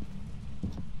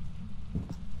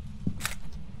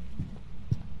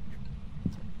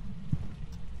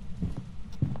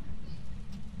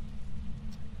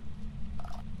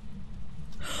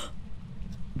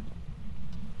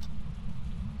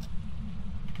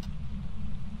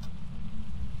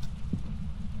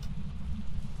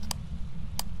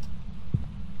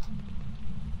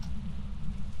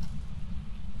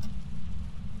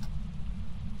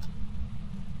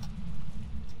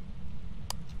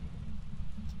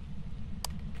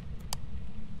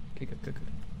 Okay, good, good, good.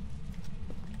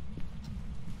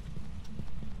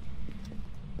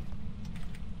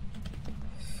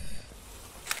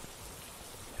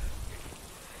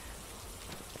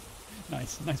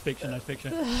 Nice, nice picture, nice picture.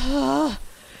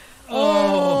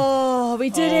 Oh,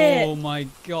 we did it! Oh my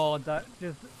God, that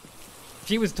just...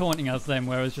 She was taunting us then,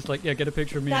 where I was just like, yeah, get a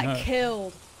picture of me and her. That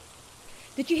killed.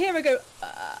 Did you hear her go,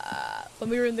 when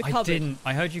we were in the cupboard? I didn't.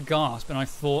 I heard you gasp, and I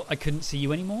thought I couldn't see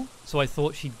you anymore, so I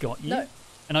thought she'd got you. No.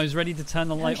 And I was ready to turn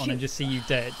the light on she- and just see you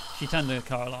dead. She turned the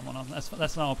car alarm on. That's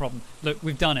not our problem. Look,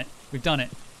 we've done it. We've done it.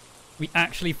 We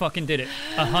actually fucking did it.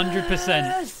 100%.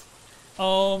 Yes!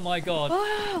 Oh my God.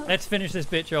 Let's finish this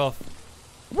bitch off.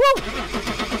 Woo!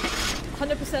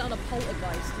 100% on a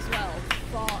poltergeist as well.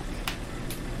 Fuck.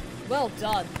 Well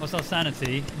done. What's our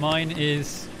sanity? Mine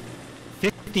is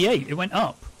 58. It went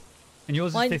up. And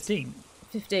yours Mine's is 15.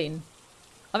 15.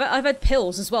 I've had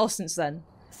pills as well since then.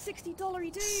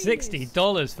 $60 dues.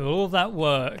 $60 for all that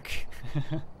work.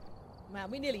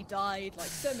 Man, we nearly died like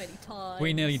so many times.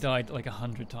 We nearly died like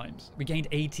 100 times. We gained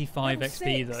 85 Level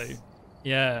XP 6. though.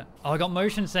 Yeah. Oh, I got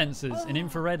motion sensors and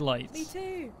infrared lights. Me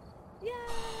too.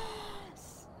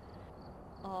 Yes.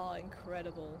 Oh,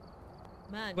 incredible.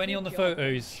 Man. 20 good on the job.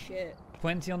 photos. Shit.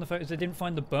 20 on the photos. They didn't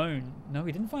find the bone. No,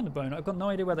 we didn't find the bone. I've got no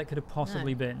idea where that could have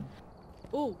possibly been.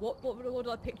 Oh, what did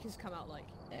our pictures come out like?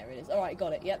 There it is. All right,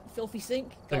 got it. Yep, filthy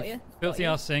sink. Got So, you. Filthy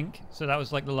Ass Sink. So that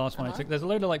was like the last one I took. There's a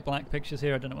load of like black pictures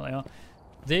here. I don't know what they are.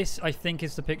 This, I think,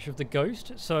 is the picture of the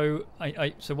ghost. So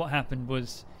so what happened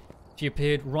was she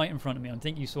appeared right in front of me. I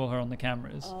think you saw her on the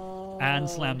cameras and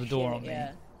slammed the door on me.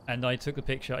 Yeah. And I took the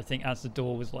picture, I think, as the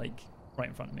door was like right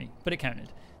in front of me. But it counted.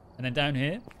 And then down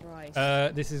here, Right.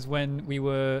 this is when we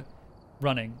were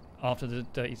running after the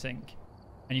dirty sink.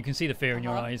 And you can see the fear in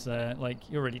your eyes there. Like,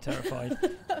 you're really terrified.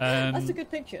 That's a good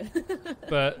picture.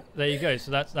 But there you go. So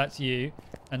that's you.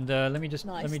 And let me just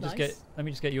Nice.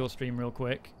 get your stream real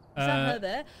quick. Is that her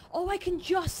there? Oh, I can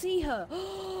just see her.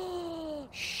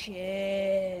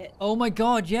 Shit. Oh my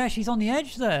god, yeah, she's on the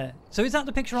edge there. So is that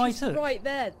the picture I took? Right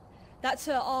there. That's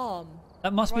her arm.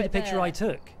 That must be the right picture there. I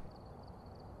took.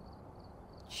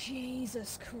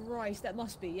 Jesus Christ, that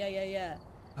must be. Yeah.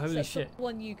 Holy so that's shit. The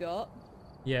one you got.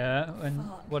 Yeah, and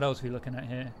Fuck. what else are we looking at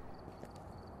here?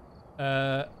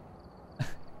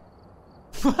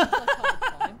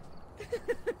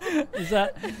 Is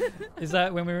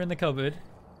that when we were in the cupboard?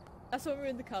 That's when we were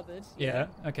in the cupboard. Yeah,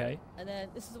 okay. And then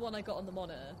this is the one I got on the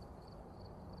monitor.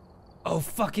 Oh,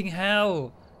 fucking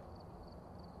hell!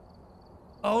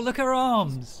 Oh, look at her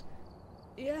arms!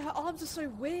 Yeah, her arms are so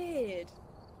weird.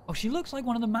 Oh, she looks like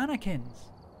one of the mannequins.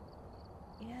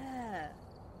 Yeah.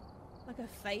 Like her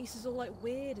face is all like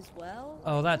weird as well.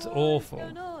 Oh, that's What awful. is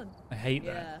going on? I hate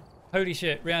Yeah. that. Holy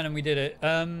shit, Rhiannon, we did it.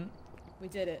 We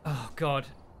did it. Oh god.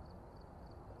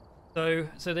 So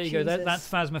there you go. That's Jesus.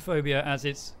 Phasmophobia as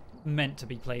it's meant to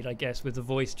be played, I guess, with the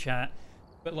voice chat.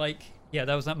 But like, yeah,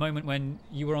 that was that moment when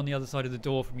you were on the other side of the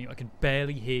door from you. I could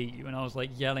barely hear you, and I was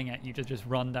like yelling at you to just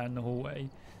run down the hallway.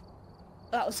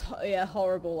 That was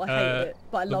horrible. I hated it,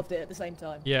 but I loved it at the same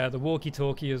time. Yeah, the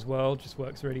walkie-talkie as well just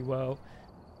works really well.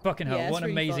 Fucking hell, Yeah, what an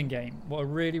it's really amazing fun. game. What a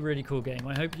really, really cool game.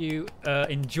 I hope you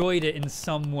enjoyed it in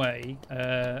some way.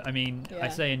 I mean, I Yeah.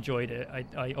 say enjoyed it.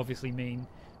 I obviously mean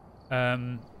I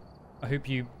hope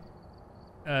you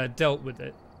dealt with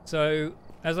it. So,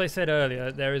 as I said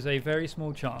earlier, there is a very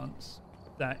small chance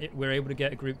that we're able to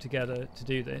get a group together to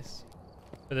do this.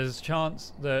 But there's a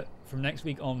chance that from next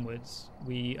week onwards,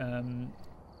 we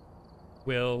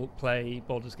will play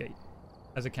Baldur's Gate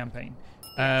as a campaign.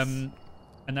 And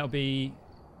that'll be...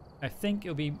 I think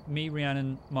it'll be me,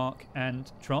 Rhiannon, Mark,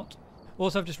 and Trot.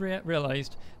 Also, I've just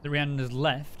realised that Rhiannon has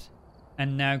left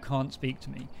and now can't speak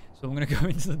to me. So I'm going to go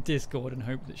into the Discord and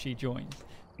hope that she joins.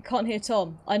 I can't hear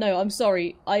Tom. I know, I'm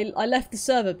sorry. I left the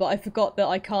server, but I forgot that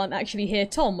I can't actually hear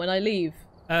Tom when I leave.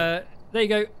 There you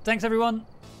go. Thanks, everyone.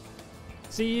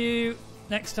 See you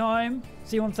next time.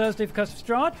 See you on Thursday for Custom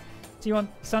Strad. See you on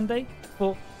Sunday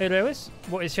for Herois.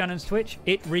 What is Shannon's Twitch?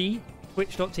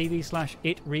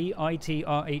 Twitch.tv/itrhi,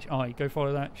 ITRHI. Go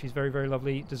follow that. She's very, very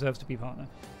lovely. Deserves to be partner.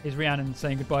 Is Rhiannon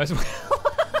saying goodbye as well?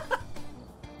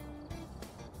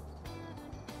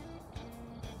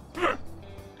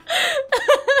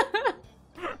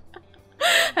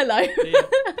 Hello. See ya.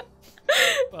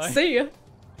 Bye. See ya.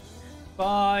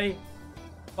 Bye.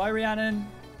 Bye, Rhiannon.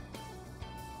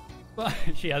 Bye.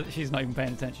 She's not even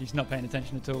paying attention. She's not paying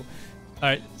attention at all. All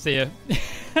right. See ya.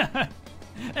 All right.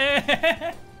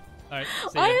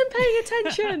 See ya. I am paying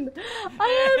attention.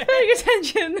 I am paying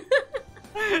attention.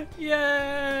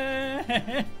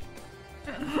 Yeah.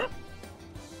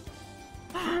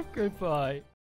 Goodbye.